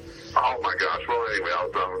happened? Oh, my gosh. Well, anyway, I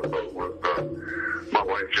was on the boat with my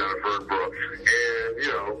wife, Jennifer, and Brooke. And,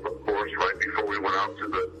 of course, right before we went out to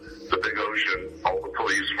the big ocean, all the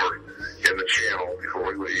police were in the channel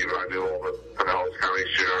before we leave. And I knew all the Pinellas County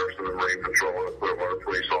sheriffs and the Marine Patrol and the Clearwater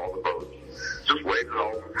police all on the boat. Just waved at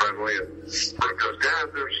all of them friendly. And Brooke goes, Dad,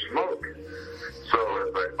 there's smoke. So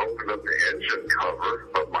as I opened up the engine cover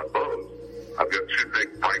of my boat, I've got two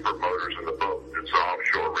big Viper motors in the boat. It's an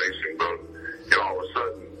offshore racing boat. And all of a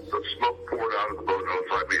sudden, the smoke poured out of the boat, and it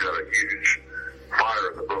looked like we had a huge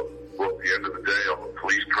fire in the boat. Well, at the end of the day, all the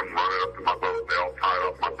police come running up to my boat, and they all tied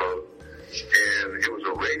off my boat. And it was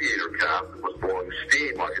a radiator cap that was blowing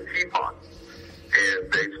steam like a teapot.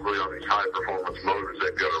 And basically, on these high-performance motors,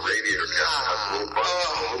 they've got a radiator cap that has a little button,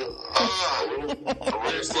 a little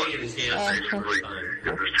button. Basically,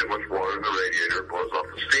 if there's too much water in the radiator, it blows off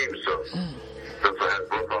the steam. So since I had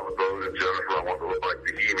Brooke on the boat and Jennifer, I wanted to look like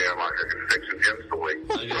the He-Man, like I could fix it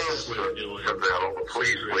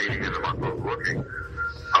police leaning into my boat looking.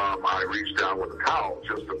 I reached down with a towel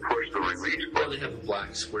just to push the release button. They have a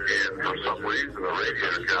black square. And for some reason, the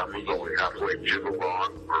radiator cap was only halfway jiggled on,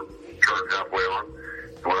 or turned halfway on.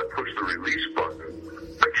 And when I pushed the release button,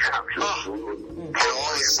 the cap just blew. And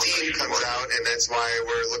all the steam comes out, and that's why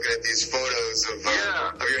we're looking at these photos of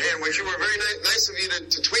your hand, which you were very nice of you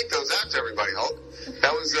to tweet those out to everybody, Hulk.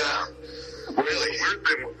 That was really...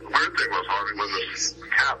 The weird thing was, Harvey, when the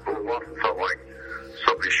cap blew off, it felt like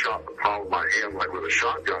somebody shot the palm of my hand like with a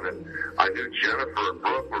shotgun, and I knew Jennifer and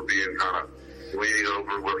Brooke were being kind of leaning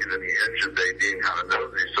over, looking in the engine bay, being kind of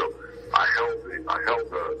nosy, so I held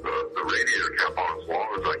the radiator cap on as long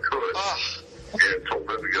as I could, and told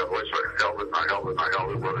them to get away, so I held it,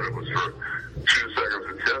 whether it was for 2 seconds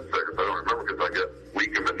or 10 seconds, I don't remember, because I got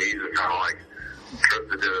weak in the knees and kind of like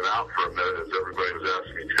drifted in and out for a minute as everybody was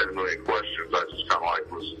asking me 10 million questions. I just kind of like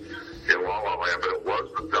was in La La Land, but it was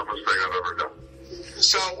the dumbest thing I've ever done.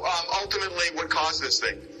 So, ultimately, what caused this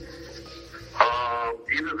thing?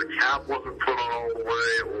 Either the cap wasn't put on all the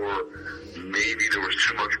way, or maybe there was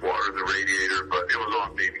too much water in the radiator, but it was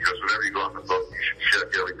on me, because whenever you go on the boat, you should check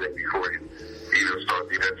everything before you even start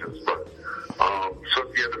the engines. But, so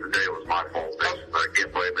at the end of the day, it was my fault. I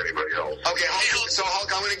can't blame anybody else. Okay,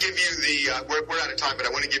 Hulk, I'm going to give you we're out of time, but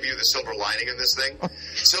I want to give you the silver lining in this thing.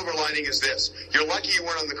 Silver lining is this. You're lucky you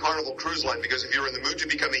weren't on the Carnival Cruise Line, because if you're in the mood to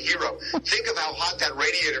become a hero, think of how hot that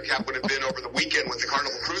radiator cap would have been over the weekend when the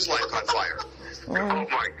Carnival Cruise Line caught fire. Oh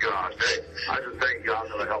my gosh. Hey, I just thank God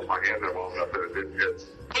that I held my hand there long enough that it didn't hit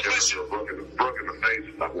Brooke in the face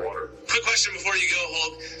with that water. Quick question before you go,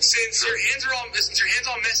 Hulk. Since your hands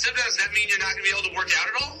all messed up, does that mean you're not going to be able to work out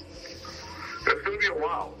at all? It's going to be a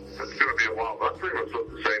while. I'm pretty much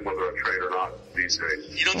the same whether I train or not these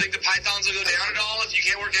days. You don't think the pythons will go down at all if you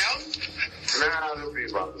can't work out? Nah, it'll be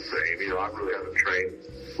about the same. I really haven't trained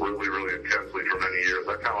really, really intensely for many years.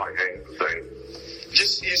 I kind of like hanging the same.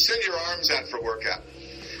 Just, you send your arms out for workout.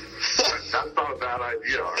 That's not a bad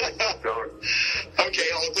idea. Okay,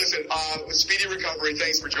 Hulk, listen, speedy recovery.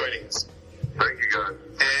 Thanks for joining us. Thank you, guys.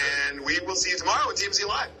 And we will see you tomorrow on TMZ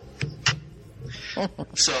Live.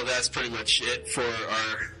 So that's pretty much it for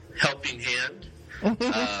our helping hand.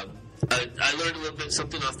 I learned a little bit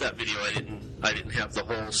something off that video. I didn't have the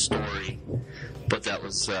whole story, but that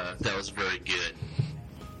was very good.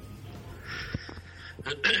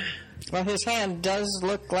 Well, his hand does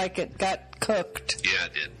look like it got cooked. Yeah,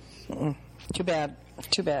 it did. Too bad.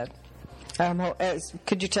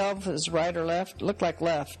 Could you tell if it was right or left? It looked like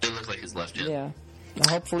left. It looked like his left hand. Yeah.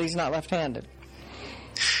 Hopefully he's not left-handed.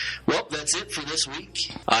 Well, that's it for this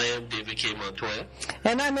week. I am David K. Montoya.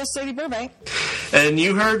 And I'm Miss Sadie Burbank. And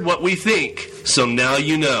you heard what we think, so now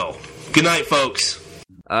you know. Good night, folks.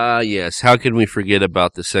 Yes, how could we forget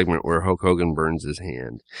about the segment where Hulk Hogan burns his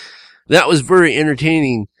hand? That was very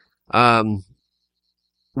entertaining.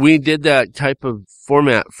 We did that type of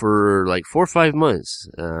format for like 4 or 5 months.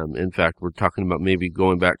 In fact, we're talking about maybe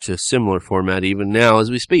going back to a similar format even now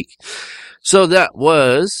as we speak. So that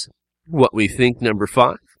was What We Think number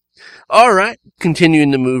 5. All right,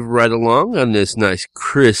 continuing to move right along on this nice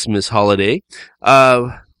Christmas holiday.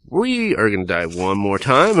 We are going to dive one more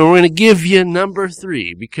time, and we're going to give you number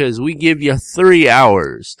 3, because we give you 3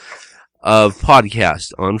 hours of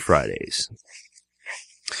podcast on Fridays.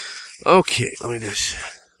 Okay, let me just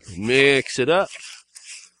mix it up.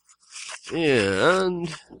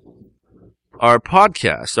 And our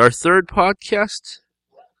podcast, our third podcast,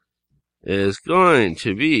 is going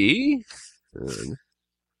to be...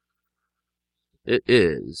 It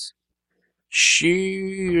is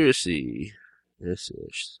Shirsi. This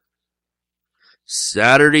is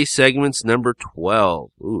Saturday segments number 12.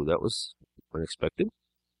 Ooh, that was unexpected.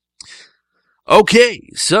 Okay,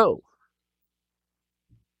 so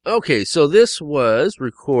this was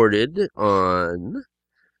recorded on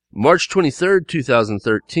March 23rd,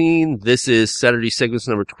 2013. This is Saturday segments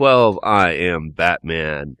number 12. I am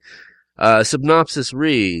Batman. Synopsis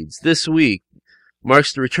reads, this week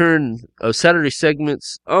marks the return of Saturday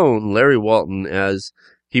segment's own Larry Walton as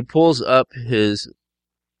he pulls up his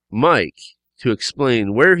mic to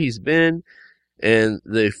explain where he's been and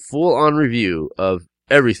the full-on review of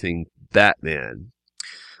everything Batman.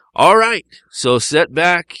 All right, so sit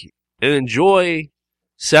back and enjoy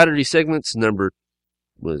Saturday segments number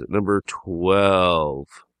 12.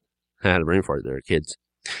 I had a brain fart there, kids.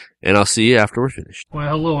 And I'll see you after we're finished. Well,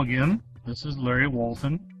 hello again. This is Larry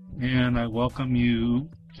Walton, and I welcome you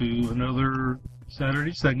to another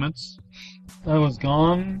Saturday segments. I was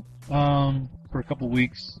gone for a couple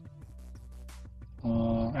weeks.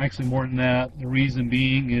 Actually, more than that. The reason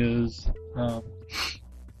being is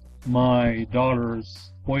my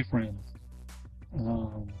daughter's boyfriend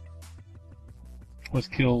was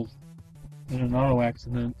killed in an auto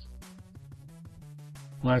accident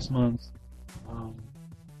last month.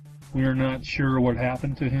 We are not sure what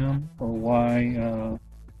happened to him or why.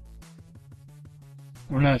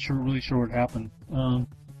 We're not really sure what happened.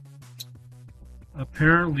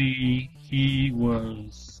 Apparently, he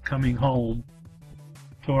was coming home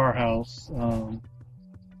to our house.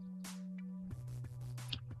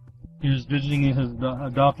 He was visiting his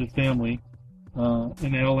adopted family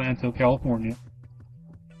in Adelanto, California.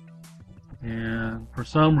 And for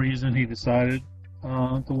some reason, he decided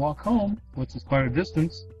to walk home, which is quite a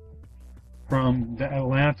distance from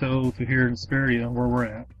Adelanto to here in Hesperia, where we're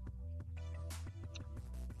at.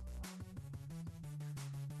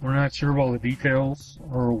 We're not sure of all the details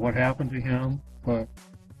or what happened to him, but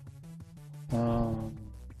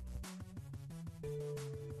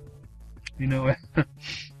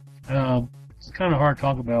it's kind of hard to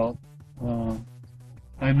talk about.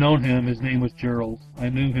 I've known him. His name was Gerald. I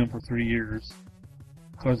knew him for 3 years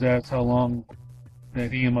because that's how long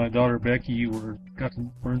that he and my daughter Becky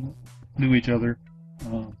knew each other.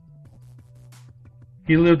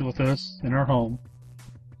 He lived with us in our home.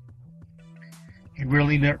 He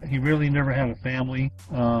really never had a family.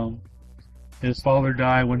 His father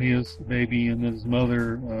died when he was a baby, and his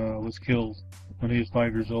mother was killed when he was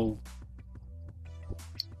 5 years old.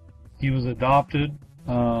 He was adopted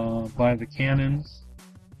by the Cannons.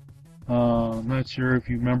 I'm not sure if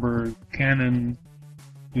you remember Cannon,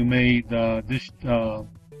 who made dish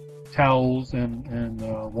towels and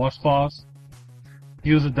washcloths.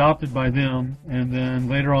 He was adopted by them, and then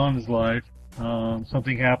later on in his life,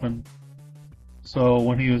 something happened. So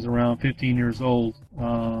when he was around 15 years old,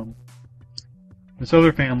 this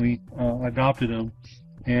other family adopted him,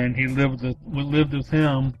 and he lived with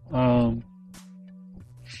him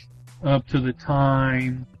up to the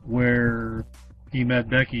time where he met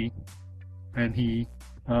Becky, and he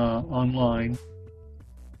online.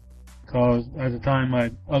 Because at the time my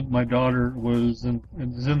daughter was in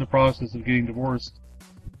the process of getting divorced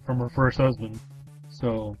from her first husband,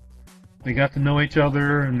 so they got to know each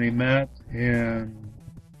other and they met, and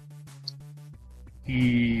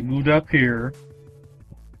he moved up here.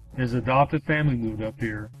 His adopted family moved up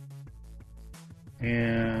here,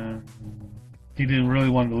 and he didn't really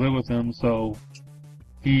want to live with them, so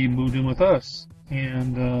he moved in with us.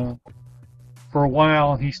 And for a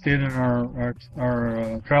while, he stayed in our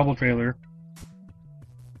travel trailer,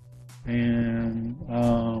 and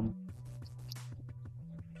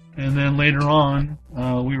then later on,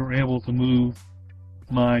 we were able to move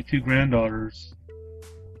my two granddaughters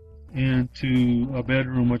into a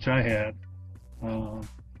bedroom which I had,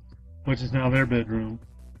 which is now their bedroom.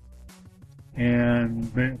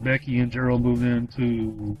 And Becky and Gerald moved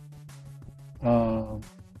into the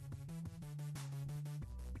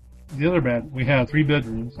other bed. We have 3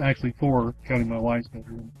 bedrooms, actually 4, counting my wife's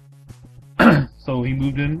bedroom. So he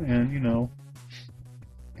moved in, and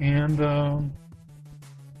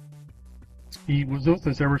he was with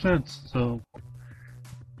us ever since. So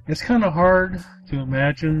it's kind of hard to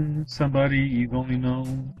imagine somebody you've only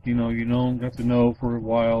known, got to know for a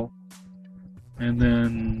while, and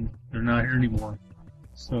then they're not here anymore.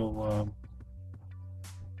 So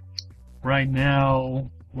right now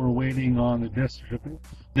we're waiting on the death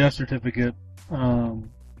certificate, and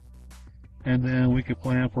then we could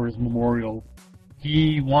plan for his memorial.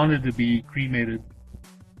 He wanted to be cremated.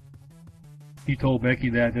 He told Becky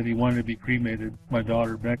that he wanted to be cremated, my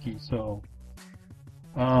daughter Becky. So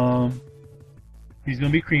he's going to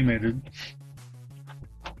be cremated,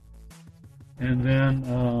 and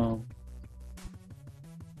then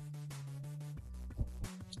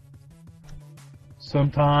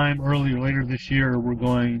sometime later this year, we're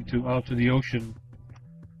going out to the ocean,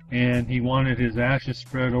 and he wanted his ashes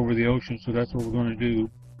spread over the ocean, so that's what we're going to do.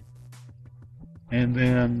 And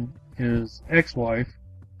then his ex-wife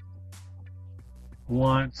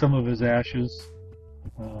wants some of his ashes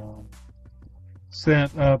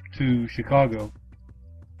sent up to Chicago,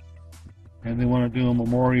 and they want to do a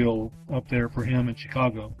memorial up there for him in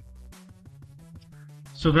Chicago.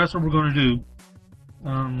 So that's what we're going to do.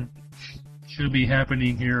 Should be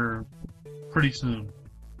happening here pretty soon.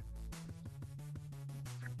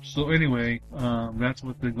 So anyway, that's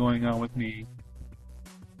what's been going on with me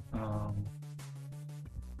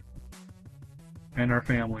and our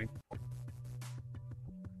family.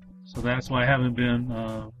 So that's why I haven't been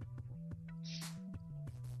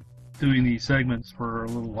doing these segments for a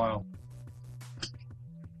little while.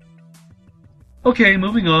 Okay,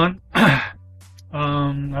 moving on. I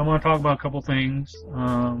want to talk about a couple things.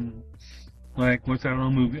 Like what's out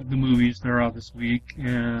on the movies that are out this week,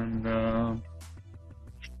 and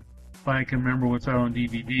if I can remember what's out on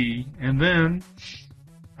DVD. And then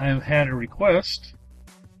I've had a request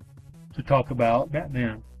to talk about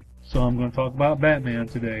Batman. So I'm going to talk about Batman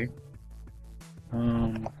today.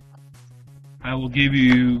 I will give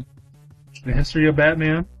you the history of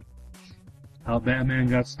Batman, how Batman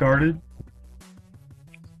got started,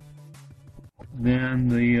 then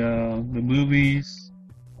the movies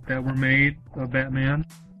that were made of Batman,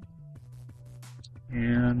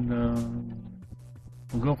 and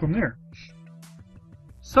we'll go from there.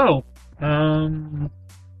 So, let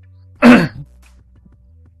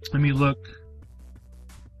me look.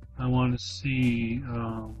 I want to see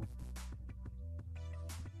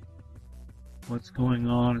what's going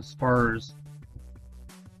on as far as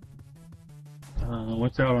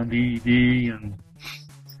what's out on DVD and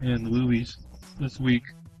the movies this week.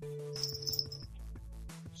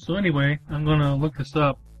 So anyway, I'm gonna look this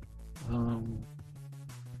up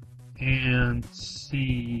and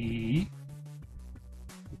see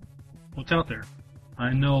what's out there.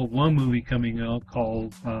 I know one movie coming out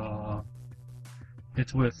called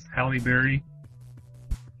it's with Halle Berry.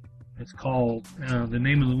 It's called the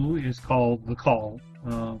name of the movie is called The Call.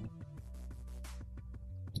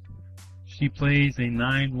 She plays a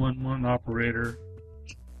 911 operator,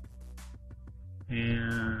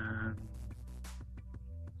 and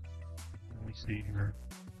let me see here.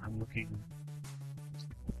 I'm looking.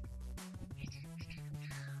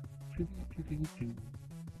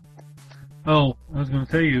 Oh, I was going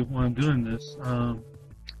to tell you while I'm doing this.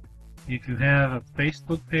 If you have a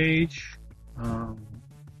Facebook page and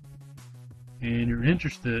you're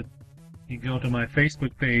interested, you go to my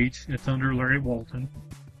Facebook page. It's under Larry Walton.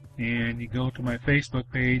 And you go to my Facebook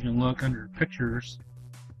page and look under pictures,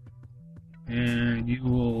 and you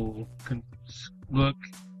will look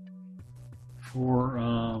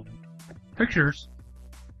for pictures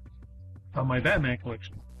of my Batman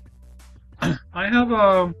collection. I have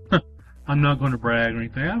I'm not going to brag or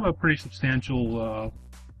anything. I have a pretty substantial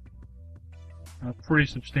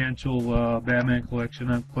Batman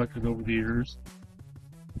collection I've collected over the years.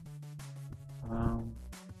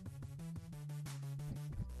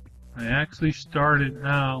 I actually started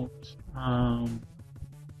out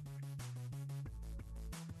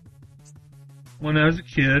when I was a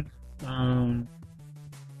kid. Didn't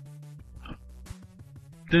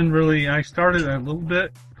really. I started a little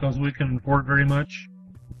bit because we couldn't afford very much,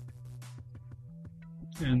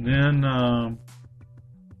 and then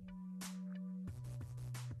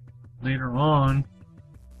later on,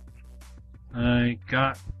 I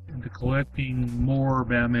got into collecting more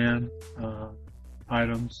Batman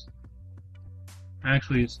items.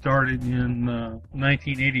 Actually, it started in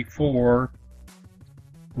 1984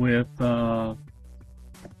 with the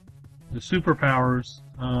Superpowers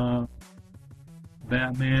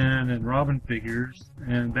Batman and Robin figures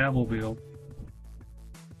and Batmobile.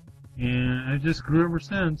 And it just grew ever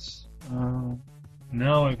since.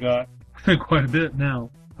 Now I've got quite a bit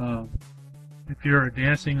now. If you're a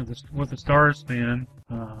Dancing with the Stars fan,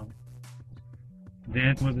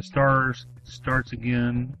 Dancing with the Stars starts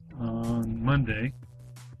again on Monday.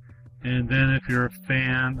 And then if you're a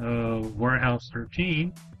fan of Warehouse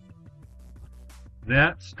 13,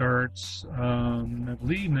 that starts, I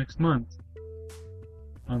believe, next month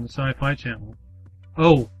on the Sci-Fi Channel.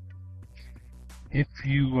 Oh, if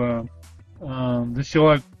you, this show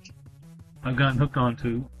I've gotten hooked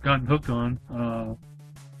on,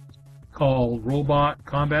 called Robot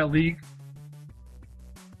Combat League.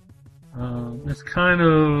 It's kind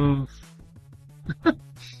of,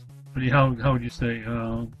 how would you say,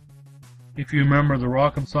 if you remember the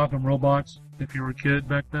Rock'em Sock'em Robots, if you were a kid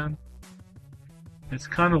back then, it's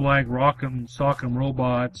kind of like Rock'em Sock'em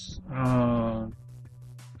Robots to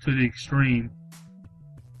the extreme.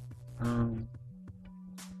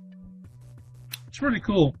 It's really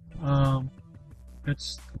cool.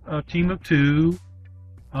 It's a team of two.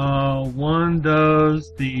 One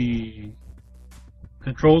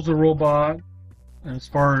controls the robot as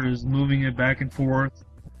far as moving it back and forth.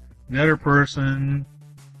 The other person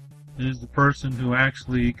is the person who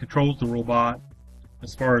actually controls the robot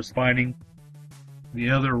as far as fighting the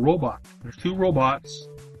other robot. There's two robots,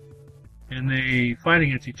 and they fight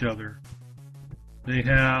against each other. They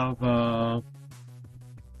have, I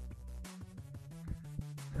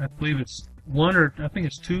believe it's I think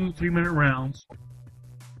it's 2 3-minute rounds,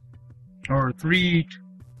 or three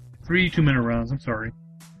 2-minute rounds. I'm sorry.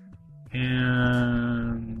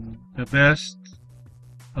 And the best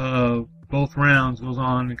of both rounds goes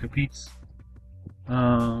on and competes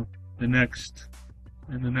in the next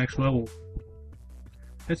level.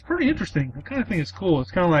 It's pretty interesting. I kind of think it's cool.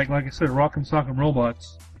 It's kind of like I said, Rock'em Sock'em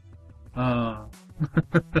Robots.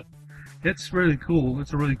 It's really cool.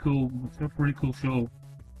 It's a really cool show.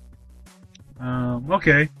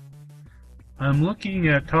 Okay. I'm looking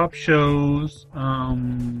at top shows.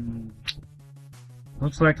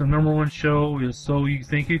 Looks like the number one show is So You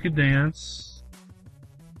Think You Could Dance.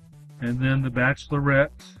 And then The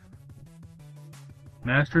Bachelorette.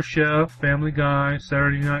 Master Chef, Family Guy,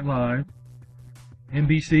 Saturday Night Live.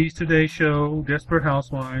 NBC's Today Show, Desperate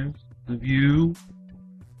Housewives, The View,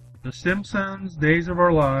 The Simpsons, Days of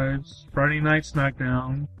Our Lives, Friday Night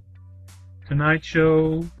SmackDown, Tonight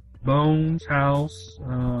Show, Bones, House,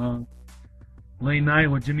 Late Night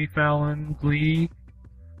with Jimmy Fallon, Glee,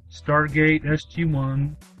 Stargate,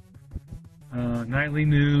 SG-1, Nightly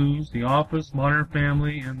News, The Office, Modern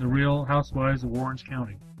Family, and The Real Housewives of Orange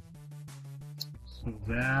County. So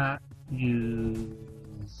that is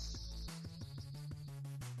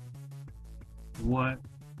what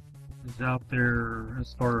is out there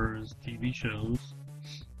as far as TV shows.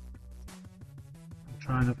 I'm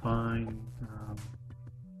trying to find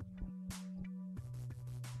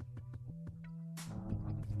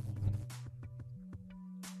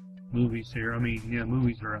movies here. I mean, yeah,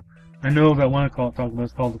 movies are. I know that one I talk about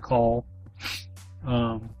is called The Call.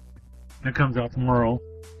 That comes out tomorrow.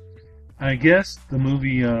 I guess the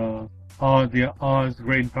movie Oz the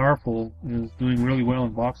Great and Powerful is doing really well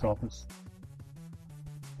in box office.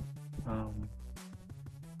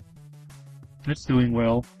 It's doing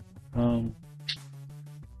well. I'm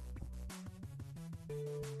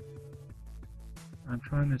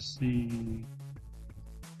trying to see.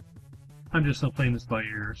 I'm just not playing this by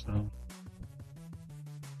ear, so.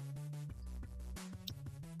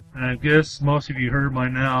 And I guess most of you heard by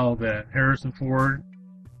now that Harrison Ford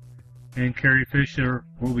and Carrie Fisher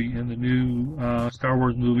will be in the new Star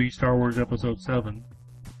Wars movie, Star Wars Episode 7.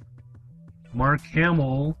 Mark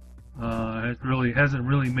Hamill hasn't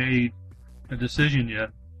really made a decision yet,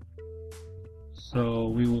 so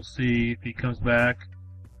we will see if he comes back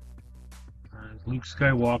as Luke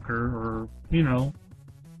Skywalker, or he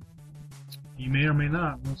may or may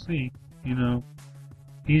not. We'll see.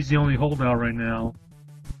 He's the only holdout right now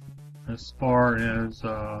as far as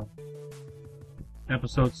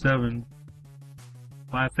Episode 7.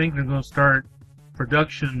 But I think they're going to start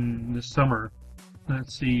production this summer.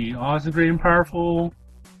 Let's see, Oz the Great and Powerful.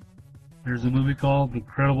 There's a movie called The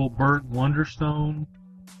Incredible Burt Wonderstone.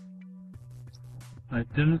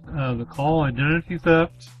 The Call, Identity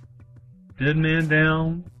Theft, Dead Man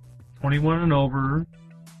Down, 21 and Over,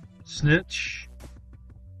 Snitch,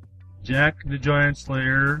 Jack the Giant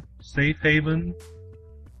Slayer, Safe Haven,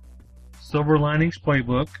 Silver Linings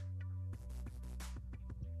Playbook,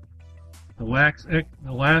 The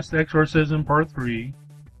Last Exorcism Part 3,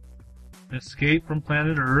 Escape from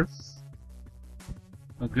Planet Earth,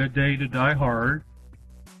 A Good Day to Die Hard,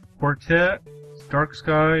 Quartet, Dark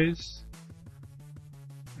Skies,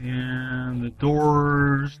 and The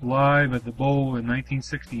Doors Live at the Bowl in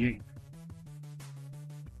 1968.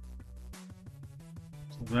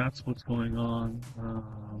 So that's what's going on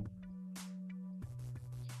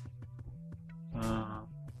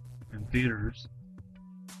in theaters.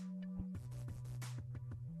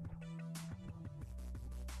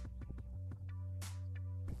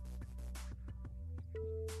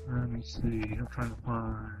 Let me see, I'm trying to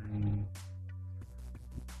find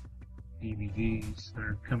DVDs that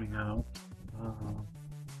are coming out.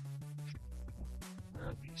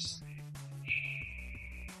 Let me see.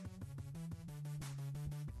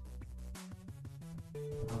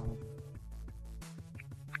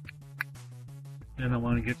 Then I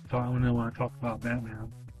want to talk about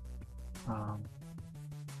Batman. I'm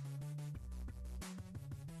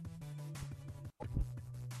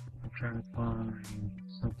trying to find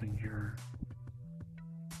something here.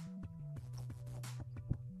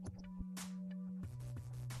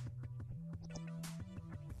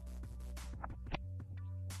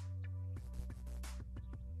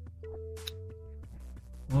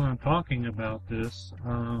 While I'm talking about this,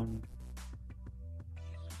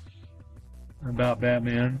 about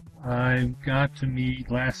Batman, I got to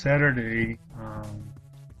meet last Saturday.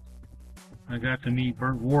 I got to meet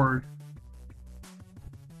Burt Ward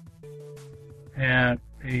at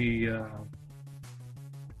a.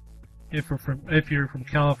 If you're from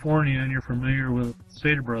California and you're familiar with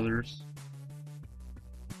Stater Brothers,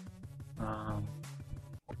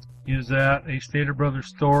 he was at a Stater Brothers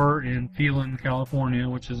store in Phelan, California,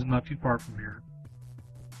 which is not too far from here.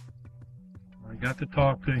 I got to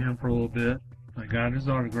talk to him for a little bit. I got his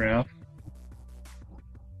autograph.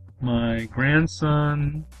 My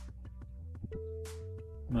grandson,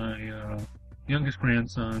 my youngest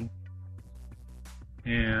grandson,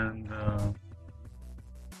 and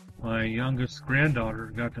my youngest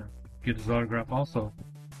granddaughter got to get his autograph also,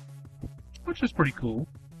 which is pretty cool.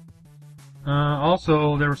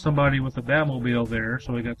 Also, there was somebody with a Batmobile there,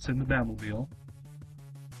 so I got to sit in the Batmobile.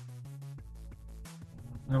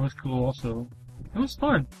 That was cool also. It was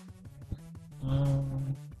fun.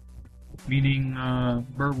 Meeting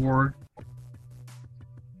Burt Ward.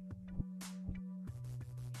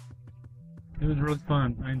 It was really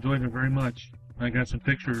fun. I enjoyed it very much. I got some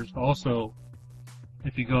pictures. Also,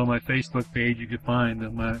 if you go on my Facebook page, you can find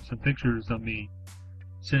some pictures of me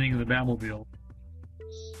sitting in the Batmobile.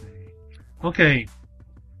 Let's see. Okay.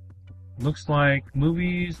 Looks like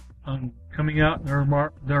movies coming out.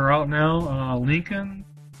 They're out now. Lincoln,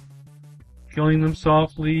 Killing Them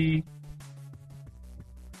Softly,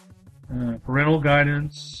 Parental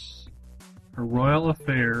Guidance, A Royal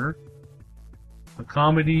Affair, A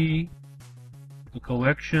Comedy, The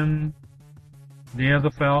Collection, Day of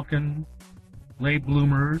the Falcon, Late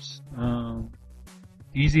Bloomers,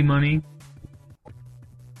 Easy Money,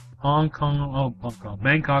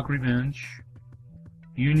 Bangkok Revenge,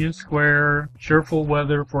 Union Square, Cheerful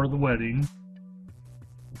Weather for the Wedding,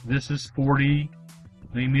 This Is 40,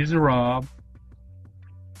 Les Miserables,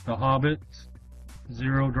 The Hobbit,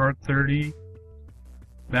 Zero Dark 30,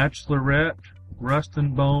 Bachelorette, Rust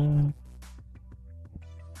and Bone,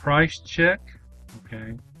 Price Check,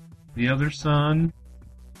 okay, The Other Son,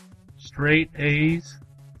 Straight A's,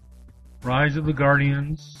 Rise of the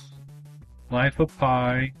Guardians, Life of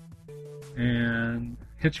Pi, and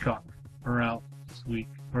Hitchcock are out this week,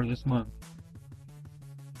 or this month.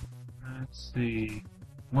 Let's see.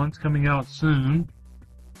 One's coming out soon.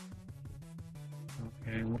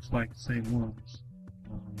 Okay, looks like the same ones.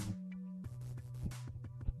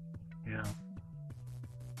 Yeah.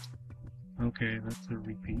 Okay, that's a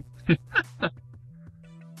repeat.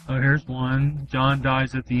 Oh, here's one. John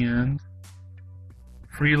Dies at the End.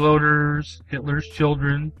 Freeloaders, Hitler's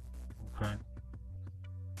Children. Okay.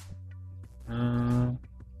 I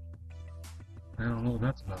don't know what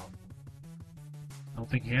that's about. I don't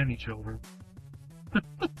think he had any children.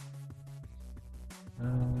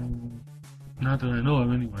 Not that I know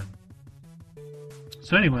of, anyway.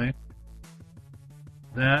 So anyway,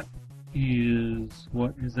 that is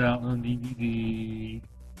what is out on DVD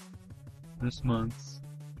this month.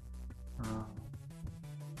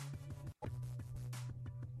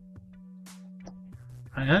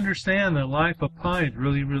 I understand that Life of Pi is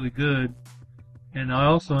really, really good, and I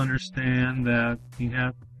also understand that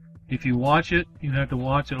if you watch it, you have to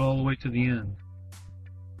watch it all the way to the end.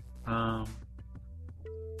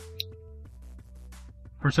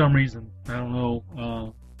 For some reason, I don't know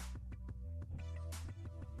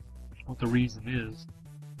what the reason is.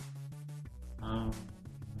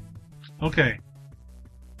 Okay,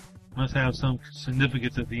 must have some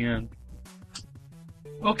significance at the end.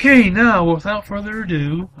 Okay, now, without further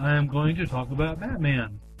ado, I am going to talk about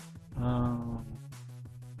Batman.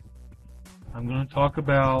 I'm going to talk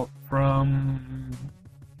about from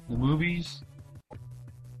the movies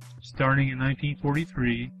starting in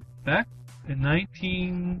 1943. Back in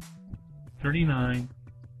 1939,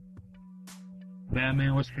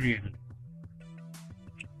 Batman was created.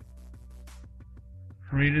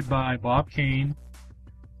 Created by Bob Kane.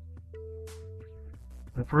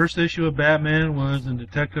 The first issue of Batman was in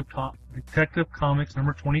Detective Comics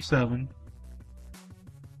number 27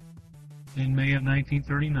 in May of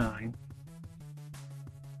 1939.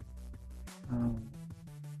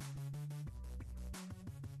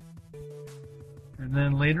 And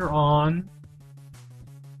then later on,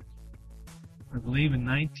 I believe in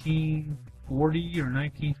 1940 or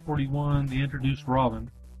 1941, they introduced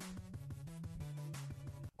Robin.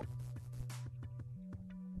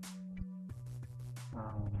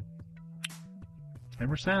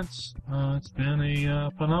 Ever since, it's been a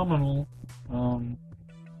phenomenal,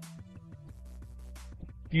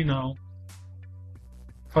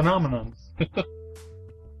 phenomenon.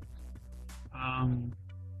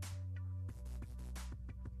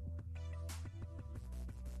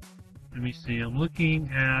 Let me see, I'm looking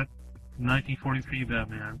at 1943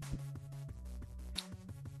 Batman.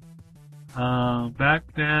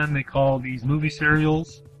 Back then, they called these movie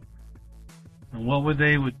serials. And what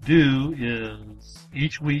they would do is,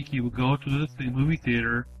 each week you would go to the movie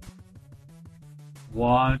theater,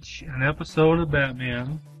 watch an episode of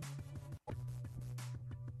Batman,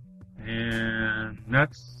 and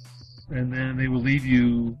then they would leave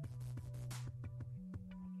you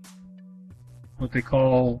what they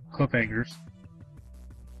call cliffhangers.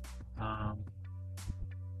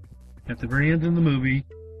 At the very end of the movie,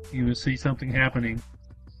 you will see something happening.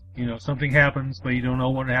 Something happens, but you don't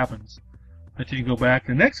know what happens until you go back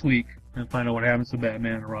the next week and find out what happens to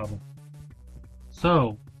Batman and Robin.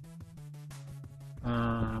 So,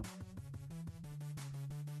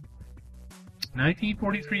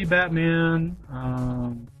 1943 Batman.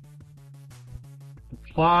 The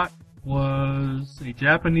plot was a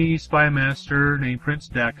Japanese spy master named Prince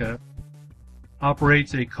Daka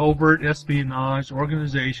operates a covert espionage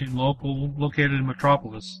organization located in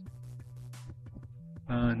Metropolis,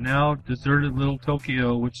 now deserted little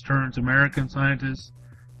Tokyo, which turns American scientists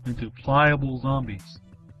into pliable zombies.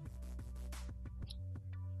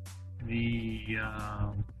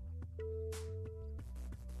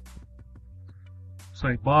 It's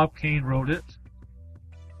like Bob Kane wrote it.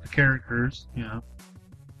 The characters,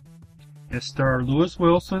 It starred Lewis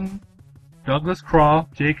Wilson, Douglas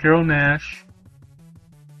Croft, J. Carrol Nash,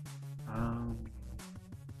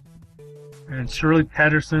 and Shirley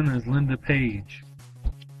Patterson as Linda Page.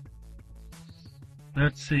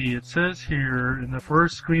 Let's see, it says here, in the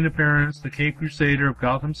first screen appearance, the Cape Crusader of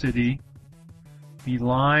Gotham City,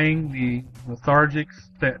 belying the lethargic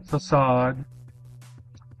facade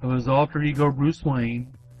of his alter ego Bruce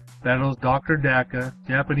Wayne, battles Dr. Daka,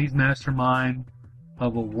 Japanese mastermind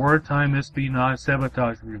of a wartime espionage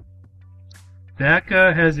sabotage group.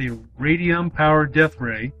 Daka has a radium-powered death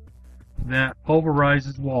ray that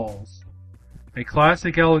pulverizes walls, a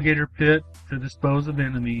classic alligator pit to dispose of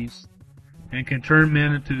enemies, and can turn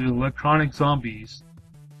men into electronic zombies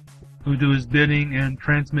who do his bidding and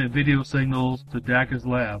transmit video signals to Daka's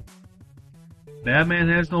lab. Batman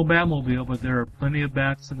has no Batmobile, but there are plenty of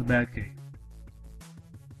bats in the Batcave.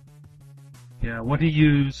 Yeah, what he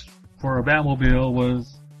used for a Batmobile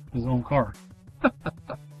was his own car.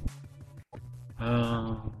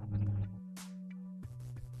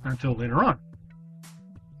 Until later on,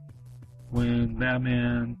 when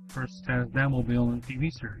Batman first has Batmobile in the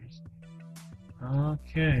TV series.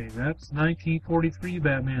 Okay, that's 1943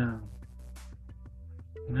 Batman.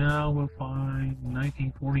 Now we'll find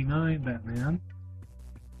 1949 Batman.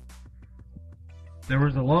 There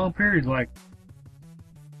was a long period, like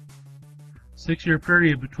 6-year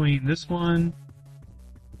period between this one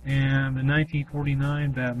and the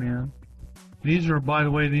 1949 Batman. These are, by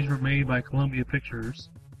the way, these were made by Columbia Pictures.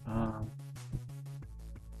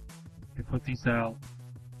 They put these out.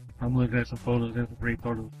 I'm looking at some photos. That's a great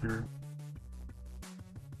photos here.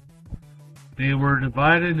 They were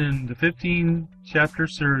divided into 15 chapter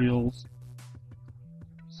serials.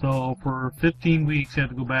 So for 15 weeks, you had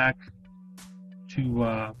to go back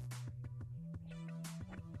to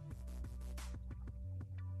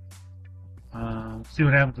see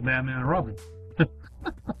what happens to Batman and Robin.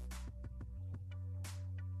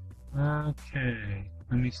 Okay,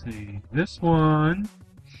 let me see. This one,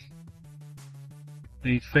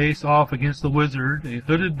 they face off against the Wizard, a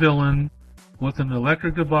hooded villain with an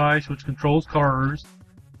electric device which controls cars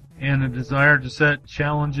and a desire to set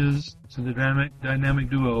challenges to the dynamic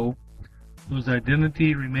duo, whose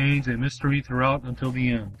identity remains a mystery throughout until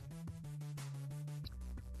the end.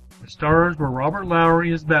 The stars were Robert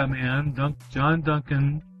Lowry as Batman, John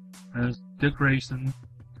Duncan as Dick Grayson.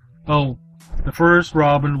 Oh, the first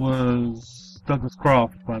Robin was Douglas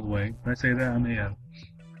Croft, by the way. If I say that, I'm mad.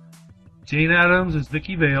 Jane Adams as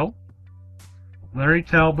Vicky Vale. Larry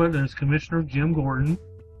Talbot as Commissioner Jim Gordon.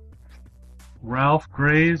 Ralph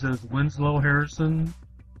Graves as Winslow Harrison.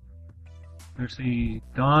 Let's see,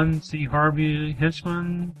 Don C. Harvey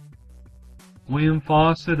Henchman. William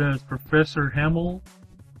Fawcett as Professor Hamill.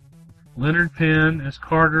 Leonard Penn as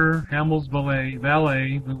Carter, Hamill's valet,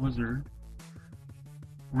 the Wizard.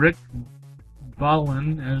 Rick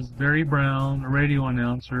Ballin as Barry Brown, a radio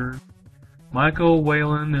announcer. Michael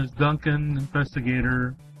Whalen as Duncan,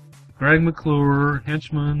 investigator. Greg McClure,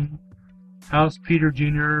 henchman. House Peter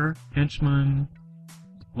Jr., henchman.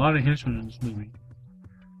 A lot of henchmen in this movie.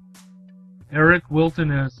 Eric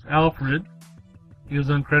Wilton as Alfred. He was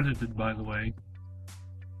uncredited, by the way.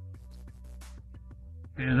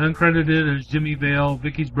 And uncredited as Jimmy Vale,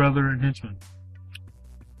 Vicky's brother and henchman.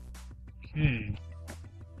 Okay.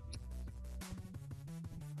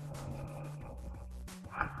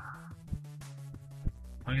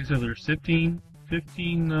 Like I said, there's 15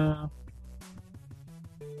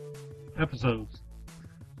 episodes.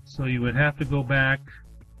 So you would have to go back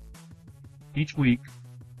each week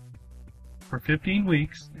for 15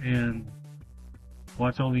 weeks and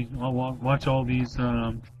watch all these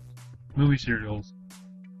movie serials.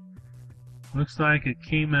 Looks like it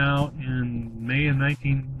came out in May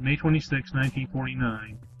 26,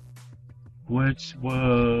 1949, which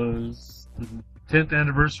was the 10th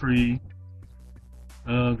anniversary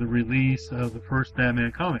of the release of the first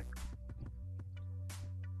Batman comic.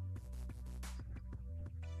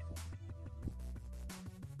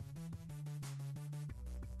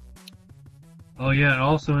 Oh yeah, it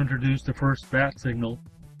also introduced the first bat signal.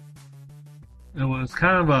 It was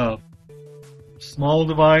kind of a small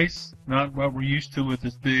device, not what we're used to with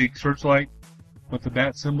this big searchlight with the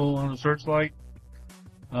bat symbol on the searchlight.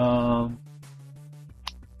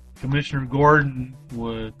 Commissioner Gordon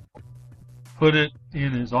would put it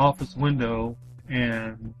in his office window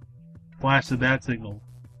and flash the bat signal.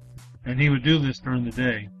 And he would do this during the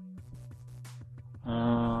day.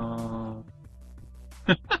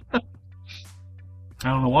 I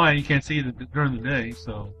don't know why. You can't see it during the day,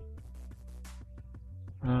 so.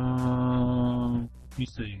 Let me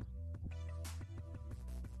see.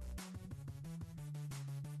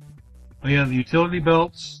 Oh yeah, the utility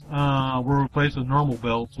belts were replaced with normal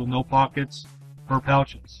belts with no pockets or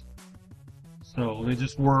pouches. So they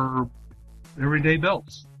just were everyday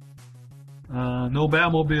belts. No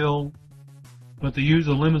Batmobile, but they used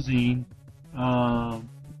a limousine. It was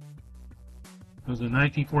a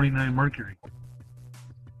 1949 Mercury.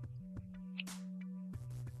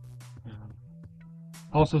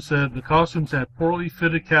 Also said the costumes had poorly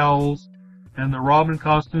fitted cowls, and the Robin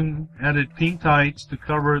costume added pink tights to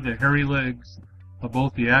cover the hairy legs of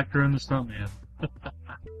both the actor and the stuntman.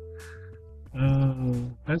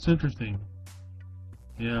 That's interesting.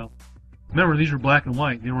 Yeah. Remember, these were black and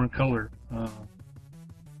white. They were in color.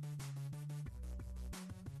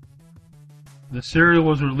 The serial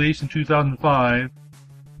was released in 2005,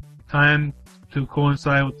 time to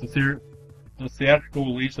coincide with the theatrical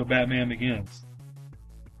release of Batman Begins.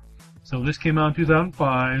 So this came out in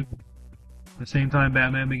 2005, the same time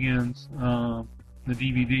Batman Begins. The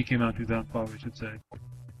DVD came out in 2005, I should say.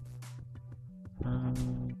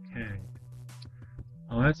 Okay.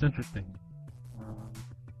 Oh, that's interesting.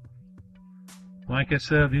 Like I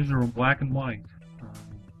said, these are in black and white.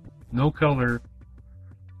 No color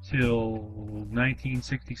till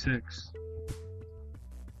 1966.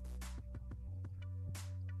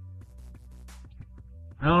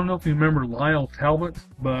 I don't know if you remember Lyle Talbot,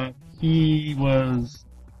 but he was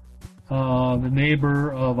the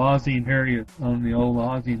neighbor of Ozzie and Harriet on the old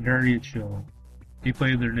Ozzie and Harriet show. He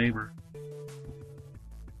played their neighbor.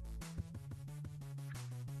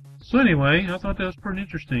 So anyway, I thought that was pretty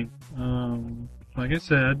interesting. Like I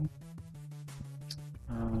said,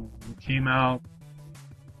 it came out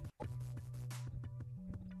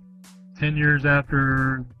 10 years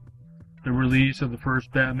after the release of the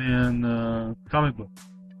first Batman comic book.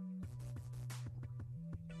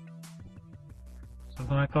 So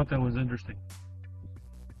I thought that was interesting.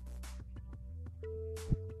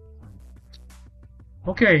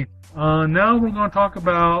 Okay, now we're going to talk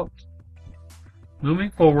about moving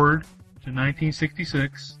forward to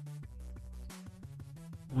 1966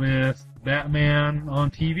 with Batman on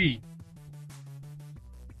TV.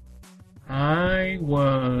 I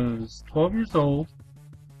was 12 years old.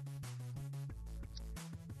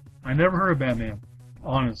 I never heard of Batman.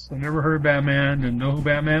 Honest. I never heard of Batman, didn't know who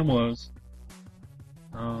Batman was.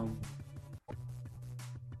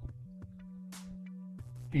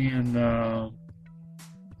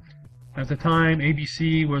 At the time,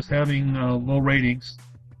 ABC was having low ratings.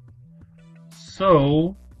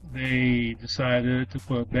 So, they decided to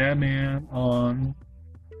put Batman on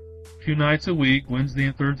 2 nights a week, Wednesday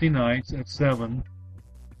and Thursday nights at 7.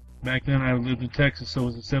 Back then I lived in Texas, so it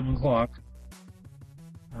was at 7 o'clock.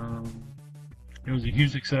 It was a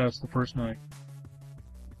huge success the first night.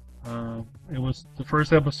 The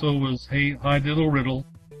first episode was Hi Diddle Riddle,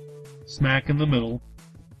 smack in the middle.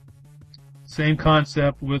 Same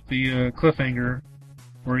concept with the cliffhanger,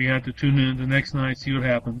 where you had to tune in the next night, see what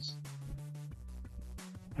happens.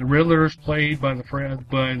 The Riddler is played by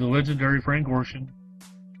the legendary Frank Gorshin.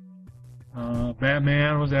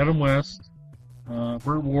 Batman was Adam West.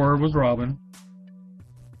 Burt Ward was Robin.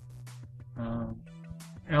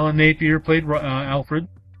 Alan Napier played Alfred.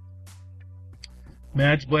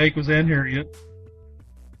 Madge Blake was Anne Harriet.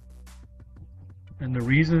 And the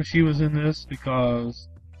reason she was in this, because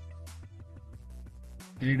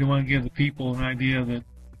they didn't want to give the people an idea that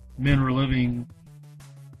men were living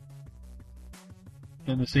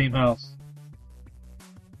in the same house.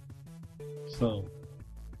 So,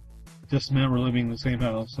 just men were living in the same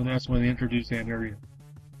house, and that's when they introduced Anne Harriet.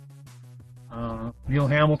 Neil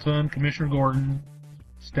Hamilton, Commissioner Gordon,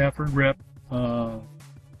 Stafford Rep,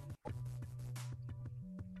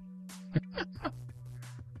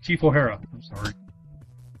 Chief O'Hara, I'm sorry.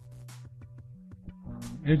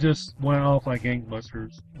 It just went off like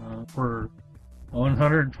gangbusters for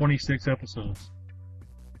 126 episodes.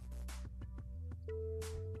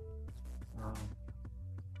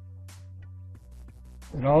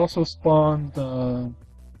 It also spawned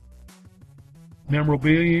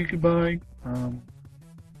memorabilia you could buy.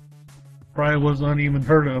 probably wasn't even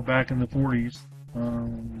heard of back in the 40s,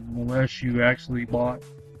 unless you actually bought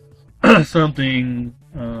something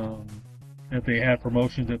that they had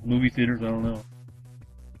promotions at movie theaters. I don't know.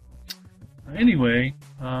 Anyway,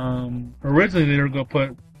 originally they were going to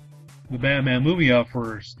put the Batman movie out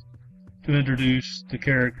first to introduce the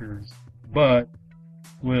characters, but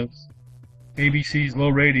with ABC's low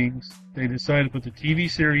ratings, they decided to put the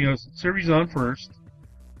TV series on first,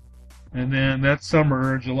 and then that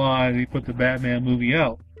summer, July, they put the Batman movie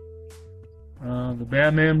out. The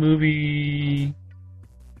Batman movie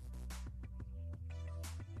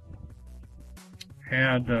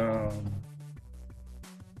had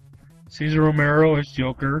Cesar Romero as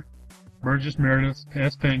Joker, Burgess Meredith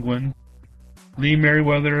as Penguin, Lee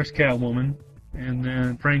Merriweather as Catwoman, and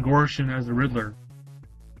then Frank Gorshin as the Riddler.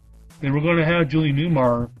 They were going to have Julie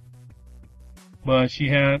Newmar, but she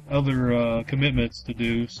had other commitments to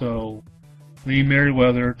do, so Lee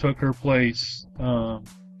Merriweather took her place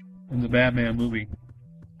in the Batman movie.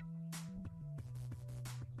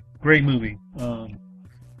 Great movie.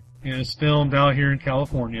 It's filmed out here in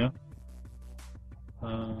California.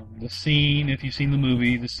 The scene, if you've seen the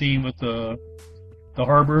movie, the scene with the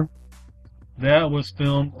harbor, that was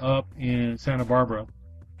filmed up in Santa Barbara.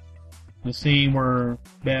 The scene where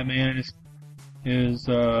Batman is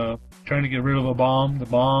trying to get rid of a bomb, the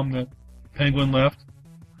bomb that Penguin left,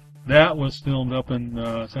 that was filmed up in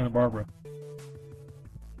Santa Barbara.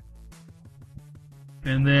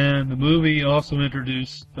 And then the movie also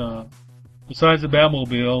introduced, besides the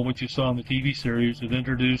Batmobile, which you saw in the TV series, it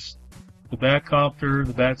introduced the Batcopter,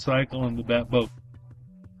 the Batcycle, and the Batboat.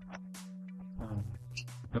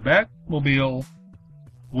 The Batmobile,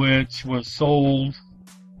 which was sold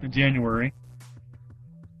in January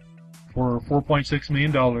for $4.6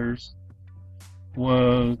 million,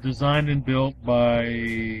 was designed and built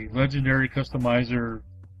by legendary customizer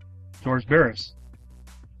George Barris.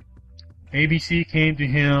 ABC came to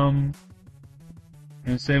him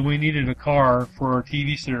and said we needed a car for our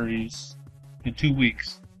TV series in 2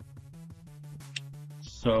 weeks.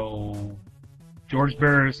 So George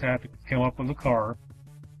Barris had to come up with a car.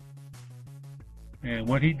 And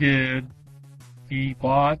what he did, he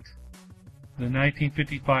bought the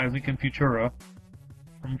 1955 Lincoln Futura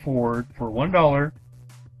from Ford for $1.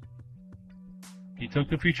 He took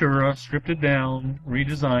the Futura, stripped it down,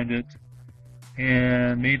 redesigned it,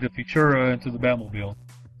 and made the Futura into the Batmobile.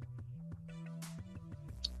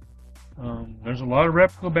 There's a lot of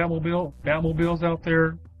replica Batmobiles out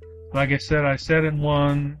there. Like I said, I sat in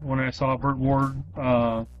one when I saw Burt Ward,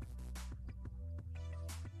 I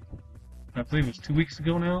believe it was 2 weeks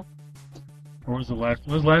ago now. Or was it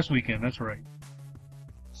last weekend, that's right.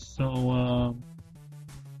 So,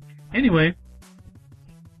 anyway,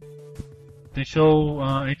 they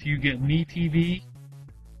show, if you get MeTV,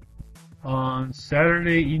 on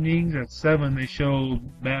Saturday evenings at 7, they show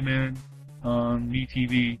Batman on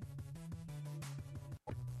MeTV.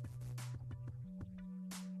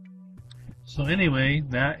 So anyway,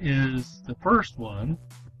 that is the first one.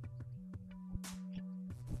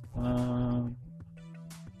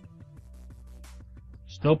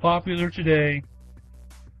 Still popular today.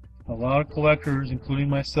 A lot of collectors, including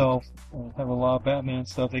myself, have a lot of Batman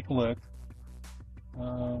stuff they collect.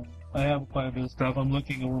 I have quite a bit of stuff. I'm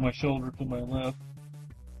looking over my shoulder to my left.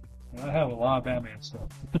 And I have a lot of Batman stuff.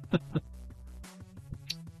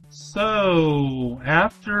 So,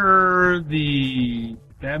 after the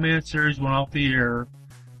Batman series went off the air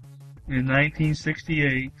in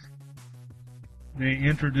 1968, they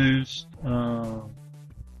introduced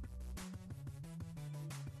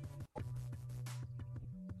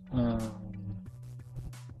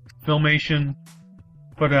Filmation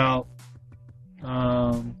put out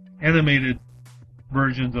animated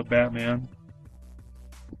versions of Batman.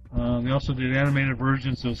 They also did animated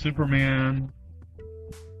versions of Superman.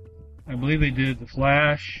 I believe they did The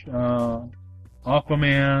Flash,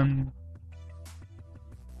 Aquaman.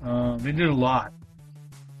 They did a lot.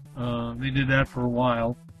 They did that for a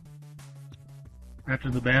while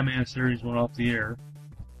after the Batman series went off the air.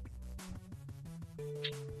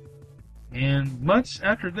 And much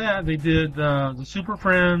after that, they did the Super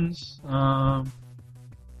Friends.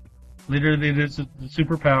 Later, they did the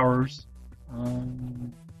Superpowers.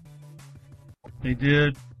 They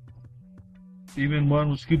did even one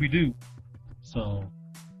with Scooby-Doo. So,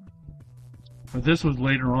 but this was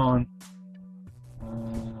later on.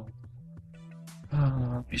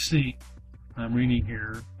 You see, I'm reading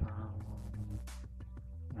here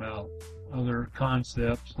about other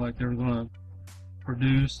concepts, like they were going to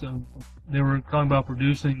produce. They were talking about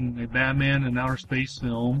producing a Batman in outer space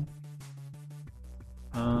film.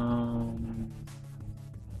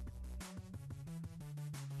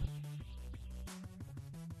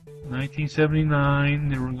 1979,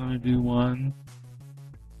 they were going to do one.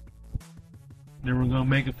 They were going to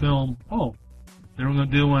make a film. Oh, they were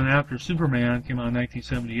going to do one after Superman came out in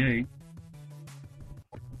 1978.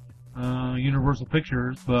 Universal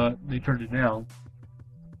Pictures, but they turned it down.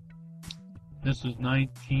 This was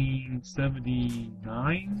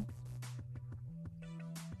 1979.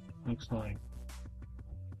 Looks like.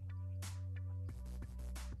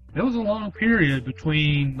 There was a long period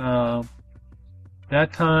between that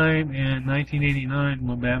time and 1989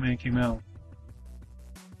 when Batman came out.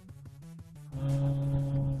 Let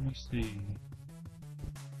me see.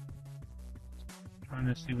 Trying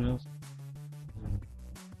to see what else.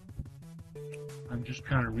 I'm just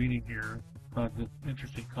kind of reading here about the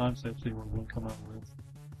interesting concepts they were going to come out with.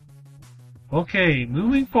 Okay,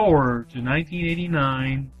 moving forward to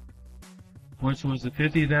 1989, which was the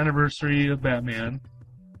 50th anniversary of Batman.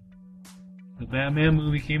 The Batman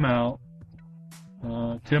movie came out.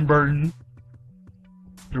 Tim Burton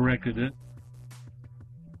directed it.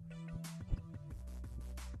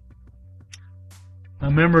 I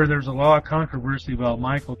remember there's a lot of controversy about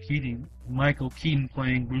Michael Keaton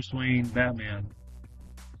playing Bruce Wayne Batman.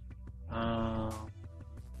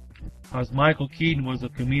 Because Michael Keaton was a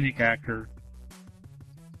comedic actor,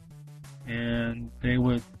 and they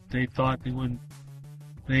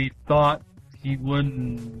thought he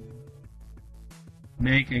wouldn't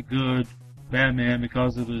make a good Batman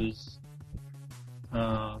because of his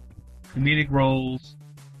comedic roles,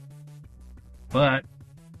 but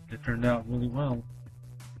it turned out really well.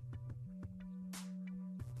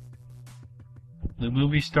 The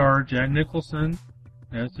movie starred Jack Nicholson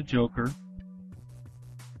as the Joker.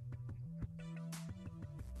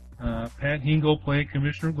 Pat Hingle played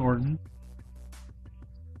Commissioner Gordon.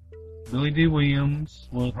 Billy Dee Williams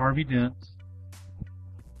was Harvey Dent.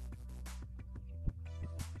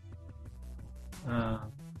 Why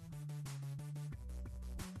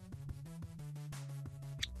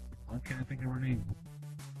can't I think of her name?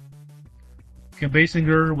 Kim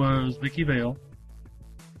Basinger was Vicky Vale.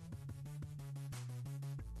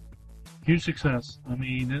 Huge success. I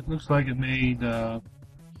mean, it looks like it made over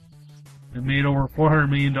 $400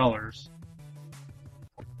 million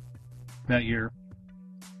that year.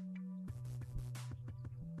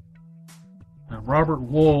 Robert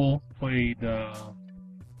Wool played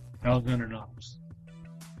Alexander Knox,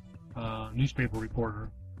 newspaper reporter.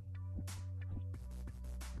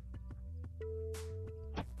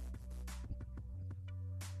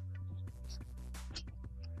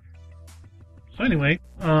 So anyway,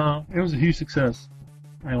 it was a huge success.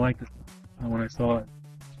 I liked it when I saw it.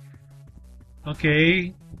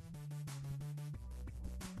 Okay.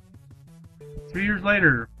 3 years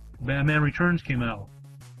later, Batman Returns came out.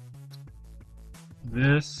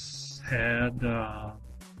 This had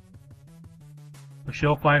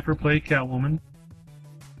Michelle Pfeiffer played Catwoman.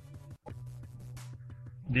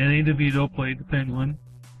 Danny DeVito played the Penguin.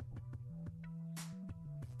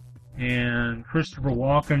 And Christopher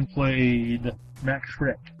Walken played Max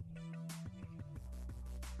Schreck.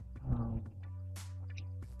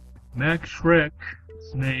 Max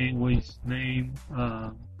Schreck's name was named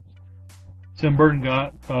Tim Burton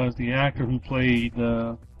got because the actor who played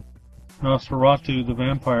Nosferatu the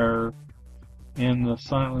vampire in the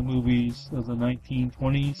silent movies of the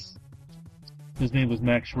 1920s, his name was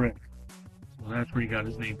Max Schreck. So that's where he got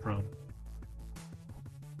his name from.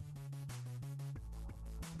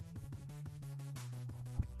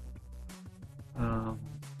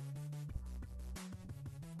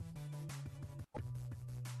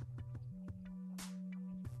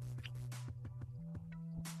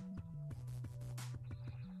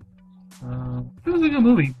 It was a good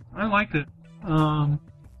movie. I liked it.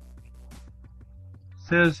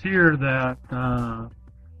 Says here that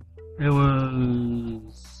it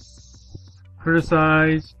was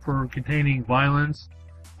criticized for containing violence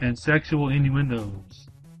and sexual innuendos.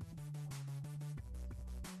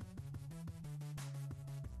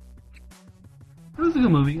 It was a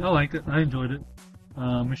good movie. I liked it. I enjoyed it.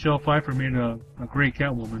 Michelle Pfeiffer made a great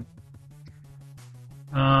Catwoman.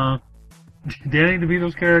 Danny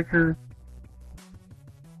DeVito's character,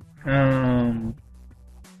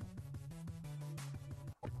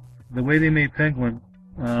 the way they made Penguin,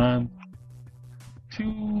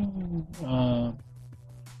 too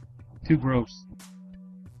gross.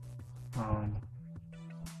 I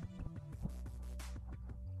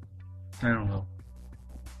don't know.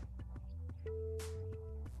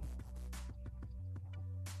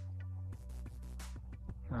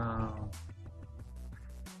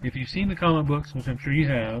 If you've seen the comic books, which I'm sure you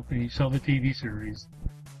have, and you saw the TV series,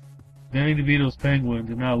 Danny DeVito's Penguin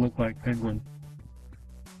did not look like Penguin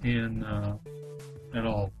at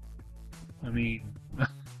all. I mean,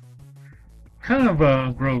 kind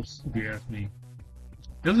of gross, if you ask me.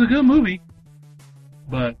 It was a good movie,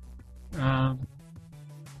 but the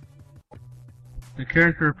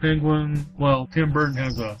character of Penguin, well, Tim Burton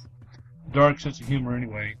has a dark sense of humor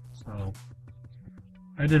anyway, so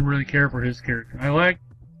I didn't really care for his character. I liked,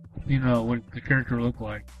 what the character looked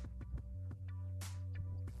like.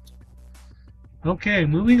 Okay,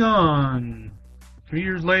 moving on. 3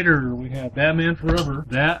 years later, we have Batman Forever.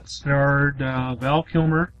 That starred Val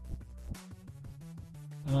Kilmer.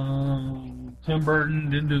 Tim Burton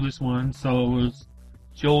didn't do this one, so it was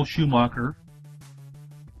Joel Schumacher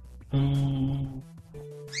who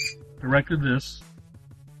directed this.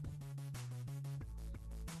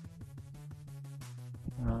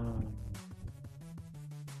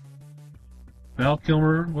 Val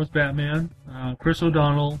Kilmer was Batman. Chris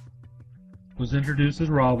O'Donnell was introduced as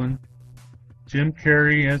Robin. Jim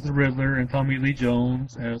Carrey as the Riddler, and Tommy Lee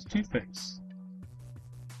Jones as Two-Face.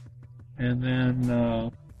 And then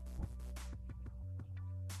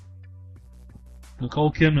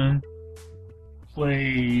Nicole Kidman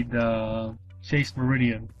played Chase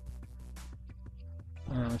Meridian.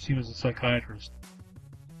 She was a psychiatrist.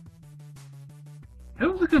 It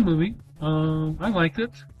was a good movie. I liked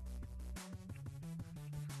it.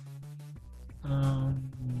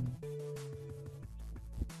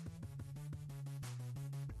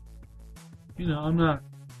 I'm not.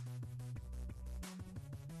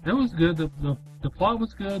 It was good. The plot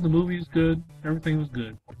was good. The movie was good. Everything was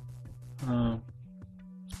good. I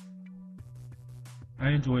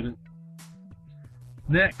enjoyed it.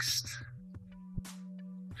 Next,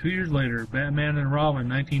 2 years later, Batman and Robin,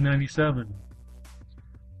 1997.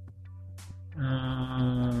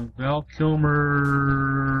 Val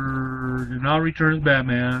Kilmer did not return as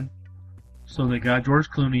Batman, so they got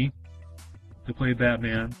George Clooney to play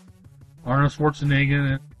Batman. Arnold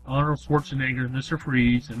Schwarzenegger as Mr.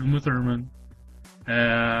 Freeze, and Uma Thurman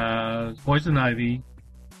as Poison Ivy,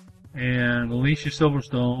 and Alicia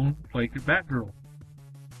Silverstone played Batgirl.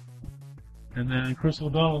 And then Chris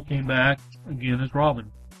O'Donnell came back again as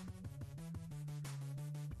Robin.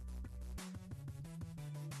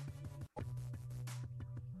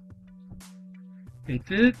 It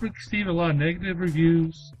did receive a lot of negative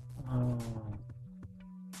reviews.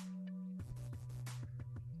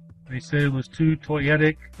 They said it was too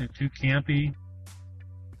toyetic and too campy,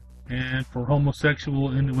 and for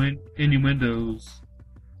homosexual innuendos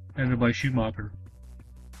added by Schumacher.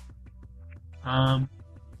 I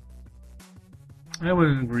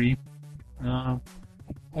would agree. I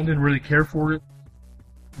didn't really care for it.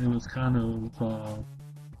 It was kind of,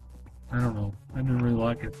 I don't know. I didn't really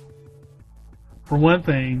like it. For one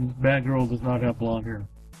thing, Batgirl does not have blonde hair.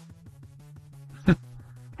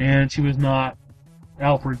 And she was not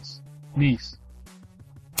Alfred's niece.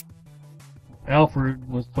 Alfred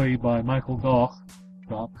was played by Michael Gough. I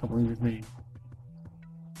can't believe his name.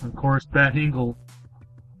 And of course, Bat Hingle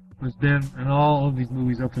has been in all of these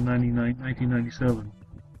movies up to 1997.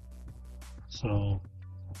 So,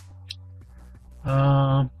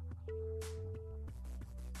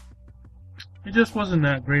 it just wasn't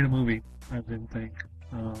that great a movie, I didn't think.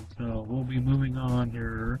 So we'll be moving on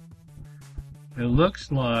here. It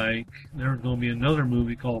looks like there's going to be another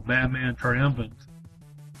movie called Batman Triumphant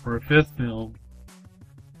for a fifth film.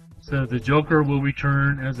 It says the Joker will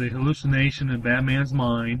return as a hallucination in Batman's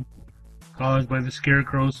mind caused by the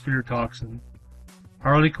Scarecrow's fear toxin.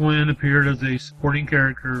 Harley Quinn appeared as a supporting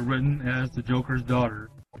character written as the Joker's daughter,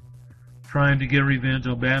 trying to get revenge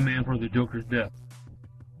on Batman for the Joker's death.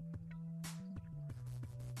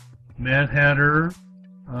 Mad Hatter,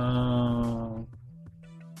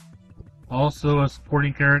 also a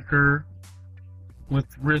supporting character,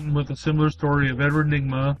 written with a similar story of Edward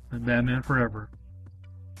Nygma and Batman Forever.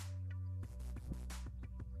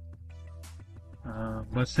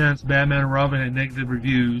 But since Batman and Robin had negative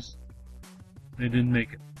reviews, they didn't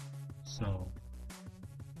make it. So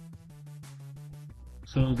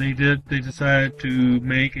they decided to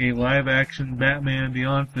make a live-action Batman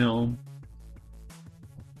Beyond film,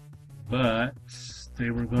 but they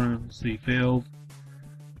were going to failed.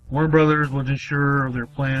 Warner Brothers wasn't sure of their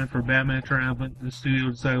plan for Batman Triumphant. The studio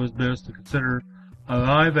decided it was best to consider a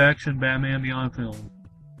live-action Batman Beyond film.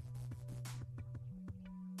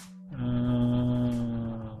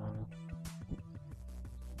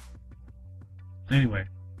 Anyway,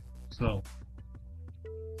 so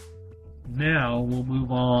now we'll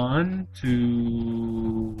move on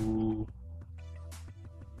to.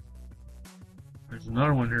 There's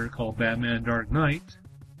another one here called Batman Dark Knight.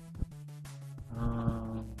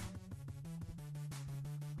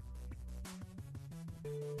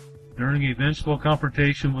 During a vengeful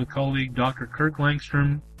confrontation with colleague Dr. Kirk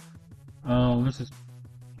Langstrom, this is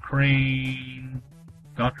Crane,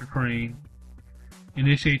 Dr. Crane,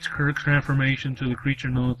 initiates Kirk's transformation to the creature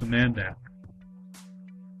known as the Man-Bat.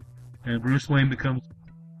 And Bruce Wayne becomes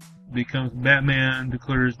Batman,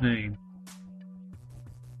 declares his name.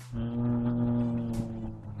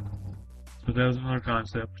 So that was another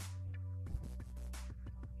concept.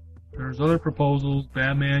 There's other proposals,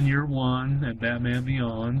 Batman Year One and Batman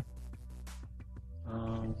Beyond.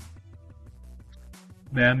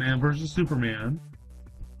 Batman versus Superman.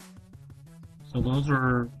 So those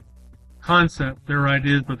are concepts, they're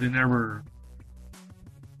ideas, but they never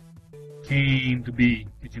came to be,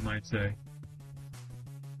 as you might say.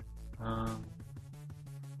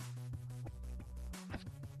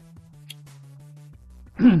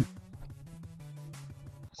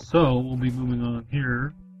 So we'll be moving on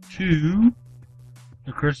here to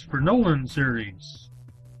the Christopher Nolan series.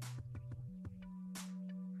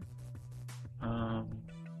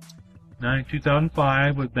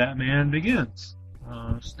 2005 with Batman Begins,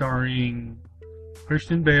 starring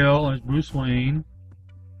Christian Bale as Bruce Wayne,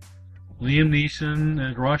 Liam Neeson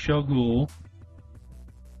as Ra's al Ghul,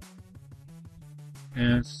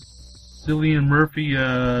 and Cillian Murphy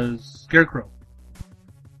as Scarecrow.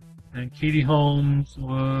 And Katie Holmes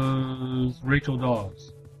was Rachel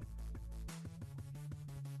Dawes.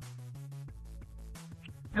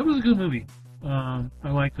 It was a good movie. I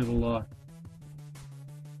liked it a lot.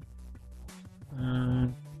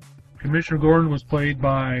 Commissioner Gordon was played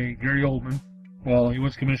by Gary Oldman. Well, he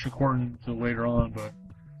was Commissioner Gordon until later on, but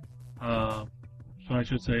so I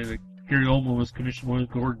should say that Gary Oldman was Commissioner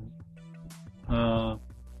Gordon.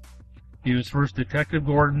 He was first Detective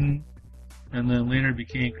Gordon, and then later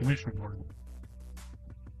became Commissioner Gordon.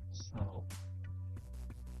 So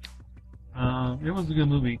it was a good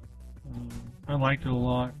movie. I liked it a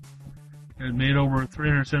lot. It made over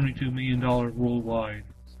 $372 million worldwide.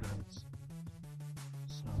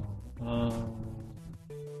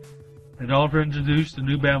 It also introduced a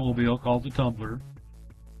new Batmobile called the Tumbler,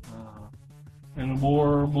 and a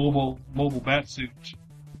more mobile Batsuit.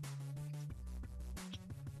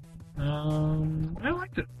 I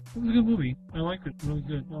liked it. It was a good movie. I liked it really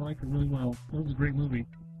good. I liked it really well. It was a great movie.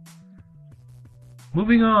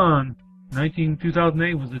 Moving on,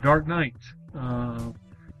 2008 was The Dark Knight.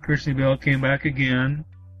 Christian Bale came back again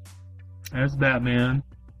as Batman.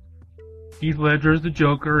 Heath Ledger as the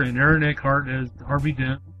Joker, and Aaron Eckhart as Harvey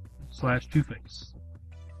Dent / Two-Face.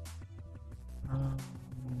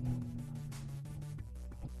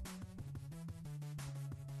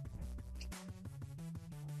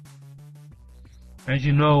 As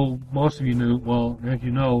you know, most of you knew, well, as you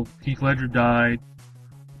know, Heath Ledger died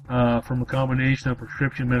from a combination of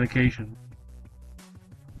prescription medication.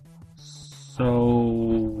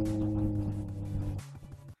 So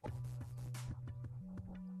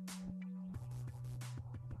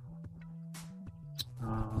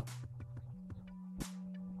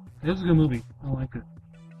it was a good movie. I liked it.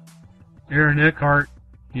 Aaron Eckhart,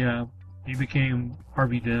 yeah, he became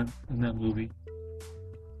Harvey Dent in that movie,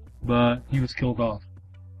 but he was killed off.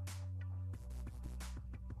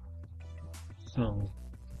 So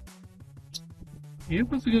it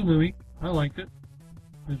was a good movie. I liked it.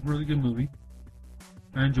 It was a really good movie.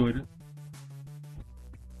 I enjoyed it.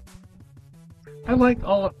 I liked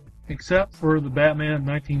all of, except for the Batman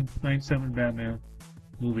 1997 Batman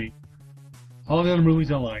movie. All the other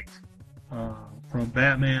movies I liked, from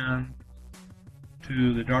Batman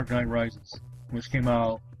to The Dark Knight Rises, which came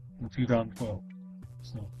out in 2012.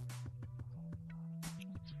 So,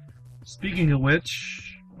 speaking of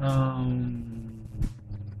which, The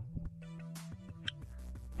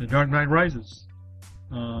Dark Knight Rises.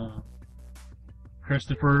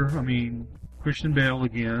 Christian Bale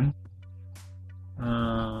again.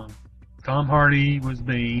 Tom Hardy was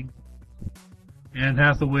Bane. Anne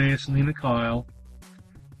Hathaway as Selina Kyle.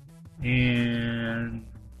 And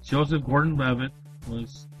Joseph Gordon-Levitt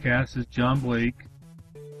was cast as John Blake.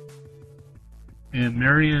 And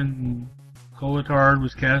Marion Cotillard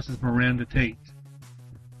was cast as Miranda Tate,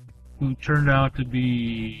 who turned out to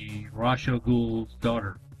be Ra's al Ghul's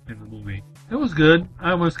daughter in the movie. It was good.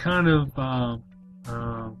 I was kind of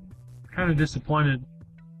disappointed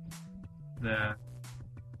that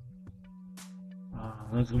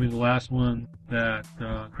that's going to be the last one that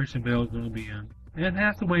Christian Bale is going to be in. Anne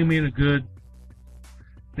Hathaway made a good...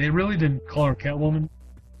 They really didn't call her Catwoman,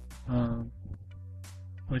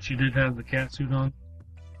 but she did have the cat suit on.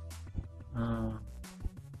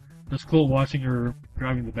 It's cool watching her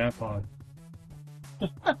driving the Batpod.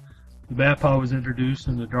 The Batpod was introduced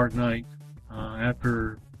in The Dark Knight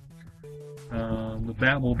after The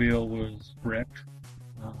Batmobile was wrecked.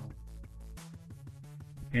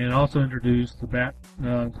 And also introduced the Bat,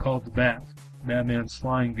 called the Bat, Batman's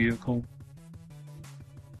flying vehicle.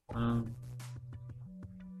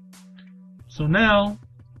 So now,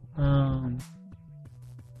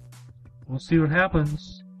 we'll see what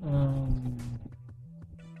happens.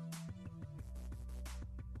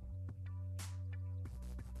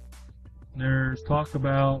 There's talk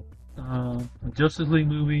about a Justice League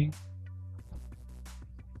movie.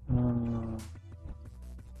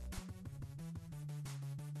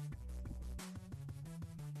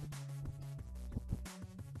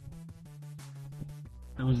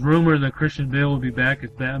 It was rumored that Christian Bale would be back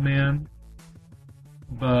as Batman,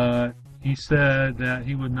 but he said that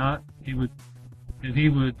he would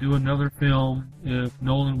do another film if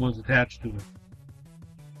Nolan was attached to it.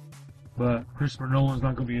 But Christopher Nolan's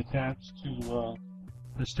not going to be attached to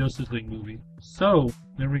this Justice League movie. So,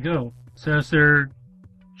 there we go. Says there,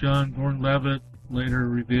 John Gordon-Levitt later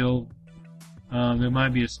revealed there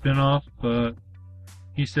might be a spin-off, but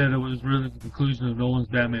he said it was really the conclusion of Nolan's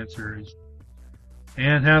Batman series.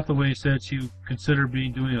 Anne Hathaway said she would consider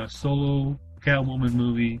doing a solo Catwoman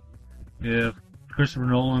movie if Christopher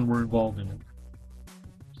Nolan were involved in it.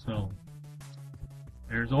 So,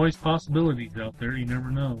 there's always possibilities out there, you never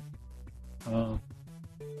know.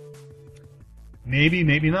 Maybe,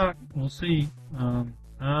 maybe not. We'll see.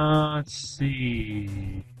 Let's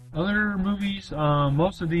see. Other movies,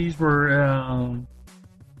 most of these were,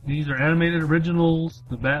 these are animated originals.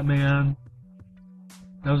 The Batman,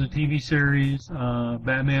 that was a TV series.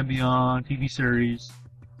 Batman Beyond, TV series.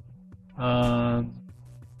 Batman,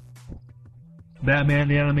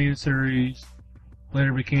 the animated series,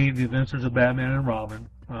 later became The Adventures of Batman and Robin,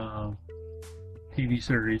 TV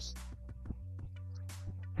series.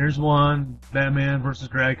 Here's one, Batman vs.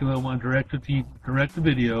 Dracula, one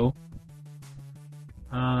direct-to-video.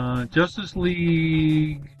 Justice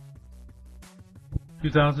League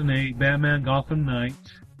 2008, Batman Gotham Knight.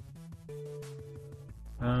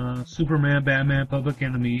 Superman, Batman, Public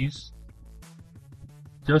Enemies.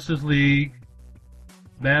 Justice League,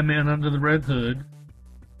 Batman Under the Red Hood.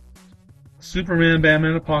 Superman,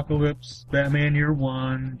 Batman Apocalypse, Batman Year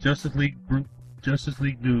One, Justice League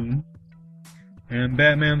Doom, and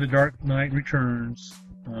Batman The Dark Knight Returns.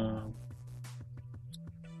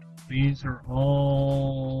 These are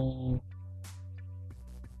all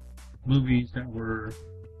movies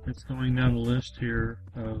that's going down the list here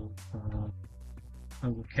of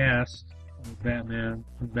the cast of Batman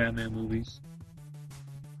movies.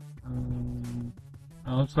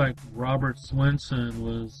 Looks like Robert Swenson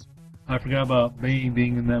was, I forgot about Bane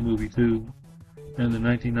being in that movie too, in the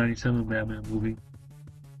 1997 Batman movie.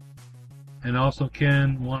 And also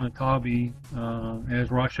Ken Watanabe as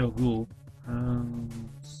Ra's al Ghul.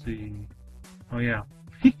 Let's see. Oh yeah.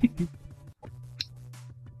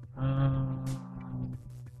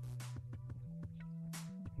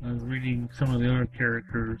 I was reading some of the other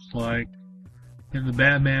characters, like in the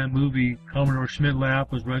Batman movie, Commodore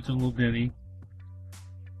Schmidlap was Reginald Denny.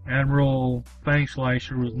 Admiral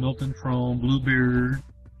Fangschleicher was Milton Frome. Bluebeard.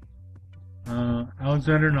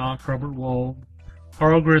 Alexander Knox, Robert Wall.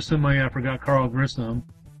 Carl Grissom, I forgot Carl Grissom.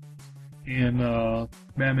 In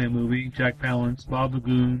Batman movie, Jack Palance, Bob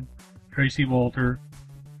Lagoon, Tracy Walter.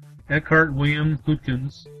 Eckhart William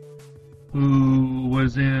Hootkins, who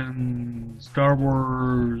was in Star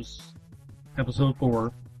Wars Episode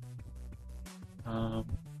 4.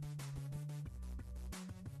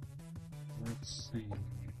 Let's see.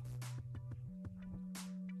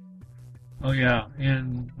 Oh yeah,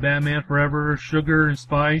 in Batman Forever, Sugar and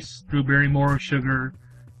Spice. Drew Barrymore was Sugar.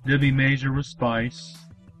 Debbie Mazur was Spice.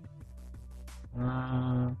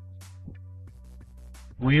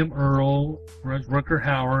 William Earl, Rutger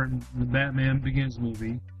Hauer in the Batman Begins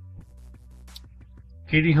movie.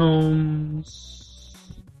 Katie Holmes,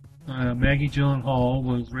 Maggie Gyllenhaal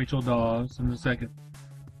was Rachel Dawes in the second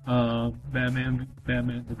Batman,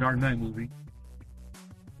 the Dark Knight movie.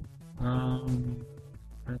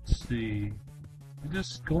 Let's see. I'm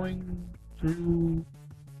just going through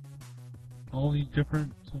all these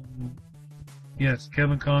different. Yes,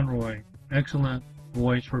 Kevin Conroy, excellent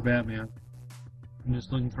voice for Batman. I'm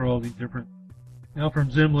just looking through all these different.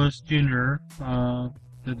 Alfred Zimlis Jr.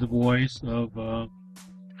 Did the voice of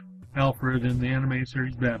Alfred in the animated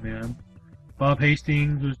series Batman. Bob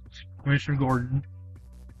Hastings was Commissioner Gordon.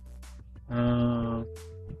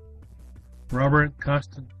 Robert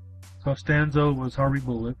Costanzo was Harvey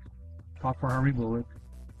Bullock. Talk for Harvey Bullock.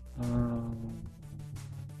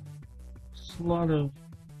 Just a lot of.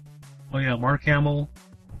 Oh yeah, Mark Hamill.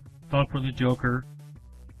 Talk for the Joker.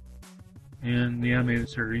 In the animated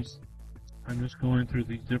series. I'm just going through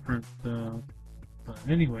these different.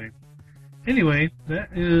 Anyway, that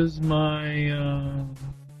is my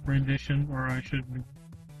rendition, or I should.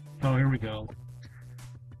 Oh, here we go.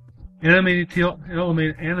 Animated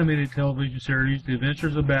television series: The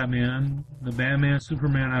Adventures of Batman, the Batman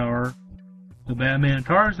Superman Hour, the Batman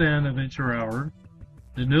Tarzan Adventure Hour,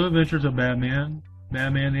 the New Adventures of Batman,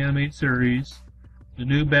 Batman Animated Series, the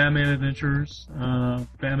New Batman Adventures,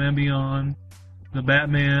 Batman Beyond, the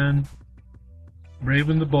Batman, Brave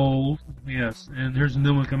and the Bold, yes, and there's a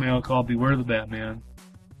new one coming out called Beware the Batman.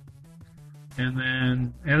 And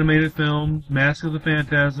then animated films, Mask of the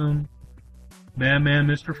Phantasm, Batman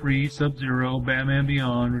Mr. Freeze, Sub-Zero, Batman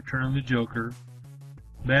Beyond, Return of the Joker,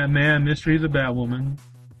 Batman Mystery of the Batwoman,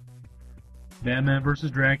 Batman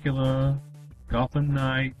vs. Dracula, Gotham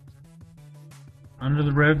Knight, Under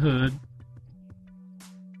the Red Hood,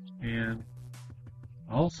 and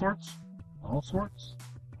all sorts of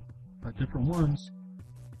different ones.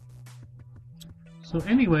 So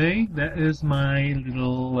anyway, that is my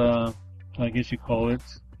little, I guess you call it,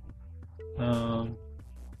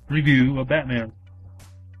 review of Batman.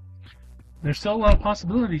 There's still a lot of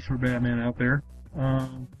possibilities for Batman out there.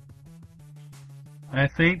 I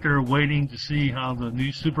think they're waiting to see how the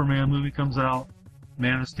new Superman movie comes out,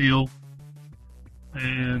 Man of Steel,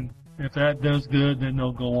 and if that does good, then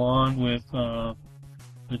they'll go on with the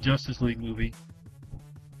Justice League movie.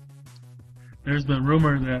 There's been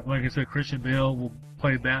rumor that, like I said, Christian Bale will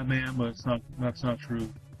play Batman, but that's not true.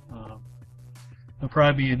 There'll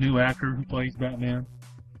probably be a new actor who plays Batman.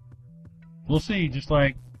 We'll see, just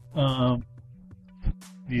like the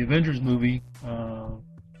Avengers movie,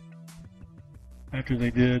 after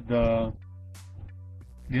they did the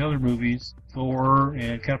other movies, Thor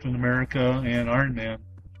and Captain America and Iron Man.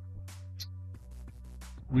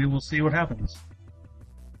 We will see what happens.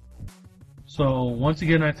 So, once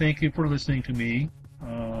again, I thank you for listening to me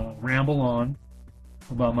ramble on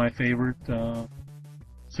about my favorite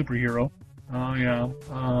superhero.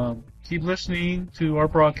 Keep listening to our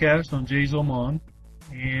broadcast on Jay's Oman.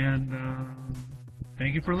 And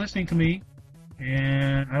thank you for listening to me.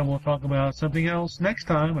 And I will talk about something else next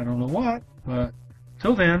time. I don't know what, but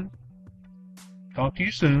till then, talk to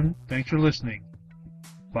you soon. Thanks for listening.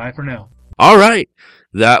 Bye for now. All right.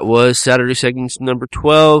 That was Saturday segments number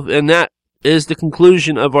 12, and that is the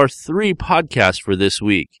conclusion of our 3 podcasts for this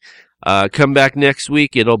week. Come back next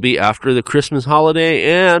week. It'll be after the Christmas holiday,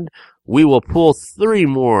 and we will pull 3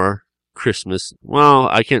 more Christmas, well,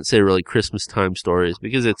 I can't say really Christmas time stories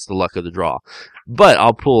because it's the luck of the draw, but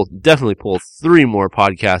I'll definitely pull 3 more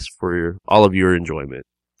podcasts for all of your enjoyment.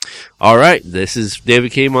 All right. This is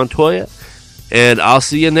David K. Montoya, and I'll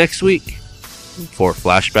see you next week for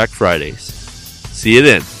Flashback Fridays. See you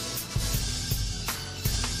then.